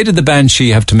case, why did the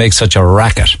Banshee have to make such a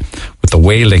racket with the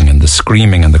wailing and the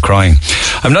screaming and the crying?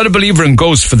 I'm not a believer in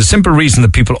ghosts for the simple reason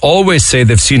that people always say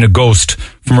they've seen a ghost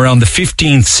from around the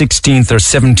 15th, 16th or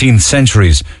 17th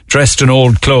centuries, dressed in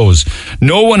old clothes.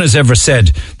 No one has ever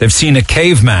said they've seen a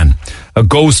caveman, a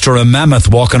ghost or a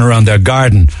mammoth walking around their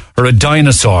garden, or a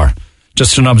dinosaur.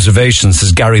 Just an observation,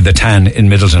 says Gary the Tan in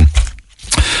Middleton.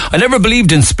 I never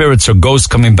believed in spirits or ghosts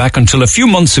coming back until a few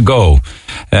months ago,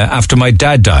 after my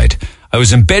dad died. I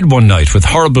was in bed one night with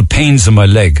horrible pains in my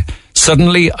leg.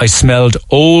 Suddenly, I smelled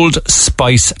Old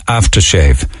Spice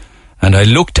aftershave, and I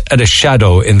looked at a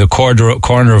shadow in the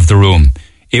corner of the room.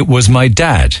 It was my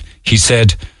dad. He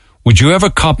said, "Would you ever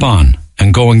cop on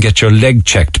and go and get your leg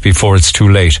checked before it's too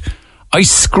late?" I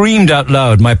screamed out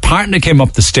loud. My partner came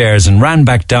up the stairs and ran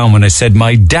back down when I said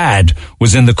my dad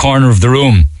was in the corner of the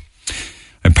room.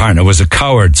 My partner was a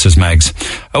coward, says Mags.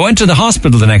 I went to the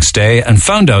hospital the next day and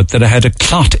found out that I had a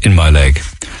clot in my leg.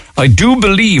 I do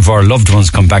believe our loved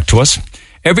ones come back to us.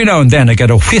 Every now and then I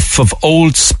get a whiff of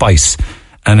Old Spice,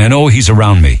 and I know he's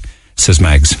around me, says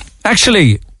Mags.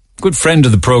 Actually, a good friend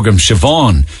of the programme,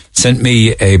 Siobhan, sent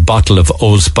me a bottle of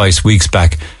Old Spice weeks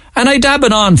back, and I dab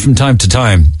it on from time to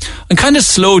time. I'm kind of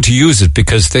slow to use it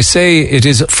because they say it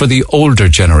is for the older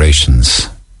generations.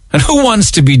 And who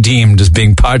wants to be deemed as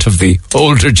being part of the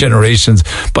older generations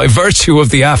by virtue of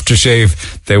the aftershave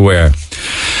they wear?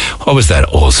 What was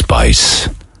that Old Spice?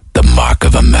 The mark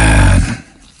of a man.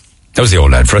 That was the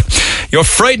old ad for it. You're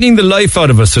frightening the life out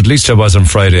of us, at least I was on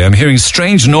Friday. I'm hearing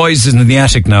strange noises in the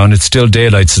attic now, and it's still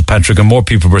daylight, says Patrick, and more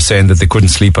people were saying that they couldn't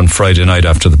sleep on Friday night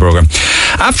after the programme.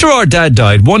 After our dad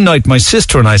died, one night my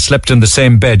sister and I slept in the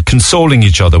same bed, consoling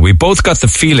each other. We both got the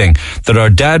feeling that our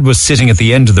dad was sitting at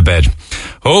the end of the bed.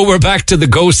 Oh, we're back to the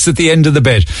ghosts at the end of the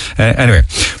bed. Anyway,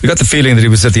 we got the feeling that he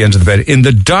was at the end of the bed. In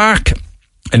the dark,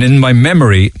 and in my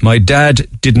memory, my dad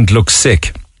didn't look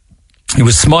sick. He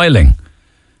was smiling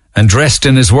and dressed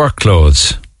in his work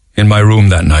clothes in my room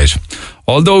that night.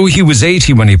 Although he was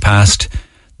 80 when he passed,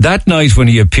 that night when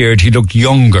he appeared, he looked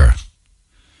younger.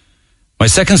 My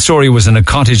second story was in a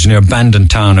cottage near Bandon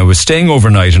Town. I was staying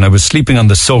overnight and I was sleeping on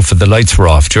the sofa. The lights were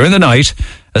off. During the night,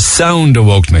 a sound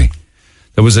awoke me.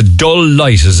 There was a dull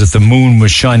light as if the moon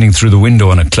was shining through the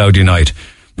window on a cloudy night.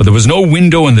 But there was no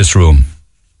window in this room.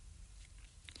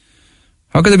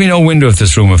 How could there be no window in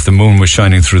this room if the moon was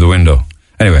shining through the window?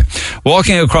 Anyway,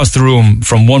 walking across the room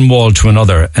from one wall to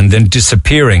another and then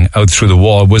disappearing out through the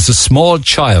wall was a small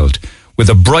child with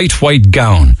a bright white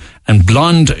gown and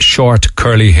blonde, short,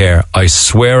 curly hair. I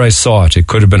swear I saw it. It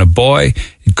could have been a boy.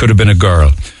 It could have been a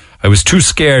girl. I was too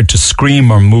scared to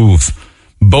scream or move.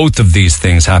 Both of these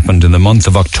things happened in the month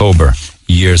of October,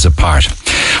 years apart.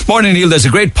 Morning, Neil. There's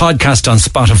a great podcast on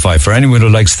Spotify for anyone who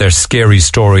likes their scary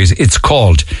stories. It's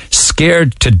called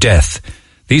Scared to Death.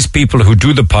 These people who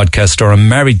do the podcast are a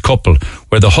married couple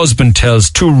where the husband tells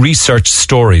 2 research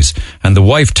stories and the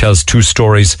wife tells 2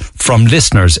 stories from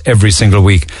listeners every single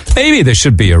week. Maybe there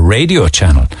should be a radio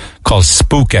channel called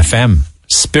Spook FM,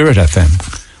 Spirit FM.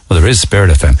 Well, there is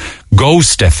Spirit FM.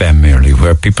 Ghost FM merely,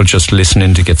 where people just listen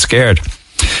in to get scared.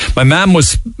 My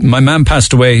mum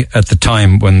passed away at the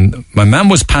time when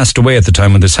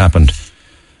this happened.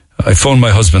 I phoned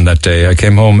my husband that day. I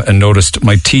came home and noticed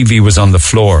my TV was on the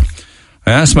floor.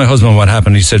 I asked my husband what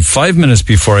happened. He said 5 minutes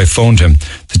before I phoned him,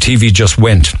 the TV just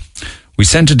went. We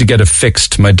sent it to get it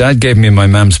fixed. My dad gave me my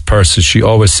mum's purse, as she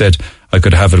always said I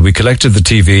could have it. We collected the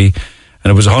TV,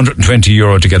 and it was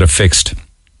 €120 to get it fixed.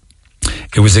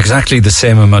 It was exactly the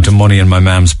same amount of money in my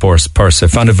mum's purse. I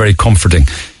found it very comforting.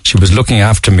 She was looking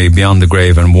after me beyond the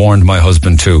grave and warned my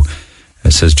husband too,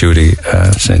 says Judy.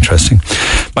 It's interesting.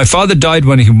 My father died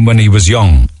when he was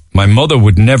young. My mother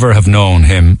would never have known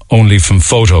him, only from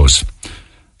photos.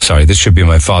 Sorry, this should be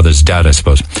my father's dad, I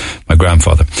suppose. My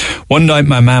grandfather. One night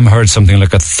my mum heard something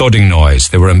like a thudding noise.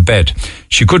 They were in bed.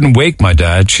 She couldn't wake my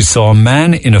dad. She saw a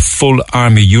man in a full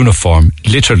army uniform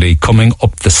literally coming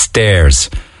up the stairs.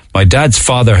 My dad's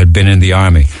father had been in the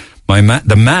army.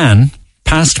 The man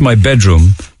passed my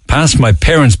bedroom, past my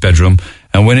parents' bedroom,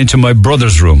 and went into my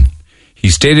brother's room. He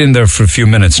stayed in there for a few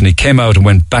minutes and he came out and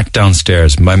went back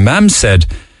downstairs. My mum said,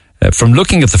 from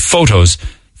looking at the photos,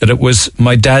 that it was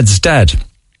my dad's dad.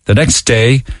 The next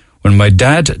day, when my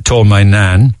dad told my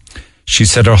nan, She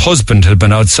said her husband had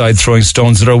been outside throwing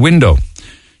stones at her window.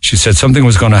 She said something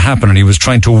was going to happen and he was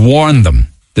trying to warn them.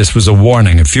 This was a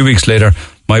warning. A few weeks later,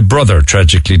 my brother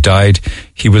tragically died.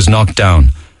 He was knocked down.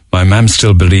 My mum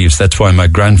still believes that's why my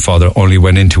grandfather only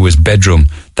went into his bedroom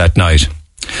that night.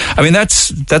 I mean,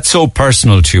 that's so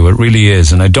personal to you. It really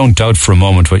is. And I don't doubt for a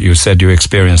moment what you said you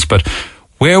experienced. But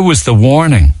where was the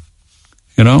warning?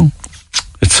 You know?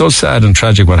 It's so sad and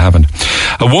tragic what happened.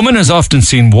 A woman is often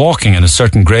seen walking in a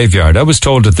certain graveyard. I was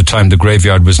told at the time the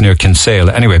graveyard was near Kinsale.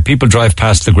 Anyway, people drive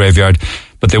past the graveyard,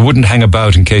 but they wouldn't hang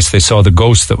about in case they saw the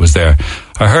ghost that was there.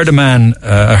 I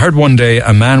heard one day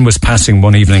a man was passing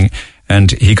one evening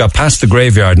and he got past the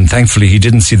graveyard and thankfully he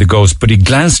didn't see the ghost, but he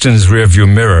glanced in his rearview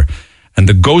mirror and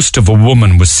the ghost of a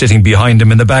woman was sitting behind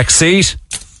him in the back seat.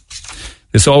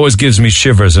 This always gives me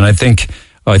shivers, and I think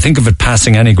of it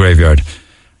passing any graveyard.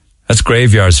 That's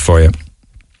graveyards for you.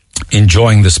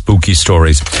 Enjoying the spooky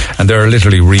stories. And there are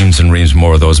literally reams and reams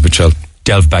more of those, which I'll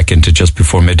delve back into just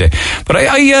before midday. But I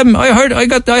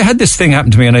had this thing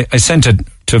happen to me, and I sent it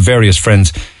to various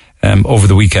friends over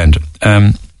the weekend.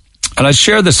 And I'll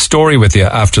share this story with you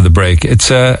after the break. It's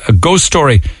a ghost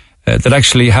story that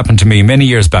actually happened to me many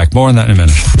years back. More on that in a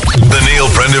minute. The Neil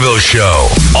Prendeville Show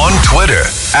on Twitter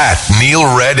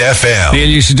 @NeilRedFM. Neil,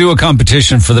 you should do a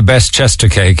competition for the best Chester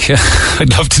cake. I'd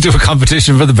love to do a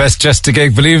competition for the best Chester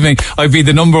cake. Believe me, I'd be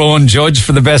the #1 judge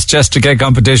for the best Chester cake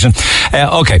competition.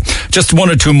 Okay, just one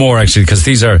or two more actually, because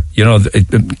these are,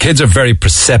 kids are very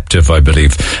perceptive, I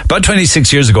believe. About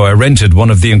 26 years ago, I rented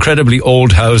one of the incredibly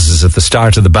old houses at the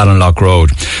start of the Ballinlough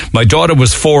Road. My daughter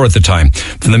was 4 at the time.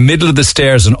 From the middle of the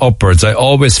stairs and upwards, I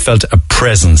always felt a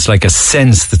presence, like a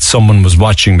sense that someone was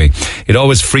watching me. It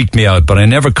always freaked me out, but I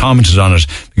never commented on it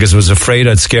because I was afraid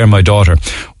I'd scare my daughter.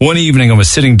 One evening I was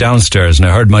sitting downstairs and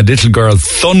I heard my little girl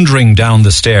thundering down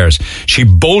the stairs. She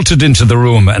bolted into the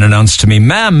room and announced to me,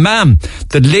 Ma'am,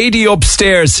 the lady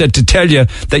upstairs said to tell you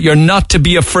that you're not to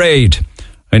be afraid."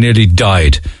 I nearly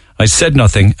died. I said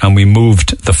nothing and we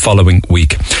moved the following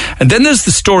week. And then there's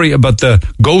the story about the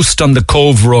ghost on the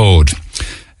Cove Road.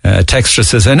 Textra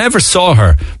says, "I never saw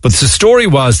her, but the story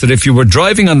was that if you were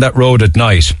driving on that road at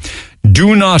night,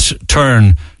 do not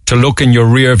turn to look in your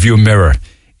rear view mirror.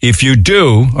 If you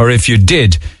do, or if you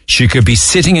did, she could be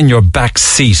sitting in your back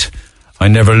seat. I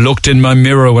never looked in my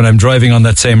mirror when I'm driving on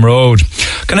that same road."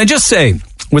 Can I just say,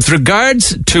 with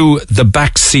regards to the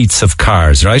back seats of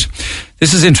cars, right?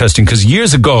 This is interesting because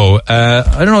years ago,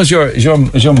 I don't know, is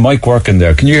your mic working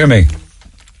there? Can you hear me?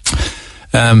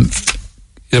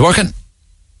 Is it working?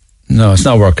 No, it's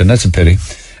not working. That's a pity.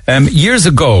 Years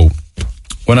ago,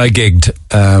 when I gigged,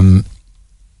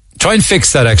 try and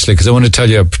fix that actually, because I want to tell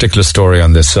you a particular story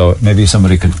on this. So maybe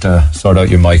somebody could sort out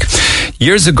your mic.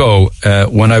 Years ago,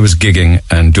 when I was gigging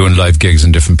and doing live gigs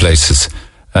in different places,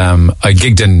 I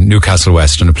gigged in Newcastle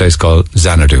West in a place called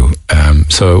Xanadu.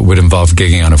 So it would involve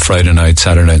gigging on a Friday night,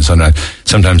 Saturday night, and Sunday night.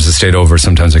 Sometimes I stayed over,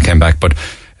 sometimes I came back. But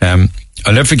I'll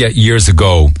never forget years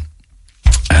ago,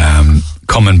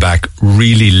 coming back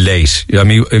really late. I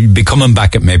mean, I'd be coming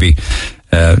back at maybe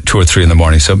 2 or 3 in the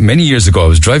morning. So many years ago, I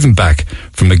was driving back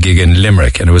from a gig in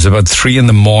Limerick, and it was about 3 in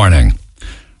the morning.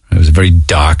 It was a very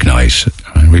dark night,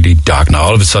 really dark night.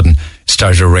 All of a sudden, it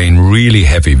started to rain really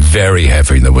heavy, very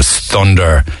heavy. There was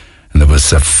thunder, and there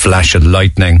was a flash of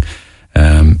lightning.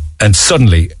 And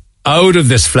suddenly, out of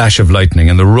this flash of lightning,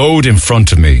 and the road in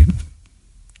front of me,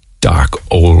 dark,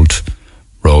 old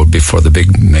road before the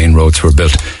big main roads were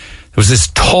built, there was this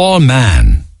tall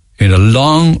man in a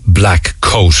long black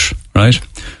coat, right?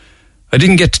 I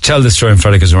didn't get to tell this story on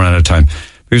Friday because we ran out of time.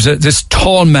 He was this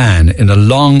tall man in a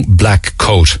long black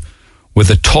coat with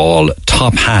a tall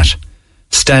top hat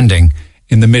standing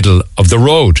in the middle of the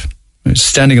road.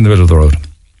 Standing in the middle of the road,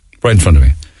 right in front of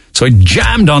me. So I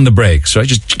jammed on the brakes, right?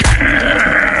 Just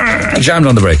jammed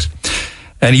on the brakes.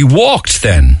 And he walked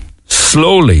then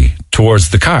slowly towards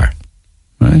the car,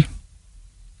 right?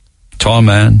 Tall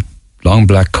man, long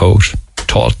black coat,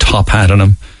 tall top hat on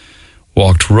him,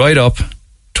 walked right up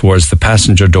towards the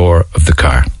passenger door of the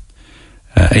car.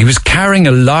 He was carrying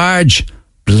a large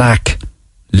black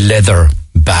leather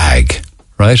bag,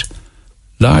 right?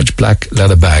 Large black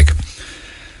leather bag.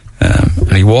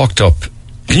 And he walked up.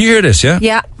 Can you hear this, yeah?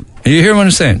 Yeah. You hear what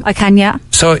I'm saying? I can, yeah.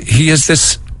 So he has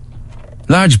this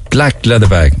large black leather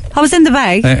bag. What was in the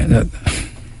bag?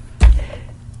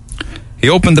 He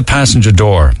opened the passenger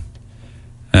door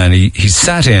and he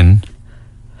sat in,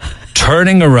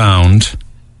 turning around,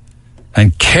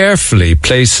 and carefully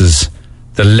places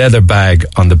the leather bag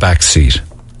on the back seat.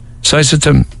 So I said to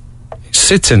him, he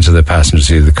sits into the passenger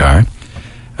seat of the car,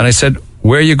 and I said,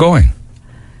 "Where are you going?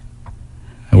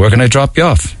 And where can I drop you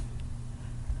off?"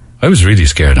 I was really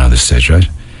scared now at this stage, right?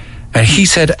 And he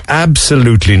said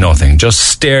absolutely nothing, just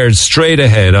stared straight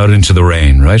ahead out into the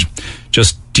rain, right?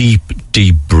 Just deep,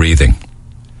 deep breathing.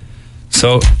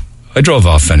 So I drove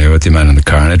off anyway with the man in the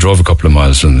car, and I drove a couple of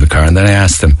miles from the car, and then I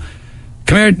asked him,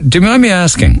 come here, do you mind me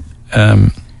asking,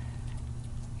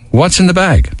 what's in the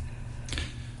bag?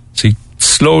 So he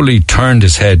slowly turned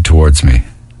his head towards me.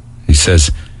 He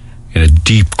says, in a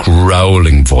deep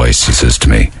growling voice, he says to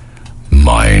me,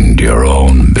 mind your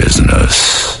own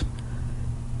business.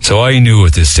 So I knew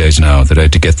at this stage now that I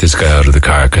had to get this guy out of the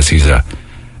car because he's a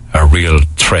real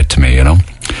threat to me, you know.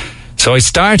 So I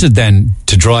started then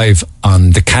to drive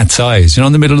on the cat's eyes, you know,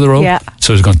 in the middle of the road. Yeah.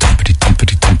 So I was going tumpity,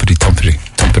 tumpity, tumpity, tumpity,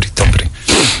 tumpity,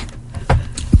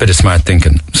 tumpity. Bit of smart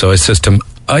thinking. So I says to him,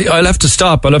 I'll have to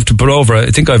stop. I'll have to pull over.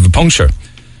 I think I have a puncture.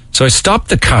 So I stopped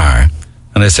the car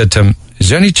and I said to him, is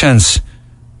there any chance,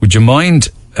 would you mind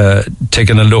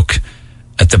taking a look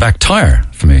at the back tyre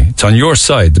for me? It's on your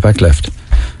side, the back left.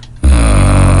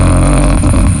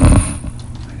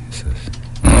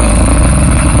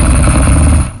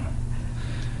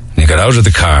 And he got out of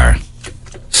the car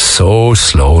so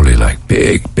slowly, like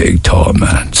big tall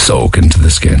man, soaking to the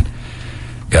skin.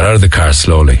 Got out of the car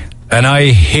slowly. And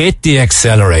I hit the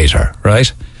accelerator,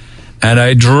 right? And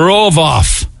I drove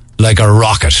off like a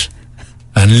rocket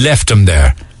and left him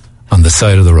there on the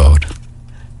side of the road.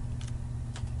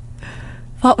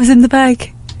 What was in the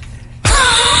bag?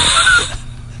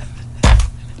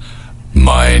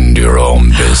 Mind your own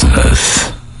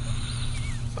business.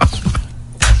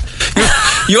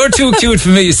 You're too cute for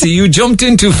me, you see. You jumped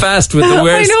in too fast with the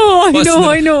words.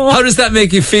 I know. How does that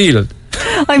make you feel?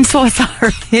 I'm so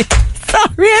sorry.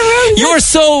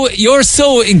 You're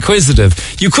so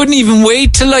inquisitive. You couldn't even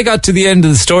wait till I got to the end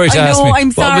of the story to ask me.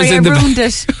 I'm sorry, I ruined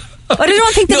it. But I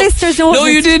don't think the listeners know. No,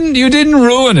 you didn't. You didn't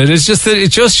ruin it. It's just that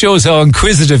it just shows how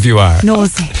inquisitive you are.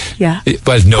 Nosy, yeah.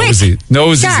 Nosy.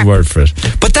 Nosy is the word for it.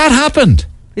 But that happened.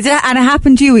 Is it? And it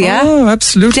happened to you, yeah? Oh,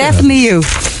 absolutely. Definitely you.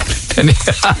 Do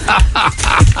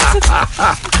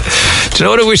you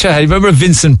know what I wish I had? Remember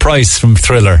Vincent Price from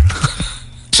Thriller?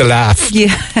 To laugh.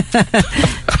 Yeah.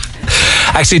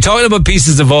 Actually, talking about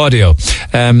pieces of audio,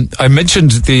 I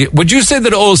mentioned would you say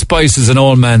that Old Spice is an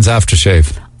old man's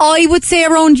aftershave? I would say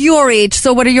around your age,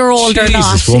 so whether you're old or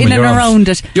not, woman, in and around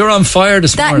it. You're on fire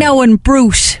this morning. That now and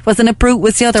Brute, wasn't it? Brute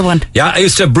was the other one. Yeah, I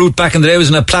used to have Brute back in the day. It was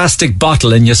in a plastic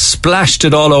bottle and you splashed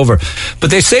it all over. But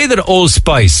they say that Old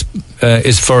Spice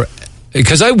is for...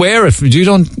 Because I wear it. You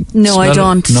don't No, I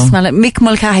don't smell it. Mick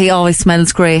Mulcahy always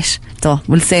smells great. So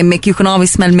we'll say Mick, you can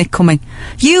always smell Mick coming.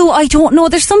 I don't know.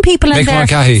 There's some people in there,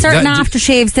 certain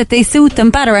aftershaves that they suit them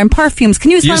better, and perfumes.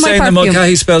 Can you smell my perfume? You saying the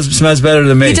Mulcahy smells better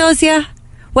than me? He does, yeah.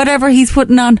 Whatever he's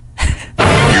putting on.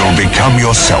 You'll become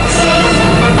yourself.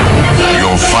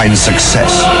 You'll find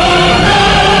success.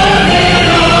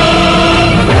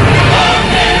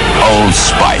 Old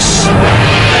Spice.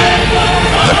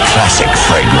 The classic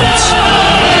fragrance.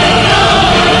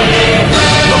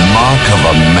 The mark of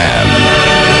a man.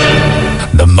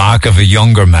 The mark of a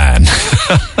younger man.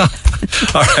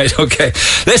 All right, okay.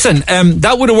 Listen,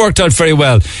 that would have worked out very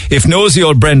well if nosy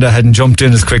old Brenda hadn't jumped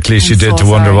in as quickly as she did to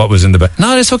wonder what was in the bag.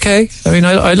 No, it's okay. I mean,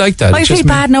 I like that. I feel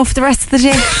bad now for the rest of the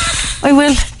day. I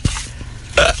will.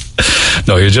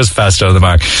 No, you're just fast out of the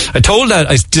mark.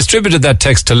 I distributed that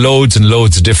text to loads and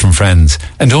loads of different friends,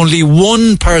 and only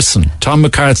one person, Tom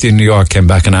McCarthy in New York, came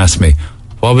back and asked me,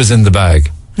 what was in the bag?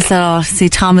 So, see,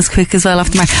 Tom is quick as well off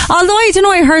the mark. Although, I don't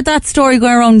know, I heard that story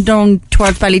going around down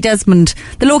towards Ballydesmond.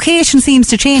 The location seems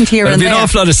to change here and there. There'll be an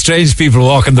awful lot of strange people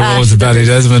walking the roads of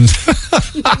Ballydesmond.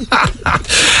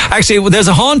 Actually, there's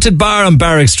a haunted bar on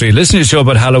Barrack Street. Listen to your show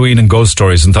about Halloween and ghost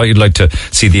stories and thought you'd like to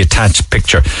see the attached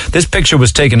picture. This picture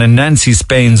was taken in Nancy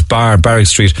Spain's bar, Barrack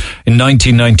Street, in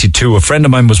 1992. A friend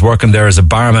of mine was working there as a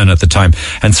barman at the time,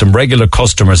 and some regular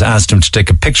customers asked him to take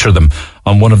a picture of them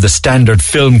on one of the standard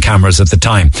film cameras at the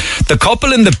time. The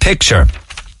couple in the picture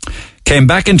came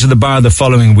back into the bar the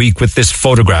following week with this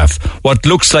photograph, what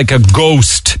looks like a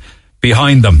ghost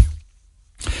behind them.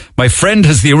 My friend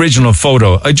has the original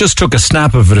photo. I just took a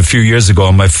snap of it a few years ago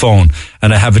on my phone,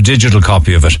 and I have a digital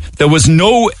copy of it. There was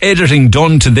no editing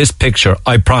done to this picture,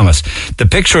 I promise. The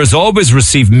picture has always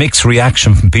received mixed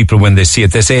reaction from people when they see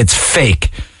it. They say it's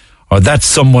fake, or that's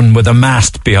someone with a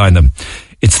mask behind them.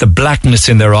 It's the blackness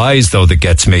in their eyes, though, that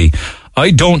gets me.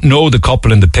 I don't know the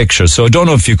couple in the picture, so I don't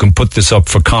know if you can put this up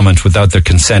for comment without their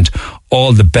consent.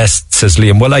 All the best, says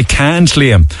Liam. Well, I can't,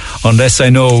 Liam, unless I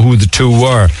know who the two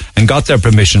were and got their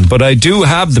permission. But I do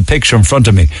have the picture in front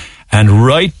of me, and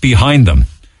right behind them,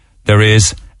 there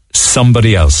is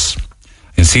somebody else.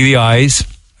 I can see the eyes.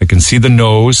 I can see the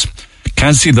nose.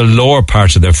 Can't see the lower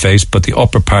part of their face, but the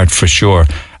upper part for sure.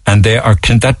 And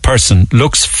that person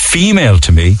looks female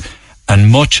to me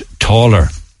and much taller.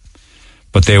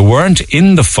 But they weren't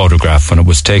in the photograph when it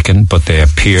was taken, but they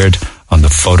appeared on the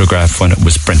photograph when it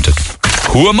was printed.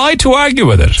 Who am I to argue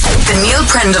with it? The Neil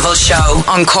Prendeville Show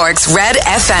on Cork's Red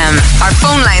FM. Our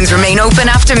phone lines remain open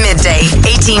after midday.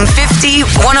 1850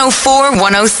 104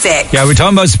 106. Yeah, we're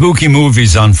talking about spooky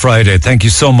movies on Friday. Thank you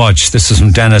so much. This is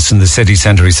from Dennis in the city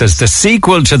centre. He says the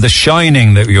sequel to The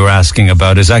Shining that you were asking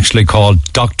about is actually called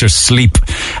Dr. Sleep,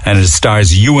 and it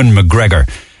stars Ewan McGregor.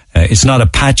 It's not a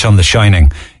patch on The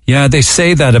Shining. Yeah, they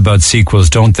say that about sequels,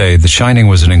 don't they? The Shining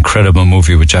was an incredible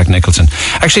movie with Jack Nicholson.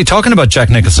 Actually, talking about Jack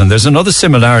Nicholson, there's another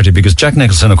similarity because Jack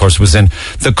Nicholson, of course, was in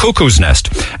The Cuckoo's Nest.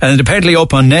 And apparently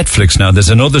up on Netflix now, there's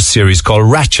another series called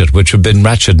Ratched, which would have been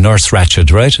Nurse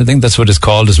Ratched, right? I think that's what it's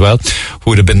called as well,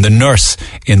 who would have been the nurse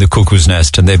in The Cuckoo's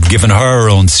Nest. And they've given her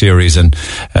own series and,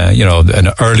 an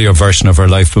earlier version of her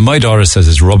life. But my daughter says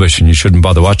it's rubbish and you shouldn't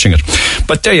bother watching it.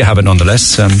 But there you have it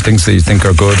nonetheless. Things that you think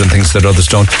are good and things that others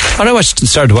don't. And I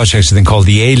started watching actually a thing called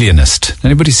The Alienist.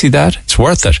 Anybody see that? It's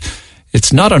worth it.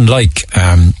 It's not unlike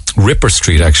Ripper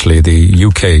Street, actually, the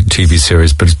UK TV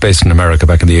series, but it's based in America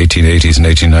back in the 1880s and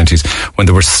 1890s when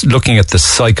they were looking at the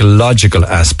psychological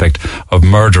aspect of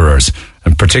murderers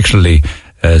and particularly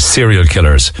serial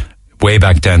killers. Way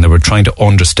back then, they were trying to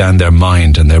understand their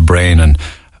mind and their brain and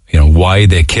why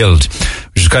they killed,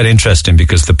 which is quite interesting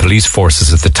because the police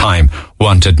forces at the time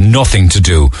wanted nothing to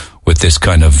do with this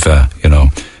kind of,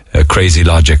 crazy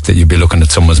logic that you'd be looking at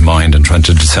someone's mind and trying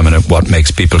to disseminate what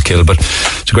makes people kill. But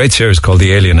it's a great series called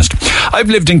The Alienist. I've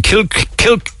lived in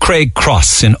Kilcraig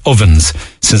Cross in Ovens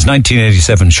since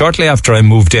 1987. Shortly after I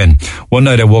moved in, one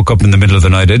night I woke up in the middle of the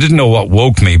night. I didn't know what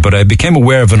woke me, but I became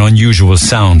aware of an unusual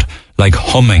sound, like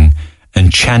humming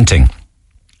and chanting.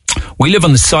 We live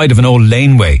on the side of an old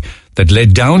laneway that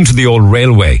led down to the old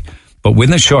railway, but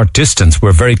within a short distance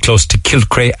we're very close to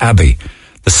Kilcraig Abbey.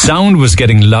 The sound was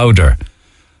getting louder,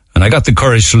 and I got the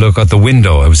courage to look out the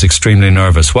window. I was extremely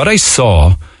nervous. What I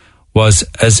saw was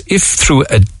as if through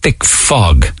a thick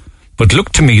fog, but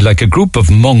looked to me like a group of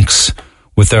monks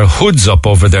with their hoods up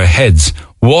over their heads,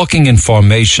 walking in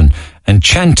formation and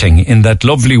chanting in that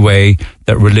lovely way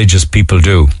that religious people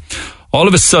do. All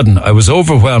of a sudden, I was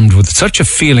overwhelmed with such a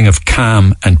feeling of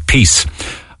calm and peace.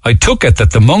 I took it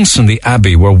that the monks in the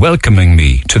abbey were welcoming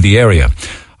me to the area.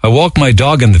 I walk my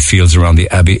dog in the fields around the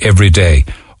abbey every day,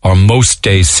 or most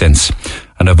days since,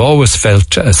 and I've always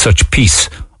felt such peace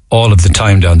all of the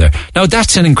time down there. Now,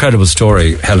 that's an incredible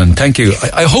story, Helen. Thank you.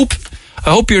 I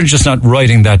hope you're just not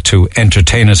writing that to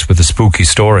entertain us with a spooky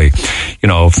story,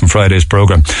 from Friday's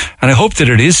program. And I hope that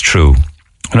it is true.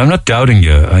 And I'm not doubting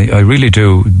you. I really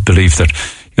do believe that,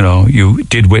 you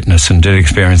did witness and did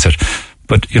experience it.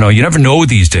 But, you never know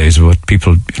these days what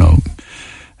people,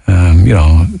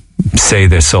 say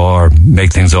they saw or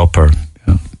make things up or...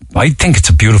 I think it's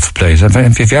a beautiful place.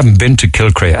 If you haven't been to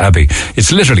Kilcraig Abbey,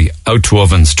 it's literally out to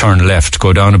Ovens, turn left,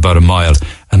 go down about a mile,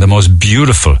 and the most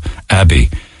beautiful abbey,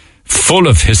 full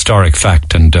of historic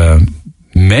fact and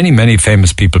many, many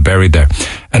famous people buried there.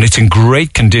 And it's in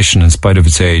great condition in spite of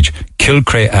its age.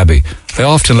 Kilcraig Abbey. I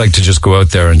often like to just go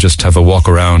out there and just have a walk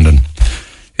around, and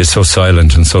it's so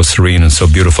silent and so serene and so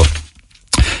beautiful.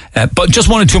 But just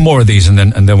one or two more of these and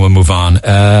then we'll move on.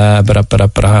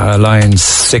 Line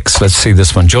 6, let's see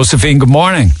this one. Josephine, good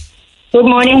morning. Good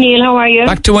morning, Neil. How are you?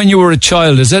 Back to when you were a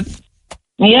child, is it?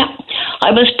 Yeah.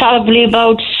 I was probably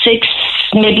about 6,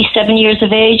 maybe 7 years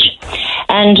of age.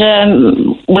 And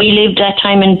we lived that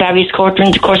time in Barry's Court.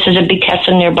 And, of course, there's a big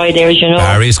castle nearby there, as you know.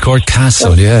 Barry's Court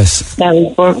Castle, yes.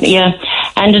 Barry's Court, yeah.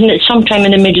 And sometime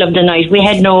in the middle of the night, we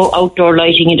had no outdoor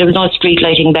lighting. There was no street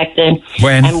lighting back then.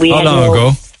 When? And How long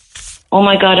ago? Oh,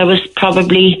 my God, I was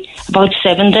probably about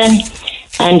 7 then.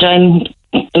 And I'm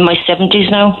in my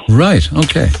 70s now. Right,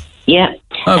 okay. Yeah.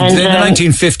 Oh, in the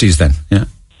 1950s then, yeah.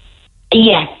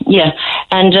 Yeah.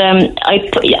 And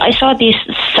I saw these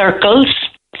circles,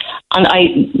 and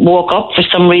I woke up for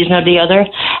some reason or the other,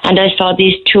 and I saw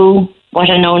these two, what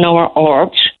I now know are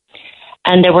orbs,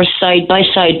 and they were side by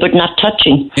side, but not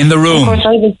touching. In the room? Of course,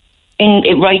 I was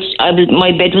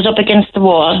my bed was up against the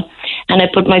wall, and I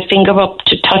put my finger up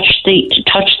to touch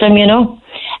them,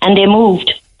 and they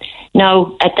moved.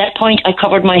 Now, at that point, I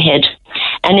covered my head.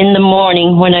 And in the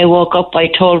morning, when I woke up, I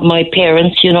told my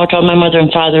parents, told my mother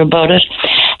and father about it.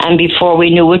 And before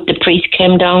we knew it, the priest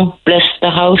came down, blessed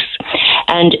the house.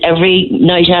 And every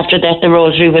night after that, the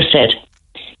rosary was said,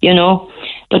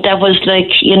 But that was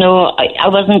like,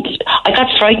 I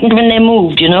got frightened when they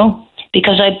moved,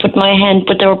 because I put my hand,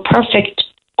 but they were perfect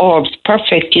orbs,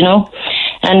 perfect,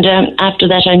 And after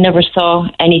that, I never saw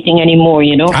anything anymore,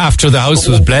 you know. After the house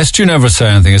was blessed, you never saw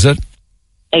anything, is it?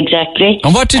 Exactly.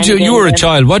 And what did you were a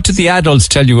child, what did the adults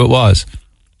tell you it was?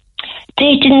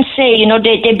 They didn't say, you know,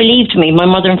 they believed me. My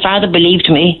mother and father believed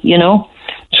me, you know.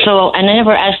 So, and I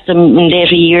never asked them in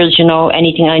later years, you know,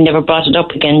 anything. I never brought it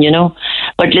up again, you know.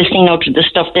 But listening now to the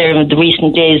stuff there in the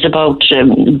recent days about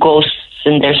ghosts,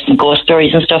 and there's ghost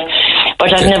stories and stuff.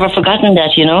 But I've never forgotten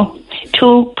that, you know.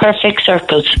 2 perfect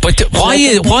circles. But why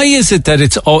is it that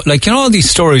it's all, like, you know, all these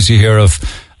stories you hear of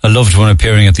a loved one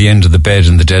appearing at the end of the bed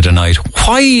in the dead of night?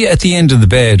 Why at the end of the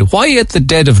bed? Why at the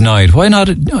dead of night? Why not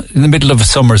in the middle of a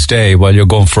summer's day while you're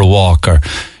going for a walk, or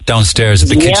downstairs at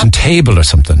the kitchen table or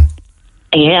something?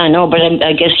 Yeah, I know, but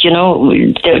I guess, you know,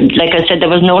 like I said, there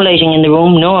was no lighting in the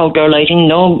room, no outdoor lighting,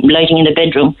 no lighting in the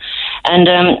bedroom. And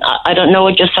I don't know,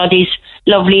 I just saw these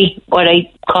lovely, what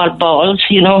I call balls,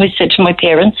 you know, I said to my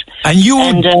parents. And you,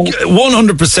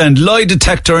 100% lie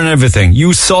detector and everything.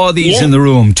 You saw these in the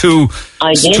room, two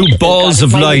balls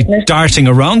of light darting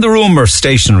around the room, or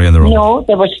stationary in the room? No,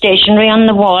 they were stationary on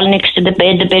the wall next to the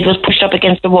bed. The bed was pushed up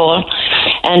against the wall.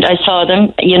 And I saw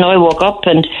them, you know, I woke up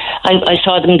and I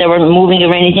saw them, they weren't moving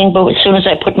or anything, but as soon as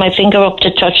I put my finger up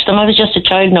to touch them, I was just a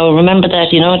child now, remember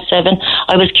that, you know, at 7,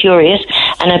 I was curious,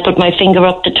 and I put my finger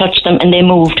up to touch them and they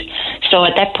moved. So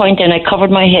at that point then I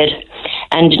covered my head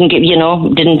and didn't, in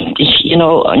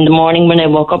the morning when I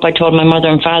woke up, I told my mother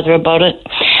and father about it.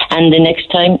 And the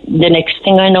next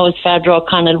thing I know is Father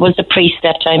O'Connell was the priest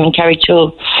that time in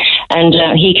Carrigtwohill. And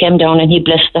he came down and he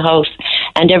blessed the house.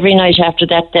 And every night after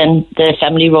that, then the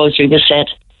family rosary was said.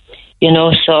 You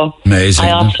know, so amazing.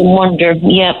 I often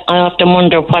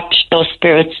wonder what those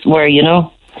spirits were. You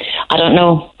know, I don't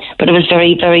know, but it was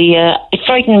very, very. It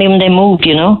frightened me when they moved.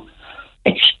 You know,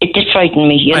 it did frighten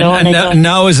me. You know, and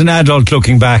now as an adult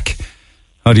looking back,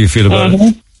 how do you feel about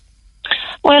it?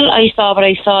 Well, I saw what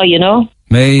I saw. You know,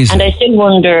 amazing. And I still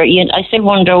wonder. I still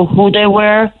wonder who they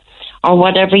were, or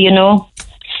whatever. You know.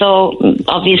 So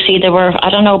obviously they were, I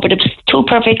don't know, but it was 2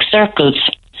 perfect circles,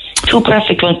 2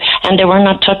 perfect ones, and they were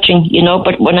not touching, you know,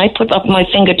 but when I put up my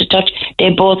finger to touch,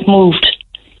 they both moved,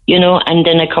 you know, and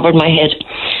then I covered my head.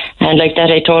 And like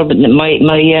that I told my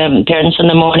parents in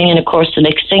the morning, and of course the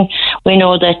next thing, we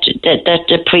know that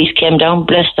the priest came down,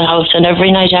 blessed the house, and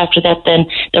every night after that then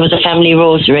there was a family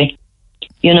rosary,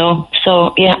 you know,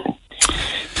 so yeah.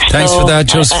 Thanks for that,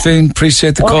 Josephine.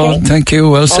 Appreciate the call. Thank you.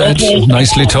 Well said. Okay.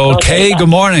 Nicely told. Kay, good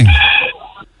morning.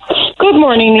 Good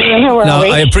morning, Neil. How are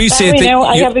we? I appreciate that.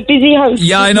 I have a busy house.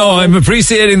 Yeah, I know. I'm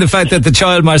appreciating the fact that the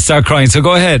child might start crying. So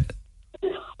go ahead.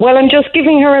 Well, I'm just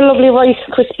giving her a lovely Rice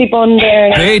crispy bun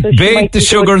there. Bake the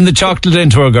sugar and the chocolate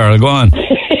into her, girl. Go on.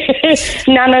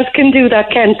 Nanas can do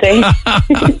that, can't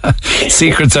they?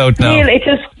 Secret's out now. Neil,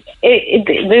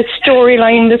 the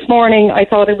storyline this morning, I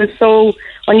thought it was so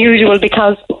unusual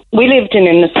because we lived in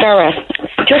Inniscarra,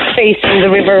 just facing the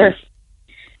river,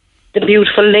 the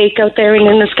beautiful lake out there in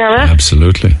Inniscarra.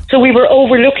 Absolutely. So we were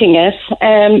overlooking it.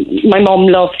 My mum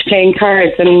loved playing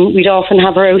cards, and we'd often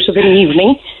have her out of an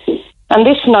evening. And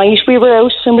this night we were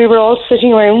out and we were all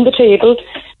sitting around the table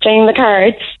playing the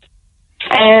cards.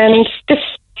 And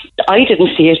I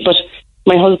didn't see it, but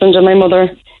my husband and my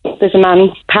mother, there's a man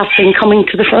passing, coming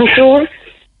to the front door.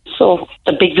 So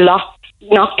the big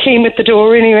knock came at the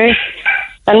door anyway,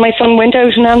 and my son went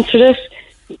out and answered it.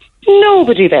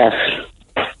 Nobody there.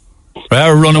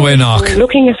 A runaway knock.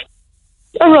 Looking at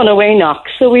a runaway knock.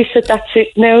 So we said, that's it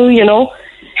now, you know.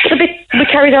 We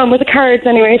carried on with the cards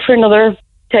anyway for another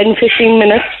 10, 15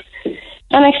 minutes.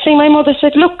 And next thing my mother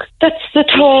said, look, that's the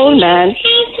tall man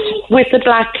with the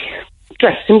black,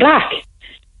 dressed in black.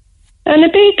 And a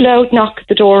big loud knock at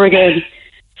the door again.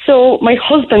 So my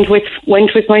husband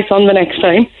went with my son the next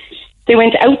time. They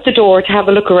went out the door to have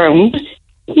a look around.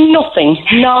 Nothing,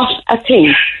 not a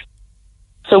thing.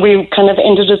 So we kind of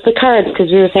ended up the cards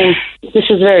because we were saying, this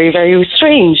is very, very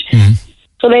strange. Mm-hmm.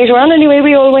 So later on, anyway,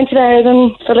 we all went to bed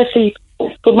and fell asleep.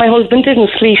 But my husband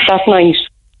didn't sleep that night.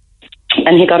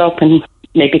 And he got up and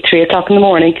maybe 3 o'clock in the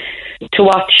morning to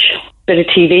watch a bit of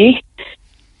TV.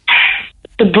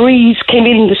 The breeze came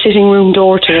in the sitting room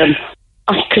door to him.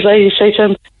 Because I say to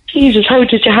him, Jesus, how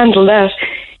did you handle that?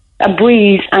 A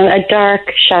breeze and a dark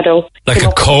shadow. Like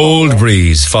a cold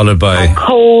breeze followed by... A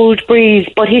cold breeze.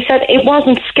 But he said it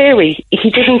wasn't scary.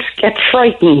 He didn't get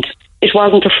frightened. It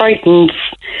wasn't a frightened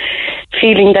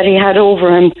feeling that he had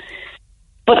over him.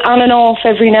 But on and off,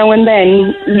 every now and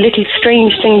then, little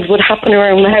strange things would happen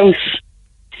around the house.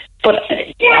 But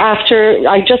after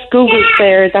I just Googled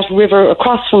there, that river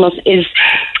across from us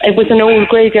it was an old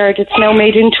graveyard. It's now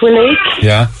made into a lake.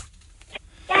 Yeah.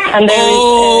 And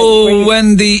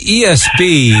when the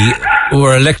ESB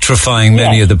were electrifying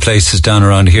many of the places down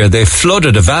around here. They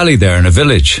flooded a valley there in a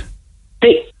village.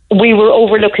 We were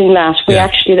overlooking that. We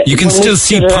actually. You can still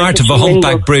see part of a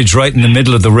humpback bridge right in the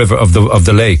middle of the river of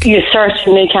the lake. You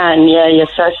certainly can. Yeah, you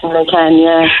certainly can.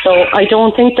 Yeah. So I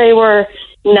don't think they were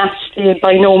nasty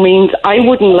by no means. I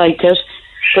wouldn't like it.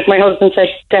 But my husband said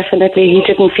definitely he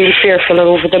didn't feel fearful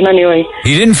over them anyway.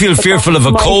 He didn't feel fearful of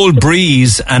a cold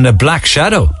breeze and a black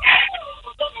shadow?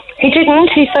 He didn't.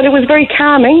 He said it was very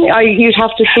calming. You'd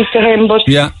have to speak to him, but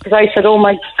because I said, oh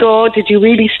my God, did you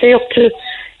really stay up to...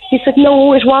 He said,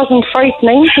 no, it wasn't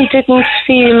frightening. He didn't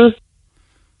feel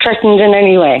threatened in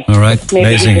any way. All right.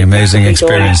 Amazing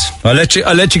experience. I'll let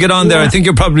you get on there. I think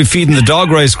you're probably feeding the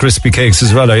dog Rice Krispie cakes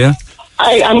as well, are you?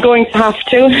 I'm going to have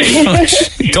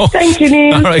to. Thank you,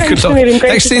 Neil. All right, good luck.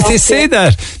 Actually, they say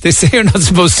that. They say you're not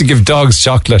supposed to give dogs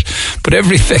chocolate, but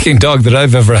every fucking dog that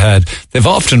I've ever had, they've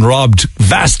often robbed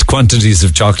vast quantities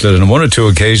of chocolate, and on one or two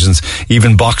occasions,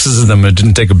 even boxes of them. It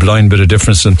didn't take a blind bit of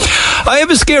difference. And I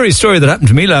have a scary story that happened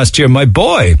to me last year. My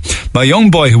young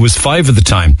boy, who was 5 at the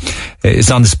time, is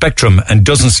on the spectrum and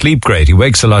doesn't sleep great. He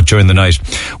wakes a lot during the night.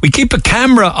 We keep a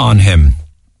camera on him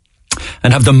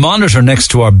and have the monitor next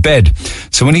to our bed.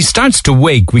 So when he starts to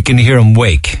wake, we can hear him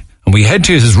wake. And we head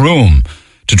to his room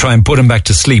to try and put him back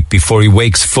to sleep before he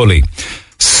wakes fully.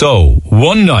 So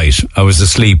one night I was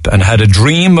asleep and had a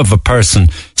dream of a person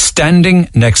standing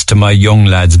next to my young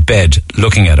lad's bed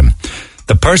looking at him.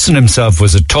 The person himself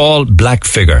was a tall black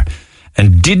figure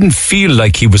and didn't feel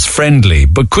like he was friendly,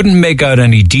 but couldn't make out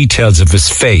any details of his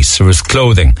face or his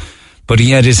clothing. But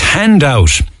he had his hand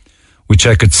out, which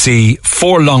I could see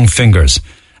 4 long fingers,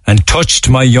 and touched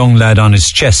my young lad on his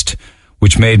chest,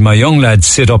 which made my young lad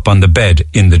sit up on the bed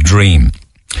in the dream.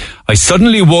 I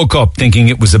suddenly woke up thinking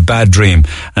it was a bad dream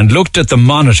and looked at the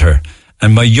monitor,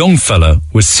 and my young fella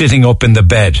was sitting up in the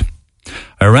bed.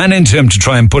 I ran into him to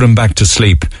try and put him back to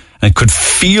sleep and could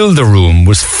feel the room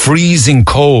was freezing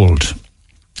cold.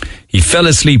 He fell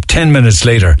asleep 10 minutes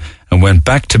later and went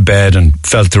back to bed and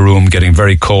felt the room getting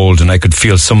very cold, and I could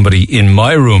feel somebody in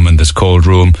my room, in this cold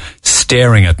room,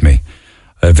 staring at me.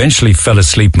 I eventually fell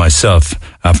asleep myself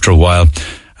after a while,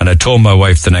 and I told my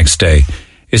wife the next day.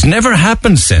 It's never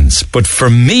happened since, but for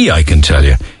me, I can tell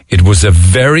you, it was a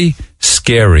very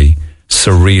scary,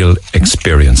 surreal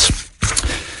experience.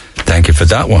 Thank you for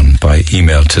that one by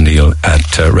email to Neil at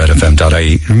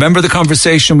redfm.ie. Remember the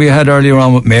conversation we had earlier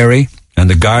on with Mary and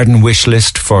the garden wish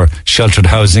list for sheltered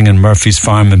housing in Murphy's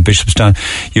Farm in Bishopstown?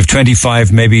 You've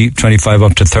 25, maybe 25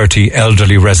 up to 30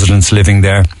 elderly residents living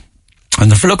there, and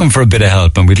they're looking for a bit of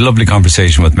help. And we had a lovely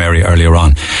conversation with Mary earlier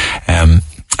on.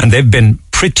 And they've been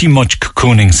pretty much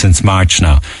cocooning since March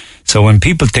now. So when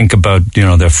people think about,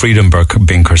 their freedom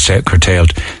being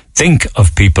curtailed, think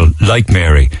of people like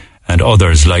Mary and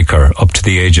others like her up to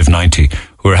the age of 90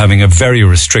 who are having a very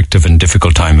restrictive and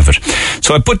difficult time of it.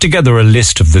 So I put together a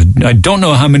list of I don't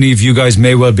know how many of you guys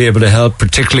may well be able to help,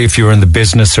 particularly if you're in the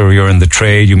business or you're in the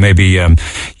trade. You might be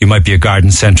a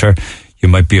garden centre, you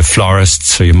might be a florist,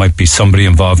 so you might be somebody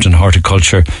involved in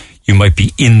horticulture, you might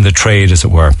be in the trade, as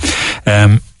it were.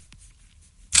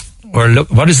 Or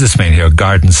look, what does this mean here?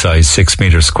 Garden size, 6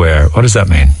 meters square. What does that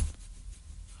mean?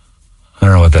 I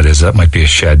don't know what that is. That might be a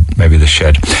shed, maybe the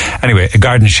shed. Anyway, a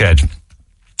garden shed.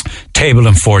 Table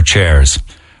and 4 chairs,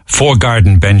 4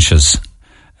 garden benches,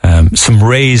 some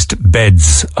raised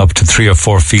beds up to 3 or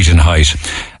 4 feet in height,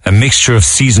 a mixture of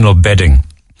seasonal bedding,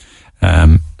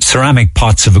 ceramic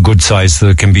pots of a good size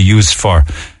that can be used for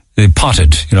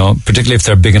potted, particularly if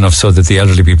they're big enough so that the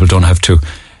elderly people don't have to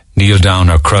kneel down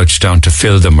or crouch down to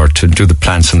fill them or to do the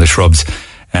plants and the shrubs.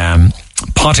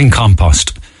 Potting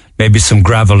compost, maybe some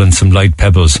gravel and some light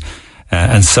pebbles,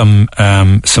 and some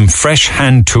fresh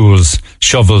hand tools,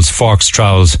 shovels, forks,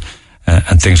 trowels,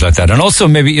 and things like that. And also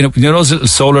maybe, those little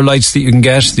solar lights that you can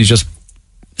get, you just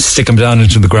stick them down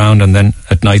into the ground and then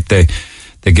at night they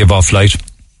give off light.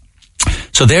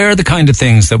 So they're the kind of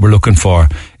things that we're looking for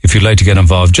if you'd like to get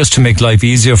involved, just to make life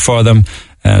easier for them,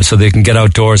 so they can get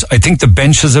outdoors. I think the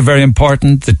benches are very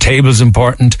important, the table's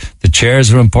important, the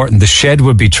chairs are important, the shed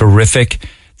would be terrific.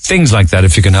 Things like that,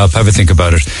 if you can help, have a think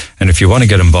about it. And if you want to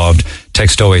get involved,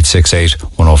 text 0868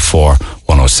 104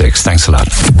 106. Thanks a lot.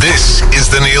 This is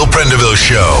the Neil Prendeville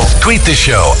Show. Tweet the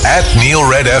show at Neil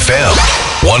Red FM.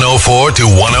 104 to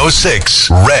 106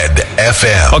 Red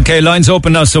FM. Okay, lines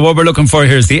open now. So what we're looking for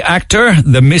here is the actor,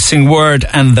 the missing word,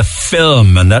 and the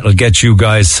film. And that'll get you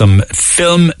guys some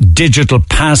film digital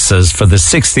passes for the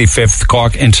 65th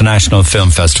Cork International Film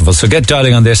Festival. So get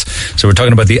dialing on this. So we're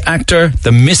talking about the actor,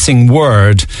 the missing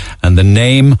word, and the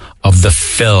name of the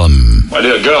film. My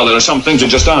dear girl, there are some things that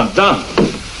just aren't done,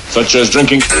 such as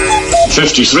drinking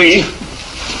 53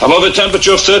 above a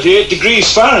temperature of 38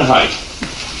 degrees Fahrenheit.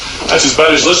 That's as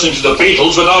bad as listening to the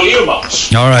Beatles without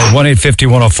earmuffs. All right,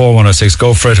 1-850-104-106.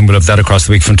 Go for it, and we'll have that across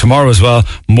the week. From tomorrow as well,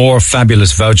 more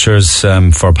fabulous vouchers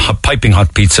for piping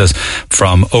hot pizzas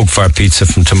from Oak Fire Pizza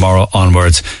from tomorrow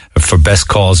onwards for best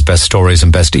calls, best stories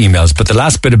and best emails. But the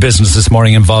last bit of business this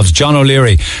morning involves John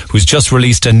O'Leary, who's just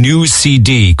released a new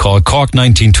CD called Cork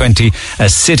 1920, A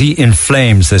City in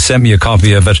Flames. They sent me a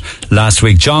copy of it last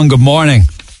week. John, good morning.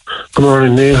 Good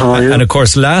morning, Neil. How are you? And of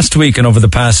course, last week and over the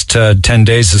past 10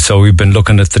 days or so, we've been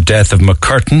looking at the death of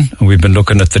McCurtain, and we've been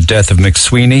looking at the death of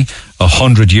McSweeney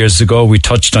 100 years ago. We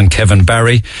touched on Kevin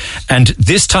Barry. And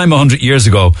this time 100 years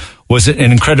ago was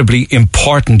an incredibly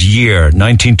important year,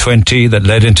 1920, that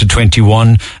led into 21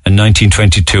 and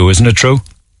 1922. Isn't it true?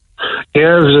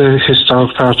 Yeah, it was a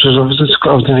historic part of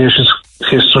the nation's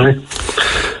history.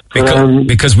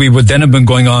 Because we would then have been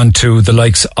going on to the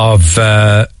likes of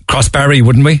Crossbarry,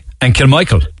 wouldn't we? And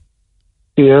Kilmichael.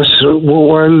 Yes.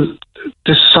 Well,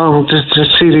 this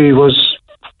CD was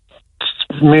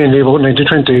mainly about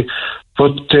 1920,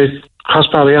 but the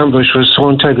Crossbarry ambush was so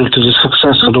integral to the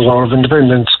success of the War of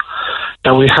Independence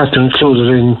that we had to include it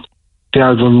in the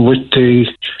album with the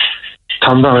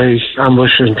Tom Barry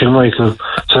ambush and Kilmichael.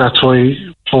 So that's why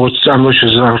both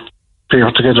ambushes are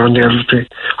paired together on the LP,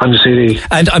 on the CD.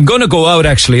 And I'm going to go out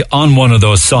actually on one of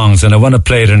those songs, and I want to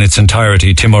play it in its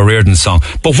entirety, Tim O'Riordan's song.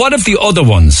 But what of the other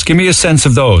ones? Give me a sense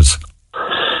of those.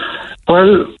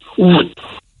 Well,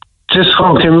 this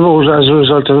song came about as a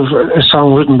result of a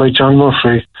song written by John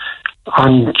Murphy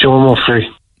and Joe Murphy.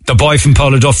 The boy from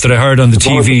Pauladuff that I heard on the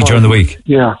TV during the week.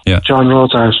 Yeah, John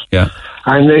wrote that. Yeah.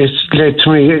 And it led to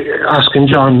me asking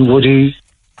John, would he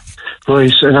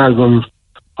write an album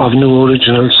of new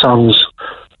original songs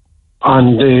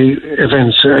on the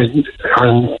events on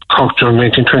Cork during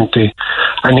 1920,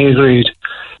 and he agreed.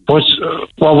 But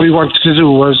what we wanted to do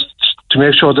was to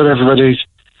make sure that everybody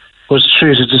was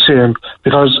treated the same,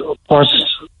 because what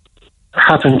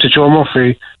happened to Joe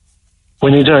Murphy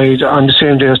when he died on the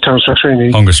same day as Terence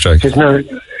McSweeney, hunger strike,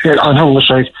 on hunger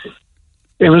strike,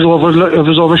 it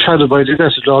was overshadowed by the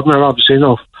death of Lord Mayor, obviously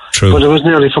enough. True. But it was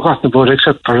nearly forgotten about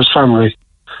except for his family.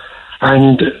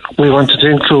 And we wanted to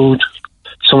include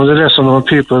some of the lesser known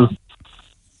people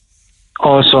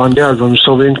also on the album,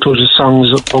 so we included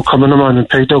songs about Coming On and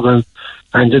Peg Duggan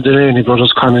and the Delaney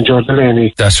brothers, Con and George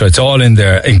Delaney. That's right, it's all in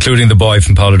there, including The Boy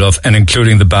from Pauladuff and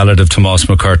including the ballad of Tomás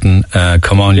McCurtain,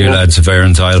 Come On You Lads of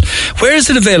Erin's Isle. Where is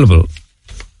it available?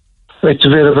 It's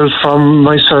available from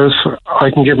myself.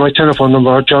 I can give my telephone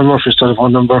number, John Murphy's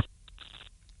telephone number.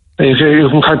 If you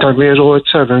can contact me at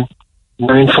 087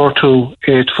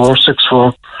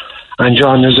 942-8464, and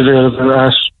John is available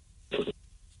at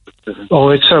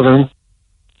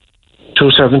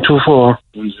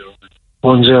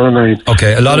 087-2724-109.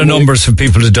 Okay, a lot of numbers for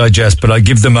people to digest, but I'll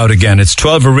give them out again. It's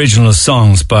 12 original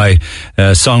songs by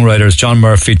songwriters John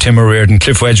Murphy, Tim O'Riordan,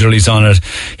 Cliff Wedgerly's on it.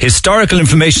 Historical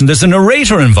information. There's a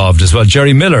narrator involved as well,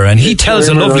 Jerry Miller, and he tells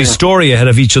a lovely story ahead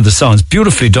of each of the songs.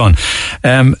 Beautifully done.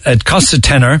 It costs a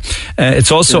tenner.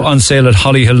 It's also on sale at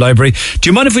Hollyhill Library. Do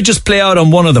you mind if we just play out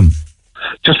on one of them?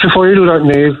 Just before you do that,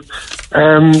 Niamh,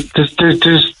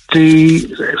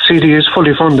 the CD is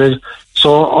fully funded,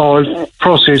 so all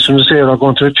proceeds from the sale are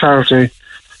going to a charity,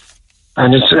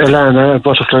 and it's Alana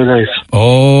Butterfly Life.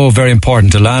 Oh, very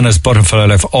important. Alana's Butterfly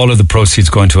Life. All of the proceeds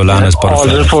going to Alana's Butterfly Life. All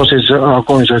of the proceeds are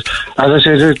going to it. As I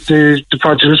say, the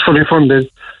project is fully funded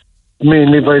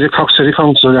mainly by the Cork City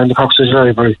Council and the Cork City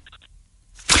Library,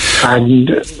 and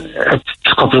a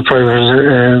couple of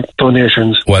private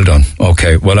donations. Well done.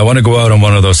 Okay. Well, I want to go out on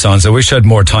one of those songs. I wish I had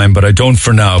more time, but I don't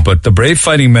for now. But The Brave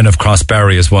Fighting Men of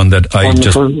Crossbarry is one that I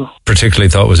just particularly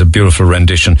thought was a beautiful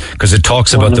rendition, because it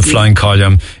talks about the Flying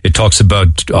Column. It talks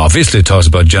about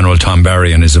General Tom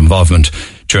Barry and his involvement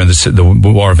during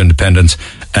the War of Independence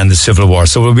and the Civil War.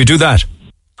 So will we do that?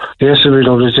 Yes, it'll be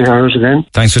lovely to hear it again.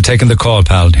 Thanks for taking the call,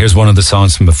 pal. Here's one of the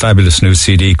songs from a fabulous new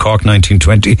CD, Cork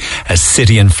 1920, A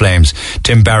City in Flames.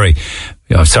 Tim Barry.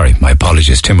 Oh, sorry, my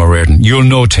apologies, Tim O'Riordan. You'll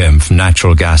know Tim from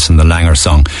Natural Gas and the Langer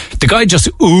song. The guy just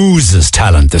oozes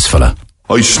talent, this fella.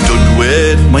 I stood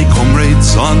with my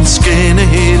comrades on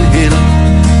Skinnahill Hill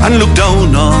and looked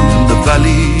down on the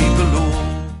valley below.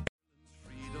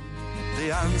 Freedom,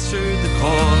 they answered the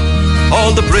call,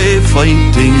 all the brave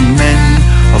fighting men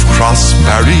of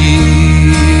Crossbarry.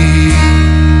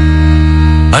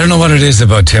 I don't know what it is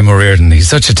about Tim O'Riordan. He's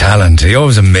such a talent. He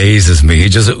always amazes me. He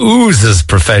just oozes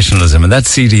professionalism, and that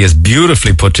CD is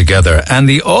beautifully put together, and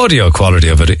the audio quality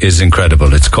of it is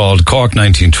incredible. It's called Cork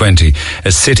 1920,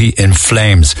 A City in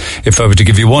Flames. If I were to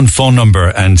give you one phone number,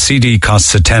 and CD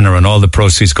costs a tenner and all the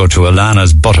proceeds go to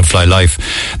Alana's Butterfly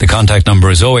Life, the contact number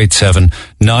is 087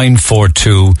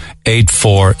 942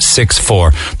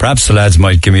 8464. Perhaps the lads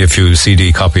might give me a few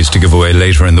CD copies to give away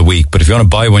later in the week, but if you want to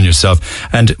buy one yourself,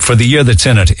 and for the year that's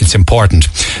in it, it's important.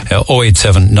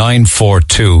 087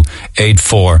 942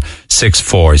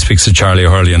 8464. He speaks to Charlie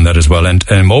Hurley on that as well, and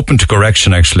I'm open to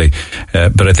correction actually,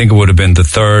 but I think it would have been the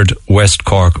 3rd West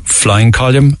Cork Flying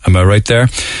Column. Am I right there?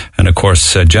 And of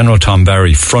course, General Tom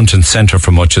Barry, front and centre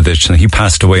for much of this, and he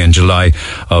passed away in July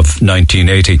of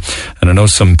 1980. And I know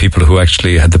some people who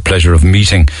actually had the pleasure of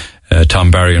meeting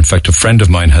Tom Barry. In fact, a friend of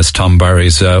mine has Tom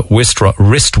Barry's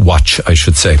wristwatch, I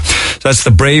should say. So that's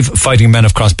the brave fighting men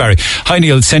of Crossbarry. Hi,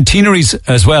 Neil. Centenaries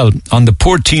as well on the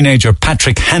poor teenager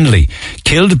Patrick Hanley,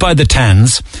 killed by the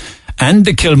Tans, and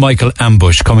the Kilmichael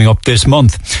ambush coming up this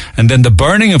month. And then the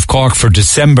burning of Cork for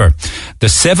December. The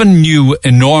 7 new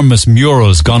enormous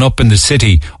murals gone up in the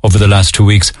city over the last 2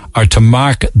 weeks are to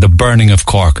mark the burning of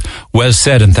Cork. Well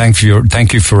said, and thank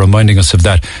you for reminding us of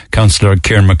that, Councillor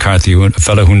Kieran McCarthy, a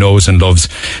fellow who knows and loves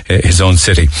his own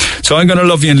city. So I'm going to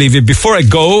love you and leave you. Before I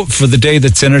go, for the day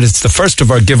that's in it, it's the first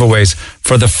of our giveaways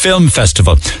for the film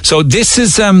festival. So this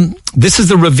is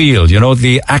the reveal, you know,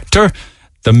 the actor,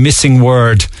 the missing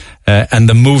word, and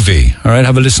the movie. All right,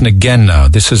 have a listen again now.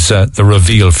 This is the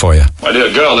reveal for you. My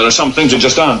dear girl, there are some things that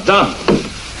just aren't done,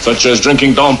 such as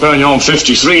drinking Dom Perignon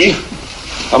 53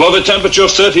 above a temperature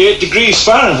of 38 degrees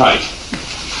Fahrenheit.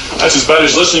 That's as bad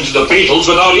as listening to the Beatles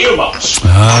without earmuffs.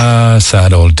 Ah,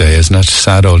 sad old day, isn't it?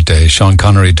 Sad old day. Sean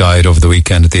Connery died over the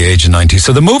weekend at the age of 90.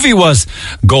 So the movie was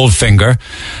Goldfinger.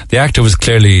 The actor was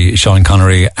clearly Sean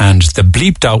Connery, and the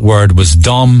bleeped out word was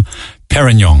Dom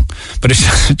Perignon. But it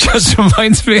just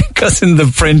reminds me, because in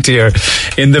the print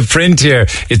here,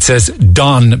 it says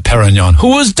Don Perignon. Who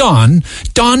was Don?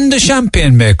 Don the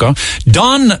champagne maker.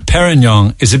 Don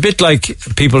Perignon is a bit like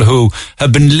people who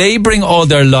have been labouring all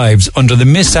their lives under the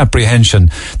misapprehension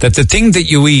that the thing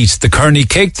that you eat, the Kearney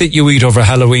cake that you eat over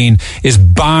Halloween, is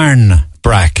barn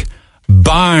brack.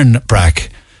 Barn brack.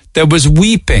 There was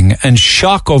weeping and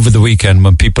shock over the weekend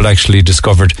when people actually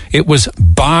discovered it was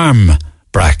barm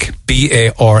brack,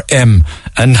 B-A-R-M,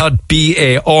 and not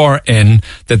B-A-R-N,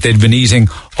 that they'd been eating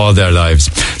all their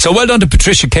lives. So well done to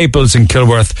Patricia Caples in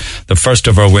Kilworth, the first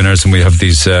of our winners, and we have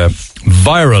these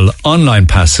viral online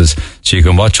passes so you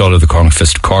can watch all of the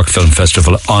Cork Film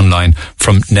Festival online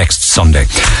from next Sunday.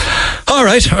 All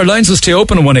right, our lines will stay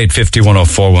open at 1850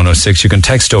 104 106. You can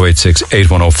text 086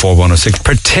 8104 106,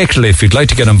 particularly if you'd like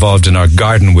to get involved in our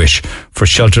garden wish for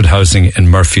sheltered housing in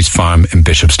Murphy's Farm in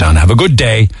Bishopstown. Have a good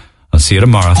day. I'll see you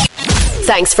tomorrow.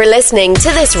 Thanks for listening to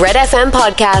this Red FM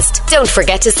podcast. Don't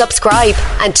forget to subscribe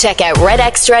and check out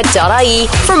redextra.ie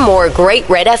for more great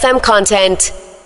Red FM content.